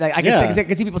misleading. Like, I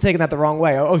can see people taking that the wrong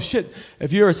way. Oh, shit.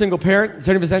 If you're a single parent,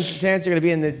 70% chance you're going to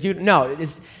be in the... No,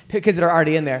 it's kids that are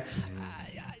already in there.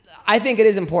 I think it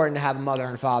is important to have a mother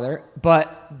and father,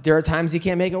 but there are times you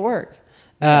can't make it work.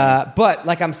 But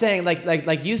like I'm saying,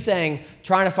 like you saying,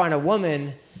 trying to find a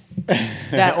woman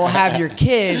that will have your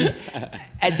kid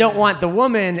and don't want the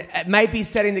woman might be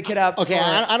setting the kid up. Okay,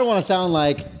 I don't want to sound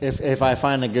like if I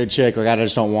find a good chick, like I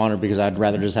just don't want her because I'd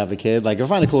rather just have the kid. Like if I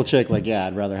find a cool chick, like yeah,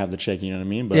 I'd rather have the chick. You know what I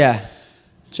mean? But yeah.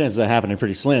 Chances of that happening are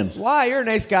pretty slim. Why? You're a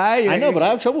nice guy. I know, but I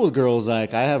have trouble with girls.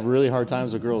 Like I have really hard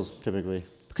times with girls typically.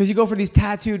 Because you go for these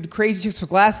tattooed crazy chicks with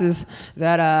glasses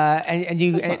that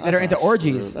that are into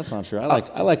orgies. True. That's not true.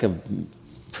 I like a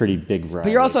pretty big variety.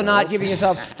 But you're also not giving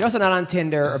yourself. You're also not on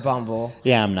Tinder or Bumble.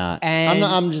 Yeah, I'm not.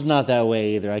 I'm just not that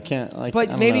way either. I can't. Like,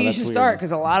 but maybe you should start because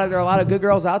there are a lot of good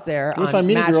girls out there what on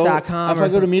Match.com. If I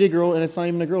go to meet a girl and it's not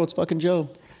even a girl, it's fucking Joe.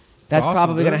 That's awesome,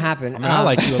 probably going to dude. happen. I mean, I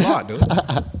like you a lot, dude.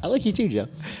 I like you too, Joe.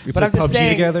 We but play I'm just PUBG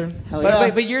saying, together.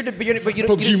 But you don't.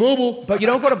 PUBG Mobile. But you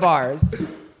don't go to bars.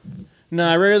 No,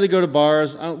 I rarely go to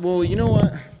bars. Well, you know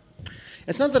what?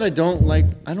 It's not that I don't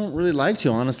really like to,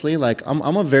 honestly. Like,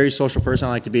 I'm a very social person.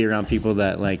 I like to be around people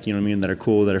that, like, you know what I mean, that are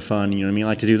cool, that are fun. You know what I mean? I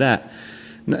like to do that.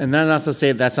 And that's not to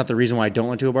say that's not the reason why I don't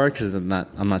went to a bar, because I'm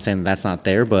not saying that's not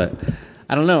there. But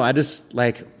I don't know. I just,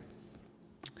 like,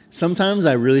 sometimes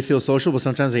I really feel social, but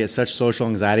sometimes I get such social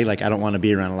anxiety. Like, I don't want to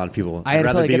be around a lot of people. I'd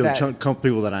rather be with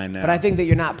people that I know. But I think that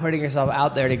you're not putting yourself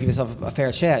out there to give yourself a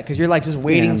fair shot because you're, like, just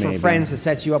waiting for friends to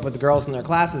set you up with the girls in their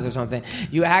classes or something.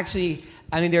 You actually...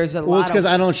 I mean, there's a lot. Well, it's because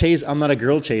I don't chase. I'm not a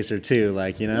girl chaser, too.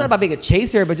 Like, you know, it's not about being a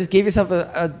chaser, but just give yourself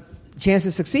a chance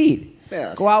to succeed.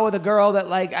 Yeah. Go out with a girl that,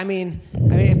 like, I mean,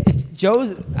 if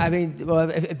Joe's,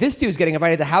 if this dude's getting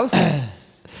invited to houses,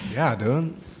 yeah,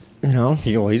 dude. You know,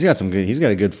 he's got a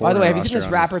good. By the way, have you seen this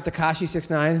rapper Tekashi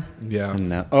 6ix9ine? Yeah.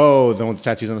 No. Oh, the one with the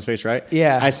tattoos on his face, right?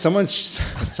 Yeah. Someone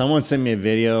sent me a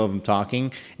video of him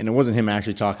talking, and it wasn't him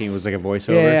actually talking. It was like a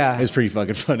voiceover. Yeah. It was pretty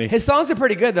fucking funny. His songs are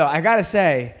pretty good, though. I gotta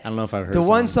say. I don't know if I've heard the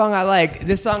one song I like.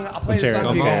 This song, I'll play this song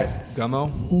for you guys.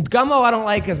 Gummo, I don't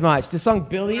like as much. This song,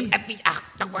 Billy.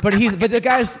 But the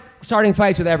guy's starting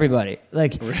fights with everybody.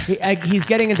 Like he's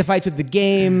getting into fights with the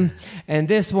game and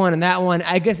this one and that one.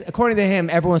 I guess according to him,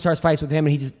 everyone starts fights with him,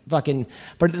 and he just fucking.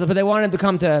 But they wanted him to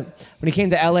come to when he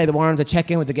came to LA. They wanted him to check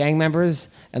in with the gang members,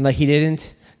 and like he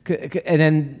didn't. And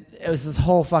then it was this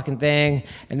whole fucking thing.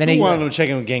 And then Who he wanted him to check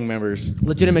in with gang members?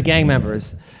 Legitimate gang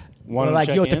members. Wanted We're like,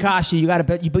 to yo, check in?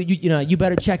 Tekashi, you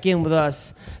better check in with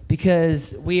us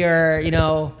because we are,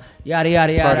 yada yada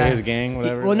yada. Part of his gang,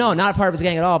 whatever. Well, no, not part of his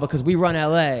gang at all because we run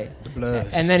LA.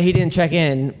 And then he didn't check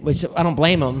in, which I don't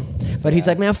blame him. But he's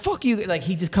like, man, fuck you. Like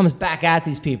he just comes back at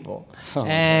these people,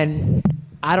 and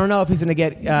I don't know if he's gonna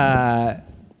get.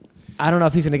 I don't know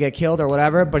if he's going to get killed or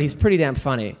whatever, but he's pretty damn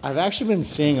funny. I've actually been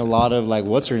seeing a lot of, like,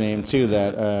 what's her name, too?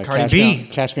 That Cardi B.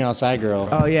 Cash Me Outside girl.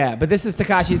 Oh, yeah. But this is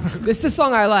Tekashi. This is a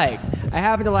song I like. I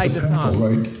happen to like this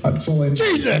song.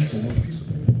 Jesus!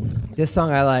 This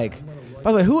song I like.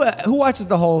 By the way, who watches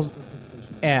the whole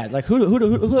ad? Like,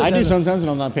 who I do sometimes when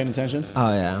I'm not paying attention.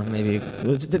 Oh, yeah. Maybe.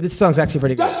 This song's actually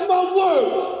pretty good. That's my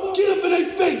word. Get up in their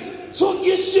face. Talk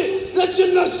your shit. Let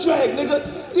your nuts drag,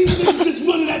 nigga. These niggas just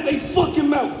running at they fucking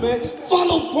mouth, man.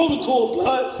 Follow protocol,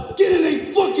 blood. Get in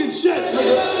they fucking chest,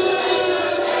 nigga.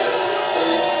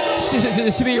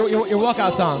 This should be your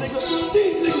walkout song.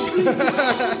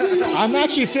 I'm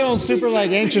actually feeling super,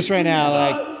 like, anxious right now.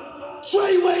 Like,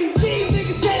 Treyway, these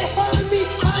niggas said it hurt me.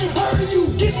 I ain't heard of you.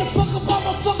 Get the fuck up on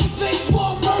my fucking face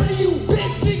before I murder you.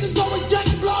 Bitch niggas always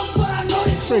jacking blood, but I know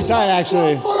it's pretty tight,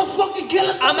 actually. Full of fucking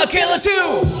killers. I'm a killer,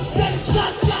 too. Set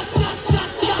shot,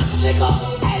 nigga.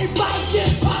 Everybody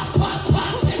get pop,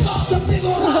 nigga. The big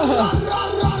ol'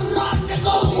 run,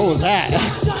 nigga. What was that?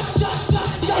 Shot,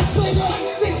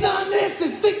 6ix9ine this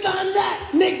and 6ix9ine that.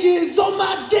 Niggas on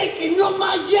my dick and on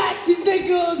my yak. These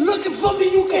niggas looking for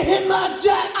me, you can hit my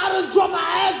jack. I done drop my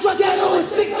address, yeah, know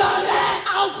it's 6ix9ine that.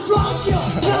 I'll flunk ya.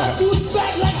 Now to his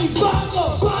back like he Bongo.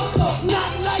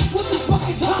 Not like what the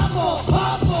fucking Papa.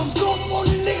 Scope on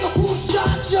the nigga who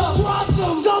shot ya. Drop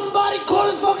him. Somebody call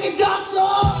his fucking doctor.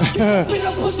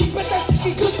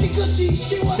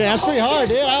 That's pretty hard,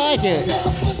 dude. I like it.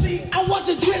 I want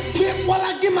the drip while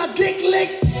I get my dick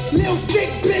licked. Little sick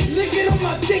bitch, lick it on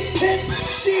my dick tip.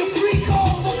 She a freak,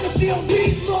 fucker, she on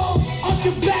beast mode. Off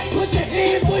your back, put your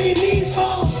hands on your knees,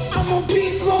 ho. I'm on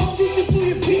beast mode, shoot you through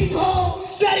your peephole.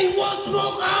 Said he want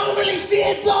smoke, I don't really see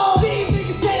it though. These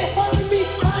niggas said it hurt me,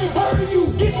 I ain't heard of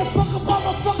you. Get the fuck up on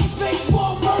my fucking face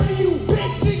before I murder you.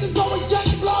 Bitch niggas always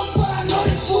jacking blood, but I know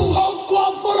they fool. Whole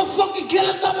squad full of fucking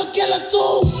killers, I'm a killer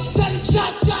too. Set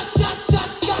shot,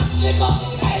 nigga.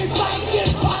 Everybody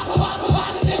get pop,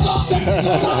 nigga.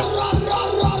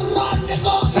 Run,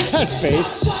 nigga. That's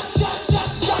space.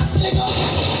 Nigga.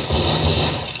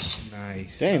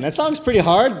 Nice. Dang, that song's pretty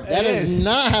hard. That is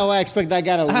not how I expect that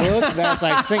guy to look. That's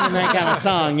like singing that kind of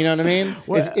song. You know what I mean?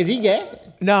 Is he gay?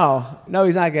 No,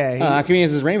 he's not gay. How come he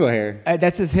has his rainbow hair?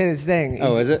 That's his thing.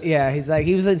 Oh, is it? Yeah, he's like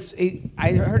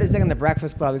I heard his thing on the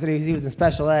Breakfast Club. He said he was in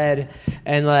special ed,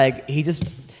 and like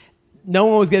no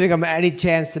one was giving him any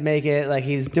chance to make it. Like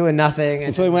he was doing nothing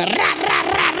until he went.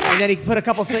 And then he put a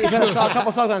couple songs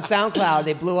on SoundCloud.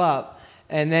 They blew up,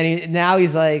 and then now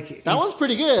he's like that one's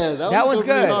pretty good. That one's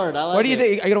good. Hard. I like what do you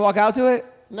think? Are you gonna walk out to it?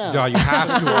 No, you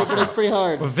have to. But it's pretty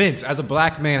hard. But Vince, as a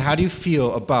black man, how do you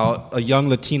feel about a young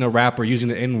Latino rapper using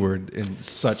the N-word in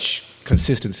such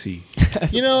consistency?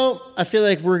 You know, I feel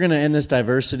like if we're gonna end this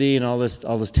diversity and all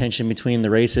this tension between the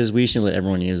races, we should let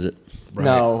everyone use it. Right.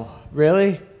 No,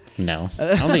 really? No,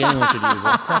 I don't think anyone should use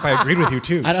it. Crap, I agreed with you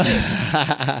too. I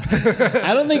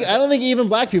don't think even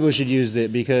black people should use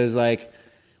it because like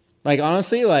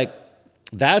honestly, like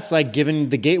that's like giving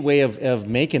the gateway of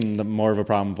making more of a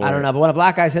problem for it. I don't know, but when a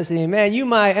black guy says to me, "Man, you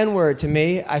my N-word," to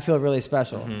me, I feel really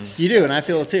special. Mm-hmm. You do, and I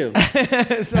feel it too.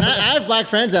 So, and I have black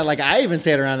friends that like I even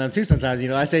say it around them too. Sometimes, you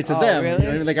know, I say it to them. Really?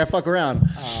 You know, like I fuck around.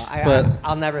 But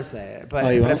I'll never say it.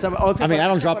 But, you but won't? I mean, I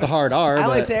don't drop the hard R. I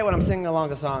only say it when I'm singing along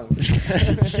to songs. You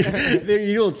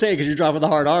don't say it because you're dropping the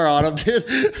hard R on them, dude.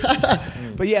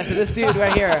 But yeah, so this dude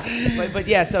right here. But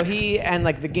yeah, so he and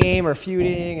like the Game are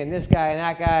feuding, and this guy and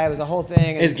that guy. It was a whole thing.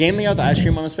 Is Game the the ice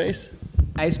cream on his face?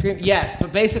 Ice cream, yes.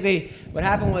 But basically, what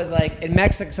happened was like in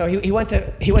Mexico. So he went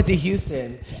to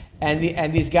Houston,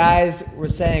 and these guys were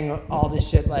saying all this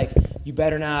shit like, "You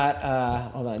better not."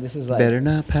 Hold on, this is like better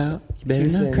not pout. You better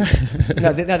Houston. not cry.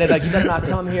 No, they're like, "You better not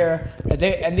come here."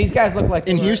 And these guys look like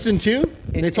in Houston too.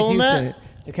 They told him that.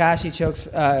 Tekashi Choke's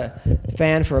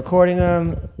fan for recording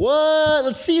him. What?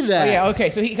 Let's see that. Oh, yeah, okay.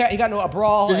 So he got into a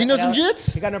brawl. Does he know some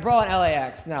jits? He got in a brawl in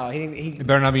LAX. No, he It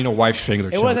better not be no wife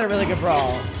strangler. It wasn't a really good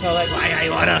brawl. So like, I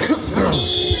wanna.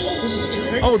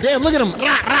 Oh damn! Look at him.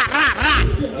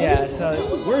 Yeah.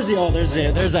 So where is he? Oh, there's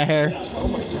a hair. Oh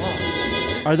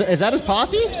my god. Is that his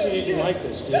posse? Anything like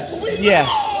this, dude? Yeah.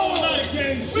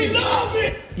 We love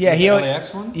it. Yeah. He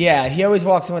LAX one? Yeah. He always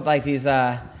walks in with like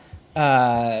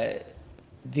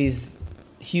these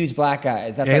huge black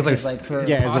guys. That's yeah, his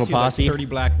little posse. Like 30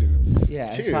 black dudes. Yeah,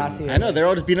 Dude, his posse. I know they're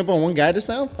all just beating up on one guy just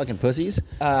now. Fucking pussies.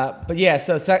 But yeah,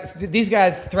 so these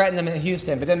guys threatened them in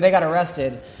Houston, but then they got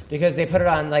arrested because they put it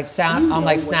on like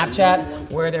Snapchat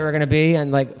where they were going to be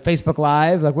and like Facebook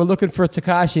Live. Like, we're looking for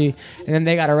Tekashi, and then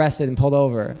they got arrested and pulled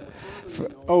over.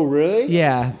 Oh really?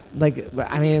 Yeah, like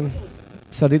I mean,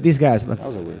 so these guys. Look. That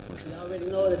was a weird question. I already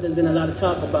know that there's been a lot of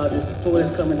talk about this tour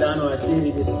that's coming down to our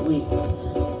city this week.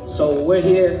 So we're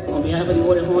here on behalf of the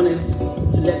Order Hornets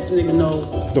to let this nigga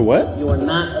know. The what? You are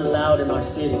not allowed in our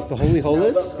city. The Holy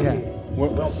Holies? Yeah. We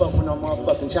don't fuck with no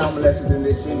motherfucking child molesters in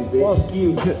this city, bitch. Fuck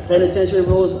you. Penitentiary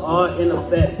rules are in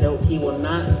effect. He will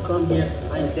not come here.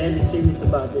 I am deadly serious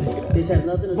about this. This has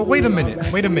nothing to do with... But wait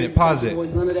a minute. Pause it.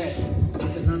 None of that.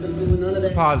 This has nothing to do with none of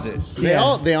that. Pause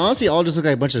it. They honestly all just look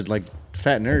like a bunch of like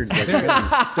fat nerds. Like,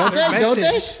 don't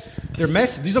they? Their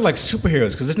message. These are like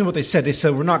superheroes because listen to what they said. They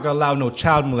said we're not going to allow no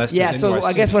child molesters. Yeah, into so our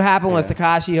I guess city. what happened was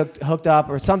Tekashi hooked up,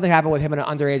 or something happened with him and an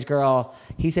underage girl.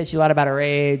 He said she lied about her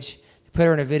age. Put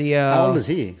her in a video. How old is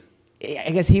he?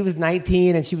 I guess he was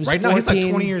 19 and she was 14. Now he's like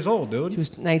 20 years old, dude. She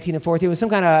was 19 and 14. It was some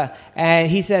kind of, and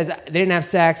he says they didn't have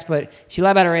sex, but she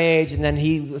lied about her age, and then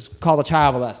he was called a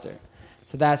child molester.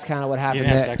 So that's kind of what happened. You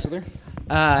didn't have sex with her?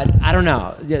 I don't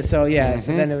know. Yeah, so yeah,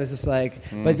 so then it was just like,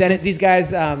 but then these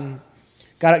guys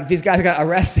got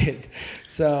arrested.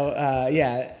 So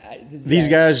yeah. These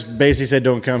guys basically said,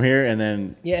 "Don't come here," and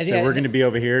then said, "We're going to be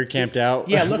over here, camped out,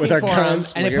 looking with our for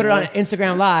guns." Him, and they put it on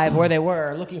Instagram Live where they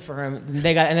were looking for him. And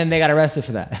then they got arrested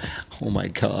for that. Oh my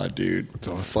god, dude!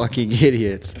 Fucking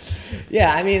idiots.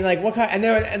 Yeah, I mean, like what kind?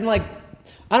 And like,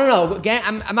 I don't know.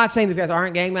 I'm not saying these guys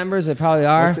aren't gang members. They probably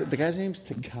are. The guy's name's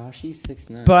Tekashi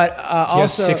 69. But he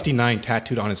also has 69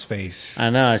 tattooed on his face. I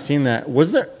know. I seen that.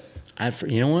 Was there?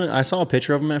 You know what? I saw a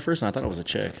picture of him at first, and I thought it was a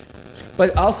chick.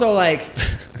 But also, like,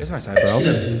 that's nice, bro.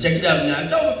 Check it out now.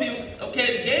 So, people,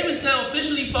 okay, the game is now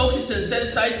officially focused and set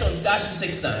its sights on Tekashi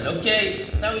 69. Okay,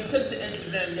 now we took to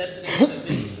Instagram yesterday to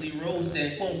basically roast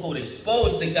and quote unquote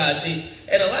expose Tekashi,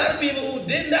 and a lot of people who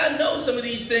did not know some of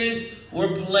these things were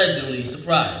pleasantly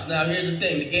surprised. Now, here's the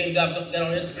thing: the game got on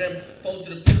Instagram,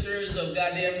 posted the pictures of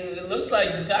goddamn. It looks like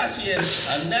Tekashi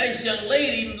and a nice young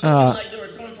lady looking like they were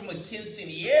coming from a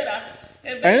quinceañera.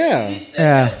 And basically he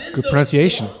said, good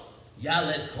pronunciation.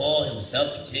 Y'all call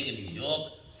himself the king of New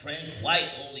York. Frank White,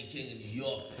 only king of New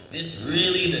York. This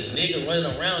really the nigga running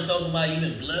around talking about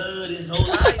even blood his whole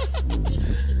life. Clown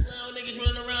niggas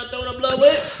running around throwing up blood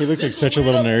with. He looks like such a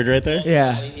little nerd right there.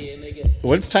 Yeah.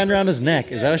 What's tied around his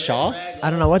neck? Is that a shawl?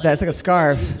 I don't know what that is. It's like a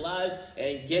scarf.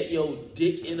 And get your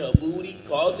dick in a booty,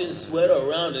 Carlton sweater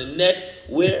around the neck,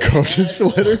 wear Carlton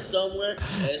sweater? somewhere.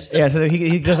 And stuff. Yeah, so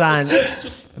he goes on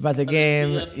about the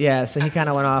game. Yeah, so he kind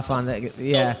of went off on the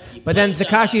yeah. But then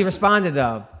Tekashi responded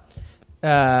though.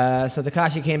 So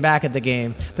Tekashi came back at the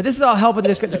game. But this is all helping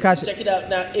this Tekashi. Check it out.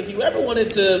 Now, if you ever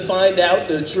wanted to find out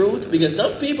the truth, because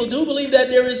some people do believe that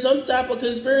there is some type of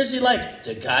conspiracy, like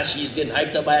Tekashi is getting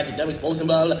hyped up by academics, posting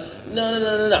blah, blah, blah.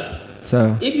 No.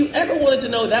 So If you ever wanted to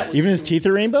know that, Even his teeth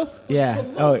are rainbow? yeah.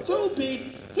 Oh,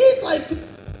 groupie, he's like,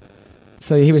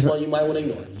 so he was this one you might want to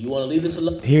ignore. You want to leave this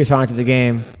alone? he responded to the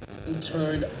game. You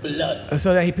turned blood.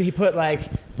 So that he put like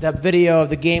that video of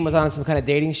the game was on some kind of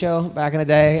dating show back in the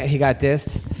day, and he got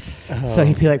dissed. So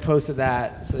he like posted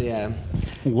that. So yeah,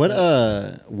 What?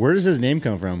 Where does his name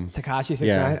come from? Tekashi 69.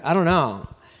 Yeah. I don't know.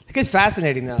 The kid's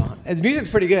fascinating though. His music's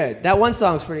pretty good. That one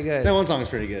song's pretty good. That one song's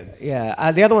pretty good.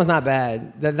 Yeah, the other one's not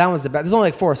bad. That one's the best. There's only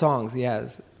like 4 songs he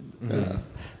has. But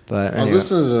I was anyway.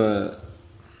 listening to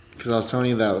because I was telling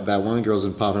you that one girl's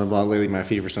been popping up lately in my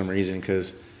feed for some reason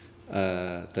because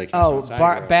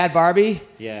Bad Barbie.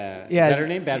 Yeah. Yeah. Is that her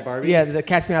name? Bad Barbie? Yeah, the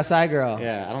Catch Me Outside girl.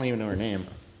 Yeah, I don't even know her name.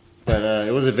 But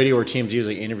it was a video where TMZ was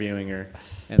like interviewing her,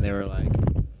 and they were like,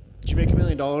 "Did you make $1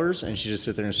 million?" And she just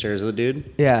sit there and stares at the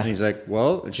dude. Yeah. And he's like,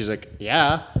 "Well," and she's like,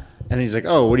 "Yeah." And he's like,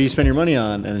 "Oh, what do you spend your money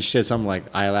on?" And she said something like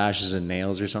eyelashes and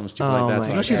nails or something stupid like that.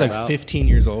 You know she's like 15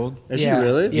 years old. Is she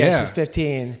really? Yeah, she's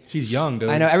 15. She's young, dude.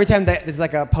 I know. Every time there's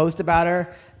like a post about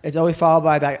her, it's always followed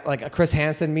by that like a Chris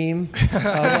Hansen meme. of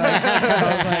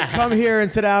like, come here and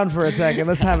sit down for a second.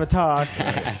 Let's have a talk.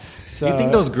 So, Do you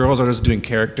think those girls are just doing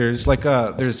characters? Like,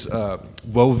 there's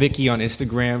Woe Vicky on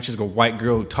Instagram. She's like a white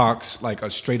girl who talks like a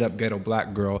straight up ghetto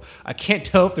black girl. I can't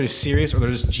tell if they're serious or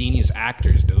they're just genius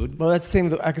actors, dude. Well, that's the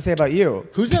same I could say about you.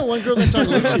 Who's that one girl that's on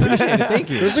YouTube? Appreciate it. Thank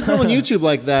you. There's a girl on YouTube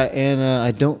like that, and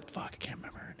I can't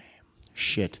remember her name.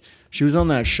 Shit. She was on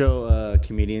that show,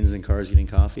 Comedians in Cars Getting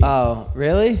Coffee. Oh,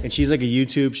 really? And she's like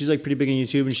she's like pretty big on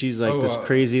YouTube, and she's like this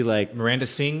crazy like Miranda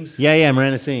Sings. Yeah,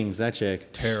 Miranda Sings. That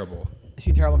chick. Terrible. Is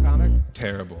she a terrible comic?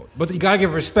 Terrible. But you gotta give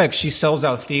her respect. She sells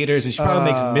out theaters, and she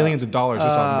probably makes millions of dollars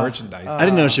just on merchandise. I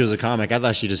didn't know she was a comic. I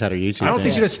thought she just had her YouTube. I don't thing.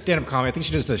 think she does stand up comedy. I think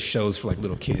she just does shows for like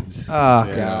little kids. Oh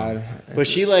God. But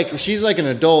she's like an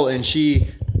adult, and she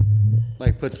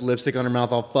like puts lipstick on her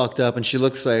mouth all fucked up, and she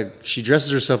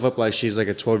dresses herself up like she's like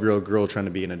a 12-year-old girl trying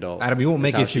to be an adult. Adam, you won't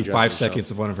make That's it how she through dresses 5 herself.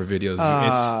 seconds of one of her videos.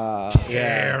 It's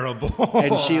terrible.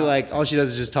 And she like all she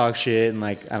does is just talk shit and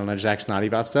like I don't know, just act snotty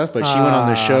about stuff. But she went on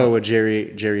the show with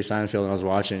Jerry Seinfeld, and I was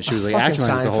watching. And she was like Fucking acting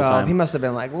like it the whole Seinfeld. time. He must have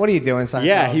been like, "What are you doing, Seinfeld?"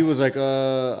 Yeah, he was like,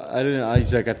 I didn't.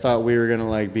 He's like, I thought we were gonna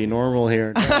like be normal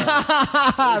here.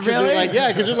 Really? Like, yeah,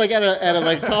 because they're like at a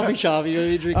like coffee shop. You know,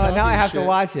 you drink. coffee now I and have to shit.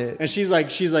 watch it. And she's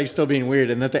like still being weird.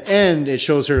 And at the end, it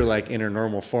shows her like in her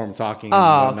normal form talking. Oh,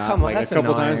 and whatnot, come on, like that's a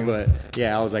couple annoying. times. But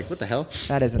yeah, I was like, what the hell?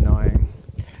 That is annoying.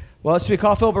 Well, should we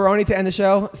call Phil Baroni to end the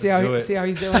show? See how do it.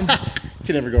 he's doing.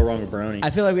 Can never go wrong with Brony. I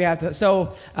feel like we have to.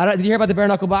 So, did you hear about the bare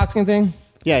knuckle boxing thing?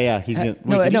 Yeah, he's gonna.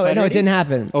 No, wait, did he fight it already? didn't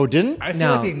happen. Oh, didn't? I feel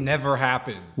No. like they never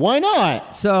happened. Why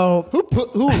not? So,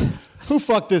 Who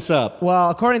fucked this up? well,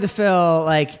 according to Phil,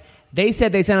 like they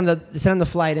said they sent him the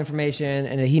flight information,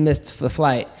 and he missed the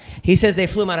flight. He says they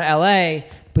flew him out of L.A.,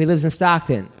 but he lives in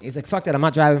Stockton. He's like, fuck that, I'm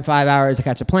not driving 5 hours to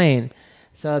catch a plane.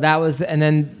 So that was, and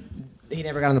then he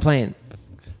never got on the plane.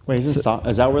 Wait, is that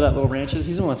where that little ranch is?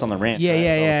 He's the one that's on the ranch. Yeah, right?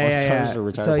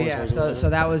 yeah. So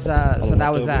that was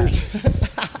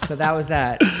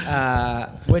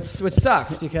that. Which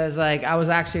sucks because like I was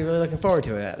actually really looking forward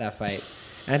to it, that fight.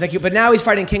 And I think, but now he's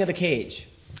fighting King of the Cage.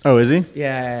 Oh, is he?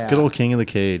 Yeah. Good old King of the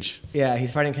Cage. Yeah,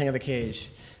 he's fighting King of the Cage.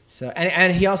 So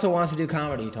and he also wants to do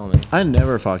comedy. He told me. I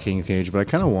never fought King of the Cage, but I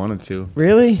kind of wanted to.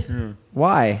 Really?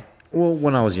 Why? Well,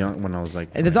 when I was young, when I was like...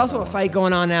 And there's also a fight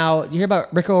going on now. You hear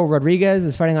about Rico Rodriguez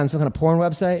is fighting on some kind of porn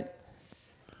website?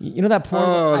 You know that porn?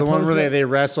 Oh, I the one posted where it? they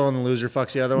wrestle and the loser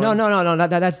fucks the other one? No.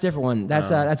 That's a different one.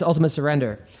 That's Ultimate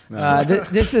Surrender.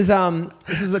 This is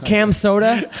a Cam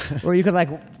Soda where you could like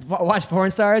watch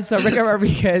porn stars. So Rico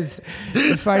Rodriguez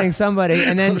is fighting somebody,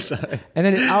 and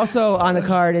then also on the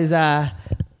card is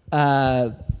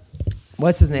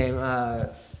what's his name?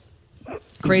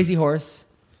 Crazy Horse.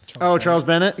 Oh, Charles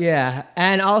Bennett? Yeah,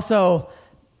 and also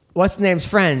what's his name's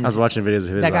friend? I was watching videos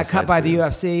of his that got last cut fights, by too. the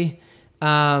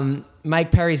UFC.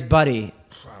 Mike Perry's buddy.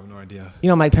 I have no idea. You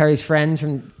know Mike Perry's friend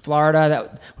from Florida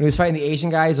that when he was fighting the Asian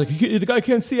guy, he's like, the guy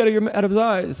can't see out of his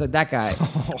eyes. Like that guy.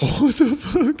 What the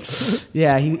fuck?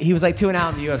 Yeah, he was like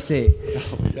 2-0 in the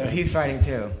UFC. So he's fighting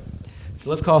too. So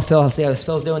let's call Phil. See how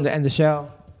Phil's doing to end the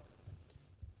show.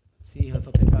 See if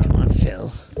he'll pick up. Come on,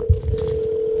 Phil.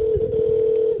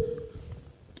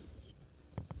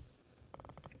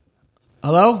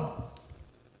 Hello?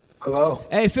 Hello?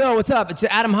 Hey, Phil, what's up? It's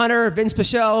Adam Hunter, Vince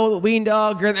Pichel, Ween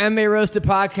Dog. You're on the MMA Roasted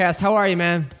podcast. How are you,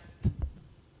 man?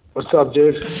 What's up,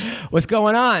 dude? What's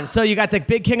going on? So you got the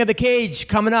big King of the Cage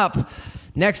coming up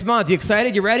next month. You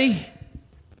excited? You ready?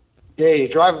 Yeah, you're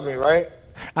driving me, right?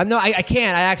 No, I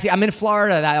can't. I'm in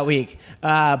Florida that week.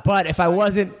 But if I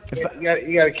wasn't... You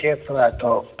got to cancel that,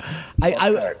 though.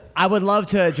 I would love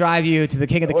to drive you to the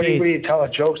King of the Cage. What are you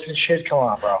telling jokes and shit? Come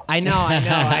on, bro. I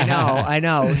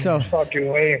know. So fucking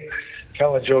lame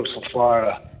telling jokes in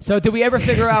Florida. So did we ever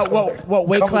figure out what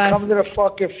weight class? Come to the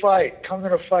fucking fight. Come to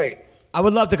the fight. I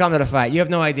would love to come to the fight. You have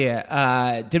no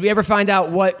idea. Did we ever find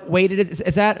out what weight it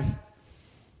is at?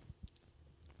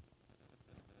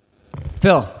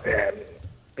 Phil?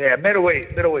 Yeah, middleweight.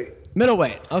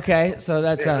 Middleweight. Okay, so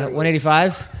that's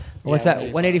 185. What's that?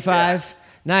 185. Yeah.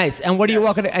 Nice. And what are you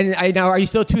walking? And now, are you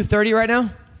still 230 right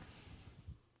now?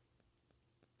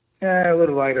 Yeah, a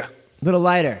little lighter.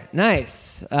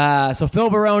 Nice. So Phil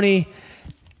Baroni,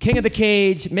 King of the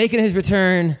Cage, making his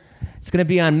return. It's going to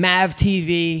be on MAV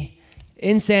TV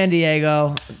in San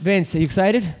Diego. Vince, are you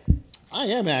excited? I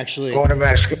am actually. Going to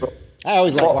Mexico. I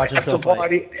always like watching Phil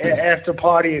fight. After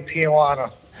party in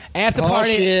Tijuana. After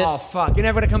party? Shit. Oh, fuck. You're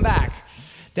never going to come back.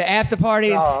 The after party.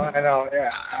 No, I know.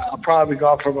 Yeah, I'll probably be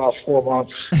gone for about 4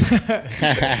 months.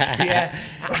 Yeah.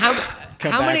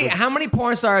 How many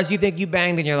porn stars do you think you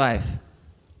banged in your life?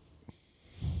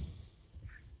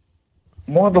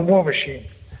 More than War Machine.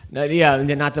 No, yeah,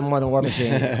 not the More Than War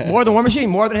Machine. More Than War Machine?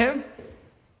 More than him?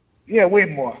 Yeah, way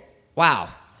more. Wow.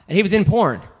 And he was in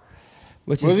porn.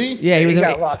 Was he? Yeah, he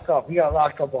got locked up. He got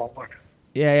locked up all month.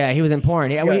 Yeah, he was in porn.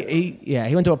 He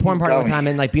went to a porn party one time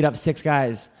and like beat up 6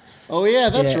 guys. Oh yeah,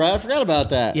 that's right. I forgot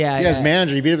about that. Yeah, he got his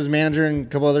manager. He beat up his manager and a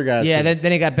couple other guys. Yeah,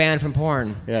 then he got banned from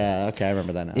porn. Yeah, okay, I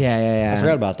remember that now. Yeah. I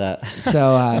forgot about that.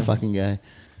 So that fucking guy.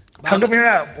 How come you're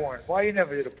not in porn? Why you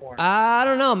never did a porn? I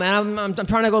don't know, man. I'm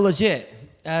trying to go legit.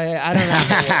 I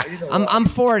don't know. I'm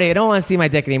 40. I don't want to see my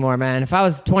dick anymore, man. If I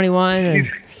was 21 and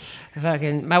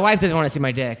fucking, my wife doesn't want to see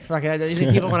my dick. Fucking, you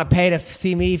think people want to pay to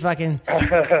see me? Fucking.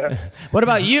 What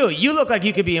about you? You look like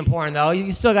you could be in porn though.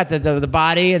 You still got the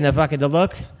body and the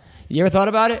look. You ever thought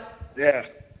about it? Yeah,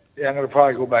 I'm gonna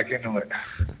probably go back into it.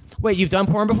 Wait, you've done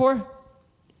porn before?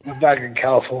 I'm back in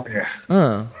California.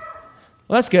 Oh. Well,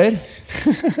 that's good.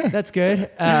 That's good.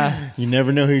 You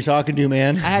never know who you're talking to,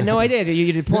 man. I had no idea that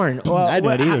you did porn. Well, I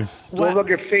don't either. Go look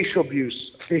at facial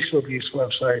abuse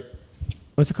website.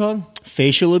 What's it called?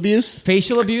 Facial abuse?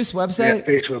 Facial abuse website? Yeah,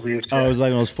 facial abuse. Oh, it was like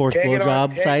one of those forced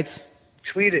blowjob sites?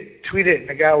 Tweet it, and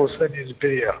the guy will send you the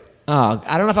video. Oh,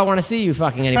 I don't know if I want to see you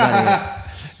fucking anybody.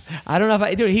 I don't know if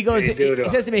I... Dude, he goes... He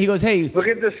says to me, he goes, hey... Look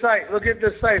at the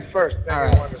site first. All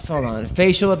right, hold on.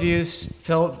 Facial abuse.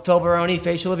 Phil Baroni,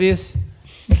 facial abuse?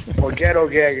 Or ghetto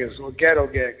gaggers.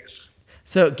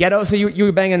 So ghetto... So you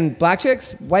were banging black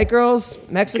chicks? White girls?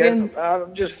 Mexican?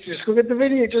 Just look at the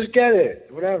video. Just get it.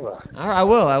 Whatever. All right, I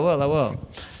will.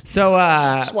 So...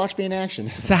 just watch me in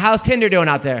action. So how's Tinder doing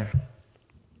out there?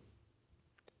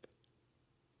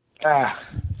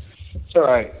 It's all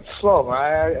right. It's slow, man.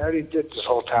 I already did this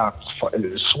whole town.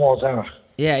 It's a small town.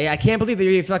 Yeah. I can't believe that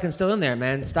you're fucking still in there,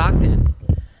 man. Stockton.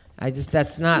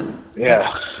 That's not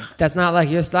like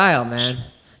your style, man.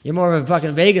 You're more of a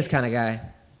fucking Vegas kind of guy.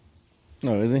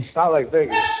 No, is he? Not like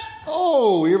Vegas.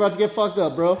 Oh, you're about to get fucked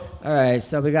up, bro. All right,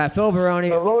 so we got Phil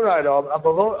Baroni. I'm a Lodi. I'm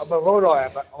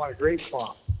on a great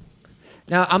farm.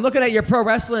 Now, I'm looking at your pro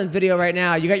wrestling video right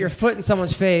now. You got your foot in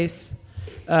someone's face.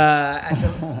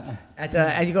 And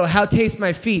you go, how taste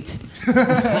my feet?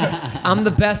 I'm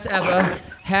the best ever.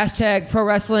 Hashtag pro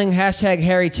wrestling. Hashtag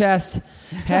hairy chest.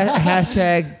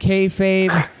 Hashtag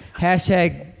kayfabe.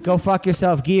 Hashtag go fuck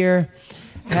yourself gear.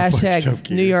 Hashtag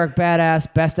New York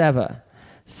badass best ever.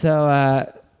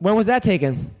 So when was that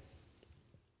taken?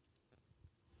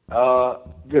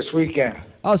 This weekend.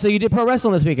 Oh, so you did pro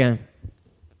wrestling this weekend?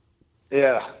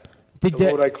 Yeah. The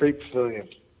Lodi Creek Pavilion.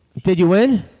 Did you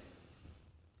win?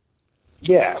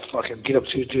 Yeah, fucking get up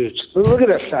 2 dudes. Look at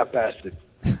that fat bastard.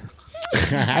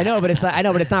 I know, but it's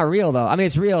not real though. I mean,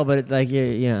 it's real, but it's like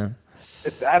you know.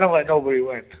 I don't let nobody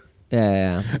win.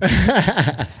 Yeah.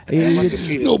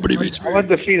 Nobody beats me. I'm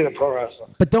undefeated in pro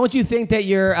wrestling. But don't you think that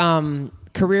your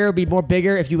career would be more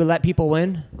bigger if you would let people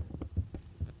win?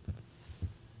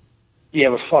 Yeah,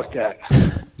 but fuck that.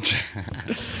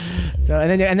 So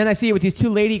and then I see it with these 2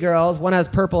 lady girls. One has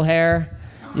purple hair.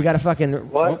 You got to fucking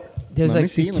what? There's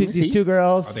these two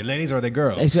girls. Are they ladies or are they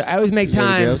girls? I always make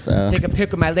time to take a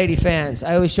pic with my lady fans.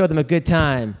 I always show them a good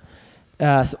time.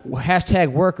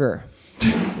 Hashtag worker.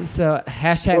 So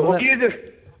hashtag. What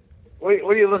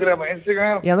are you looking at my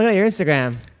Instagram? Yeah, I'm looking at your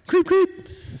Instagram. Creep.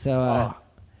 So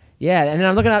yeah, and then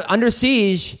I'm looking at Under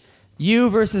Siege.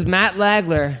 You versus Matt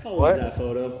Lagler. How old is that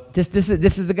photo? This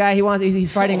is the guy he wants.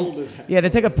 He's fighting. How old is that? Yeah, they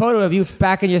took a photo of you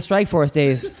back in your Strikeforce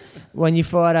days when you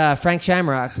fought Frank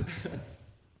Shamrock.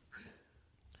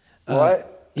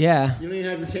 What? Yeah. You don't even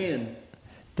have your tan.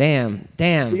 Damn.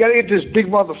 You gotta get this big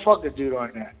motherfucker dude on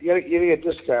there. You gotta get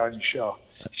this guy on your show.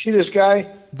 See this guy?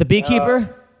 The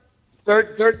beekeeper?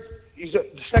 Third. He's the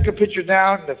second picture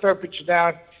down. The third picture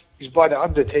down. He's by the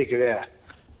Undertaker there.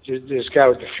 This guy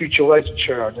with the Future Legend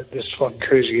shirt on. This fucking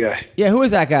crazy guy. Yeah, who is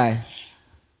that guy?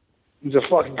 He's a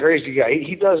fucking crazy guy.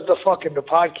 He does the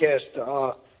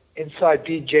podcast, Inside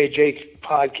BJJ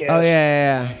podcast. Oh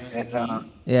yeah. And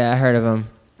Yeah, I heard of him.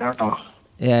 I don't know.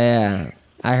 Yeah.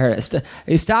 I heard it.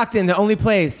 It's Stockton, the only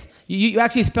place. You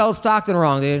actually spelled Stockton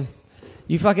wrong, dude.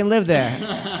 You fucking live there.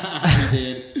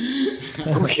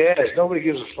 Who cares? Nobody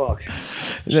gives a fuck.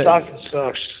 Stockton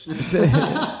sucks.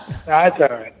 Nah, it's all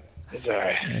right. It's all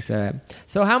right. That's all right.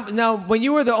 So now, when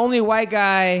you were the only white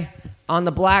guy on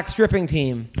the black stripping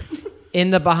team in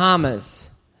the Bahamas,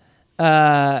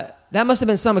 that must have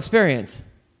been some experience.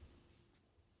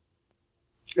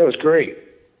 That was great.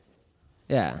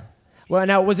 Yeah. Well,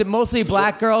 now, was it mostly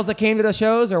black girls that came to the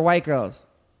shows or white girls?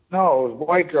 No, it was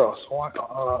white girls.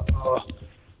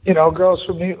 Girls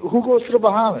from who goes to the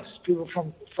Bahamas? People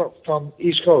from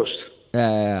East Coast.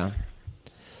 Yeah.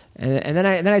 And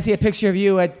then I see a picture of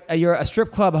you you're a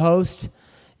strip club host.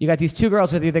 You got these two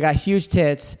girls with you. They got huge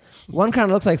tits. One kind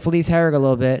of looks like Felice Herrig a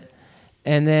little bit.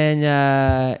 And then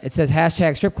it says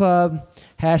hashtag strip club,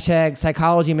 hashtag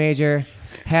psychology major,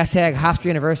 hashtag Hofstra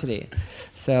University.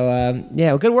 So,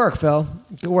 good work, Phil.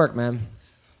 Good work, man.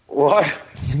 What?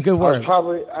 Good work. I was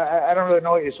probably, I don't really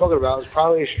know what you're talking about. I was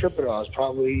probably a stripper. I was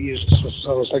probably using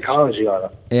some psychology on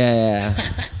it.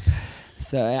 Yeah.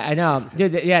 So I know,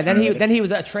 dude. Yeah. Then he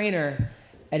was a trainer,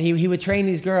 and he would train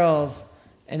these girls,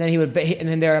 and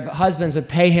then their husbands would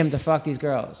pay him to fuck these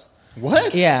girls.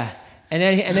 What? Yeah. And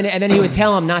then he would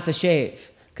tell them not to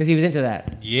shave because he was into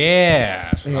that. Yeah,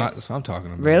 that's what I'm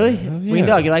talking about. Really? Hell yeah. Ween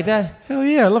Dog, you like that? Hell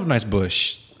yeah, I love a nice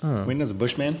bush. Wayne is a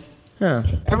bushman. Huh.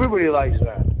 Everybody likes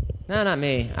that. No, not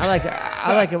me. I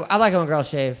like it when girls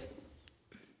shave.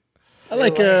 I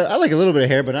like a little bit of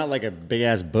hair, but not like a big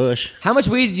ass bush. How much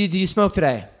weed did you smoke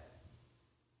today?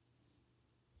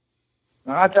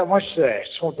 Not that much today.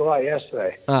 I smoked a lot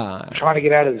yesterday. I'm trying to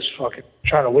get out of this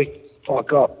trying to wake the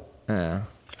fuck up. Yeah.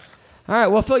 All right.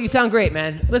 Well, Phil, you sound great,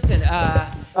 man. Listen.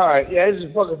 All right. Yeah, this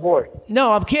is fucking boring.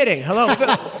 No, I'm kidding. Hello,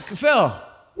 Phil.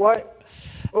 What?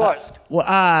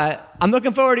 I'm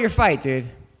looking forward to your fight, dude.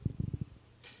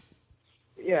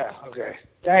 Yeah. Okay.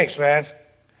 Thanks, man.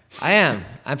 I am.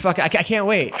 I can't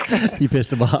wait. You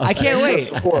pissed him off. I can't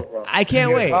wait. I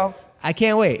can't wait. Come? I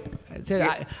can't wait. I'm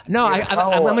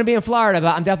going to be in Florida,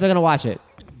 but I'm definitely going to watch it.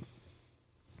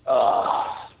 What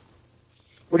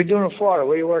are you doing in Florida?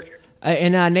 Where are you working?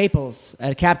 In Naples,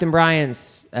 at Captain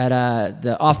Brian's, at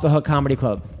the Off the Hook Comedy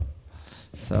Club.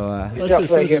 So You're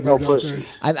definitely getting no pussy.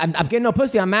 I'm getting no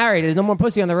pussy. I'm married. There's no more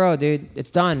pussy on the road, dude. It's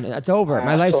done. It's over.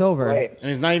 My life's over. Great. And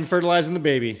he's not even fertilizing the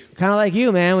baby. Kind of like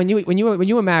you, man. When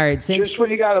you were married, same. Just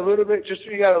when you got a little bit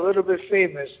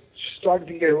famous, started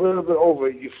to get a little bit over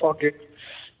it, you fucking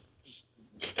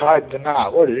tied the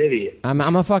knot. What an idiot!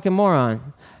 I'm a fucking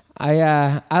moron.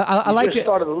 I like it. You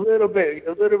started a little bit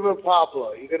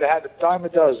popular. You could have had a dime a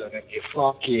dozen, and you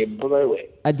fucking blew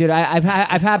it. Dude, I've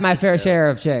had my fair share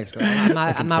of chicks. Bro.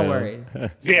 I'm not worried.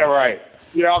 Yeah, right.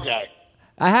 Yeah, okay.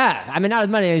 I have. I mean, not as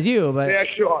many as you, but Yeah,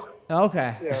 sure.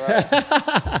 okay. Yeah,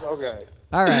 right. Okay.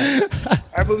 All right.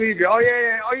 I believe you. Oh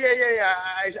yeah. I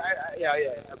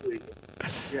believe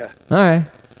you. Yeah. All right.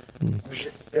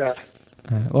 Yeah.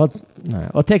 All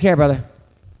right. Well, take care, brother.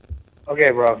 Okay,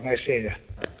 bro. Nice seeing you.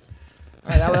 All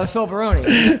right, that was Phil Baroni. All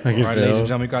right, ladies and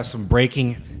gentlemen, we got some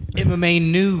breaking MMA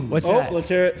news. What's that? Let's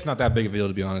hear it. It's not that big of a deal,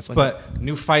 to be honest.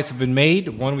 New fights have been made.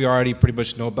 One we already pretty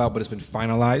much know about, but it's been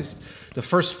finalized. The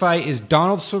first fight is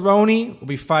Donald Cerrone will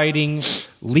be fighting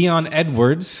Leon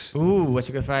Edwards. Ooh, what's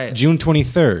a good fight? June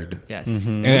 23rd. Yes.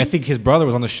 Mm-hmm. And I think his brother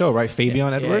was on the show, right?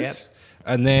 Fabian Edwards? Yep.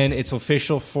 And then it's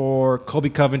official for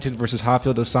Colby Covington versus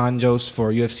Rafael dos Anjos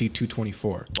for UFC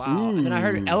 224. Wow. Ooh. And then I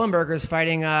heard Ellenberger's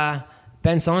fighting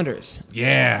Ben Saunders.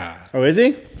 Yeah. Oh, is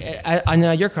he?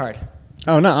 On your card.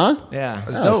 Oh, no. Yeah.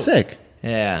 That's dope. Sick.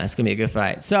 Yeah, that's going to be a good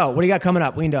fight. So, what do you got coming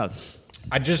up, Ween Dog?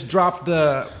 I just dropped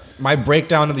my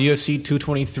breakdown of the UFC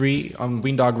 223 on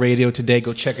Ween Dog Radio today.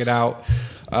 Go check it out.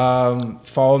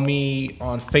 Follow me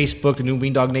on Facebook, the new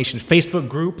Ween Dog Nation Facebook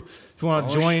group. If you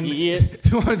want to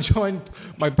join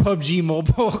my PUBG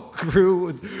Mobile crew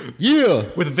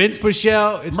with Vince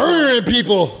Pichel, it's murdering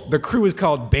people. The crew is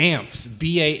called BAMFs,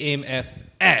 BAMFs.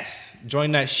 S.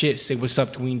 Join that shit. Say what's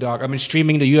up to Weendog. I've been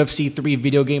streaming the UFC 3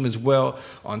 video game as well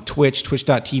on Twitch,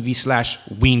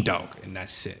 twitch.tv/Weendog. And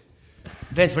that's it.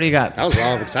 Vince, what do you got? That was a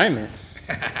lot of excitement.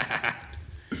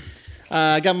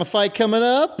 I got my fight coming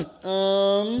up.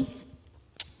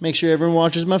 Make sure everyone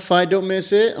watches my fight. Don't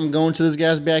miss it. I'm going to this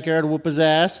guy's backyard to whoop his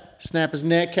ass, snap his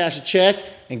neck, cash a check,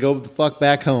 and go the fuck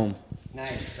back home.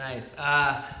 Nice.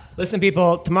 Listen,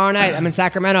 people, tomorrow night I'm in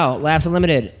Sacramento, Laughs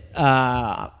Unlimited.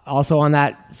 Also on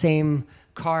that same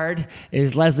card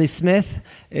is Leslie Smith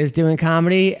is doing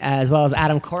comedy, as well as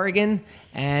Adam Corrigan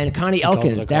and Connie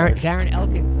Elkins, Darren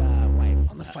Elkins'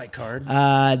 wife. On the fight card.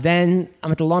 Then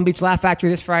I'm at the Long Beach Laugh Factory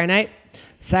this Friday night.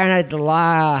 Saturday night at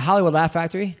the Hollywood Laugh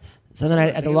Factory. Sunday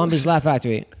night at the Long Beach Laugh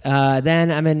Factory.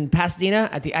 Then I'm in Pasadena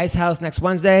at the Ice House next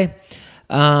Wednesday.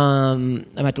 I'm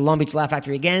at the Long Beach Laugh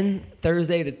Factory again,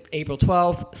 Thursday, April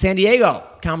 12th. San Diego,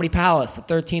 Comedy Palace, the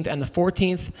 13th and the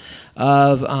 14th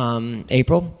of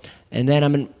April. And then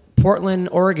I'm in Portland,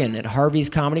 Oregon at Harvey's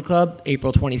Comedy Club,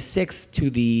 April 26th to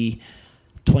the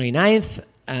 29th.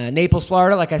 Naples,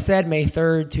 Florida, like I said, May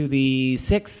 3rd to the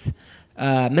 6th.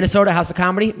 Minnesota House of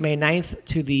Comedy, May 9th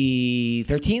to the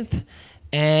 13th.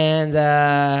 And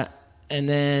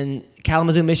then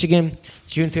Kalamazoo, Michigan,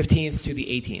 June 15th to the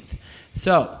 18th.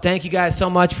 So, thank you guys so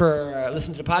much for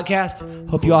listening to the podcast.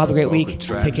 Hope you all have a great week.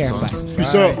 Take care. Bye.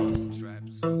 Peace out.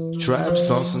 Trap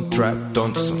sonsen, trap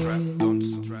dansen.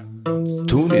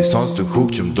 Түүний сонсдог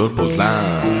хөгжим дур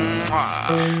булаан.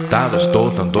 Даадаш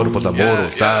дуулан дур булаа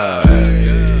мууруулаа.